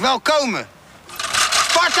natuurlijk wel komen.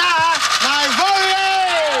 Sparta naar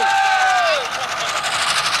voren!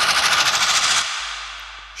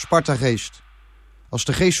 Sparta-geest. Als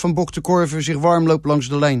de geest van Bok de Korver zich warm loopt langs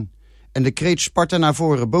de lijn... en de kreet Sparta naar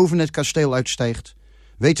voren boven het kasteel uitstijgt...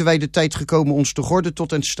 weten wij de tijd gekomen ons te gorden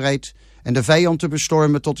tot een strijd... en de vijand te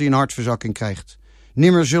bestormen tot hij een hartverzakking krijgt.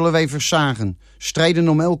 Nimmer zullen wij versagen, strijden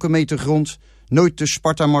om elke meter grond... nooit de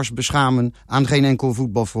Sparta-mars beschamen aan geen enkel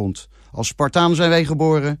voetbalfront. Als Spartaan zijn wij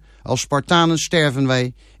geboren, als Spartanen sterven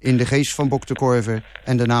wij... in de geest van Bok de Korver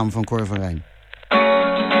en de naam van Korverijn.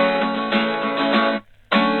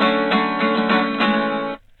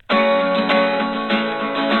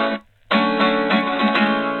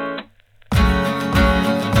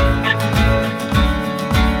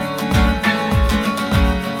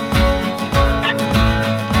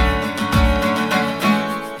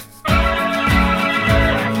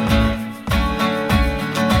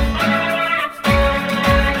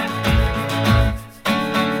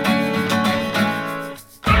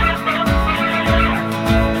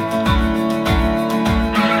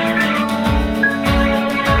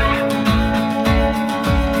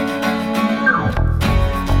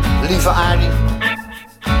 Lieve Arie,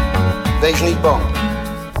 wees niet bang.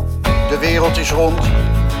 De wereld is rond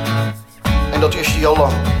en dat is die al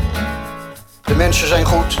lang. De mensen zijn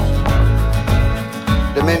goed,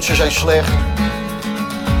 de mensen zijn slecht,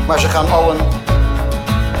 maar ze gaan allen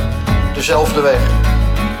dezelfde weg.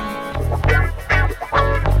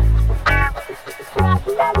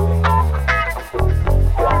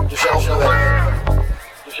 Dezelfde weg.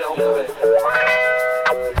 Dezelfde weg.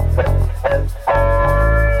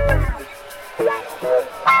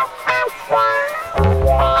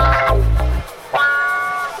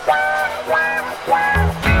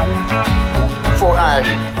 Voor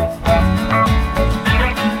Arie.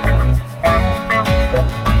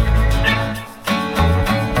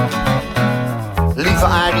 Lieve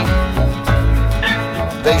Arie,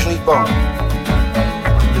 wees niet bang.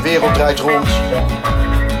 De wereld draait rond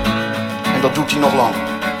en dat doet hij nog lang.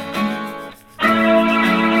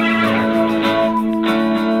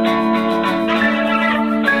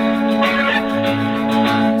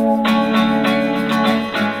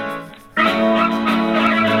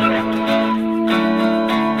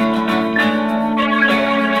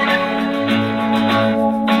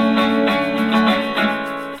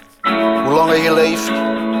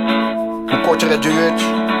 Het duurt.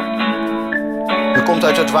 Je komt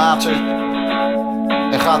uit het water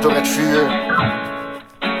en gaat door het vuur.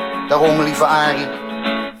 Daarom, lieve Arie,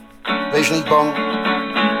 wees niet bang.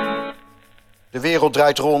 De wereld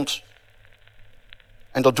draait rond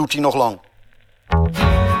en dat doet hij nog lang.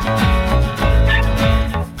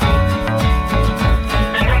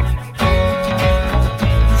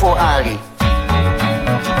 Voor Arie.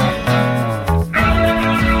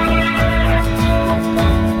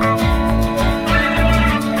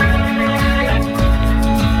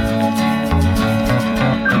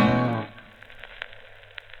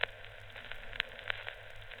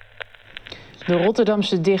 De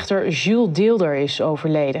Rotterdamse dichter Jules Deelder is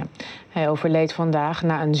overleden. Hij overleed vandaag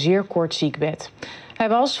na een zeer kort ziekbed. Hij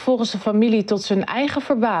was volgens de familie tot zijn eigen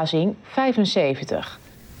verbazing 75.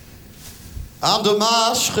 Aan de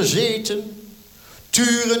Maas gezeten,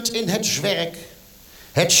 turend in het zwerk,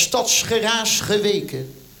 het stadsgeraas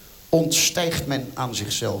geweken, ontstijgt men aan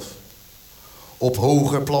zichzelf. Op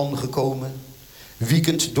hoger plan gekomen,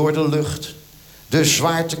 wiekend door de lucht, de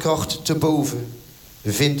zwaartekracht te boven,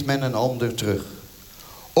 vindt men een ander terug.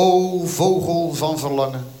 O vogel van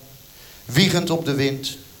verlangen, wiegend op de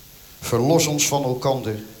wind, verlos ons van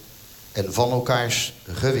elkander en van elkaars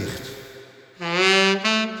gewicht.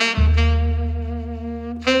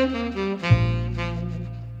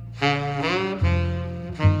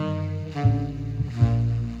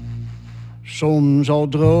 Soms al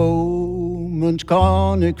dromend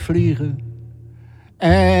kan ik vliegen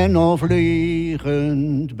en al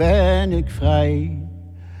vliegend ben ik vrij.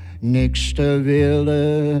 Niks te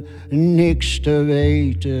willen, niks te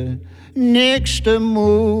weten, niks te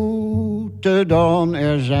moeten dan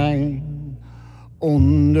er zijn.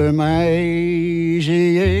 Onder mij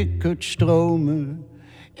zie ik het stromen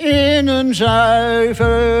in een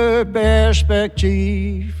zuiver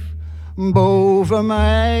perspectief. Boven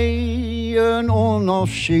mij een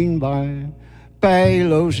onafzienbaar,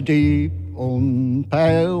 peilloos diep,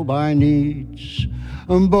 onpeilbaar niets.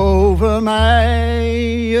 Boven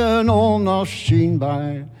mij een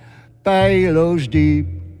onafzienbaar, peilloos diep,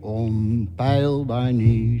 onpeilbaar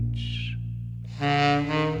niets.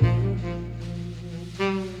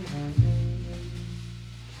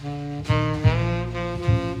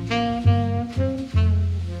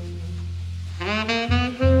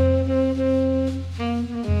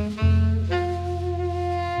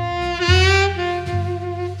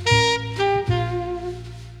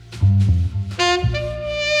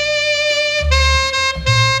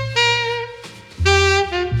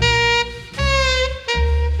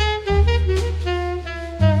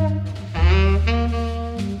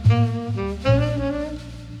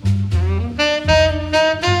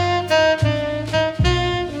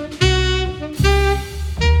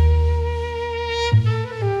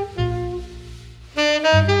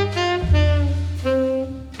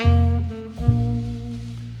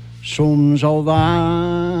 Soms al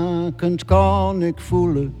wakend kan ik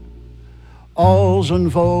voelen, als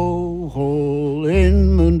een vogel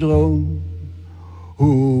in mijn droom,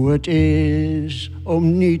 hoe het is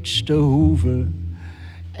om niets te hoeven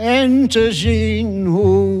en te zien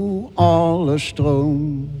hoe alles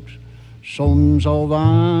stroomt. Soms al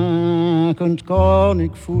wakend kan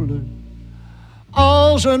ik voelen,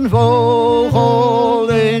 als een vogel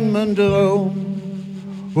in mijn droom,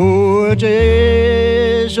 hoe het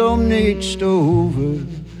is om niets te hoeven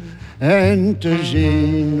en te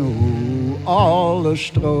zien hoe alles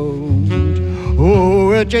stroomt.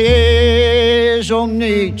 Hoe het is om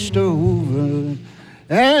niets te hoeven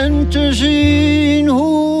en te zien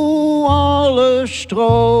hoe alles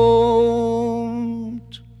stroomt.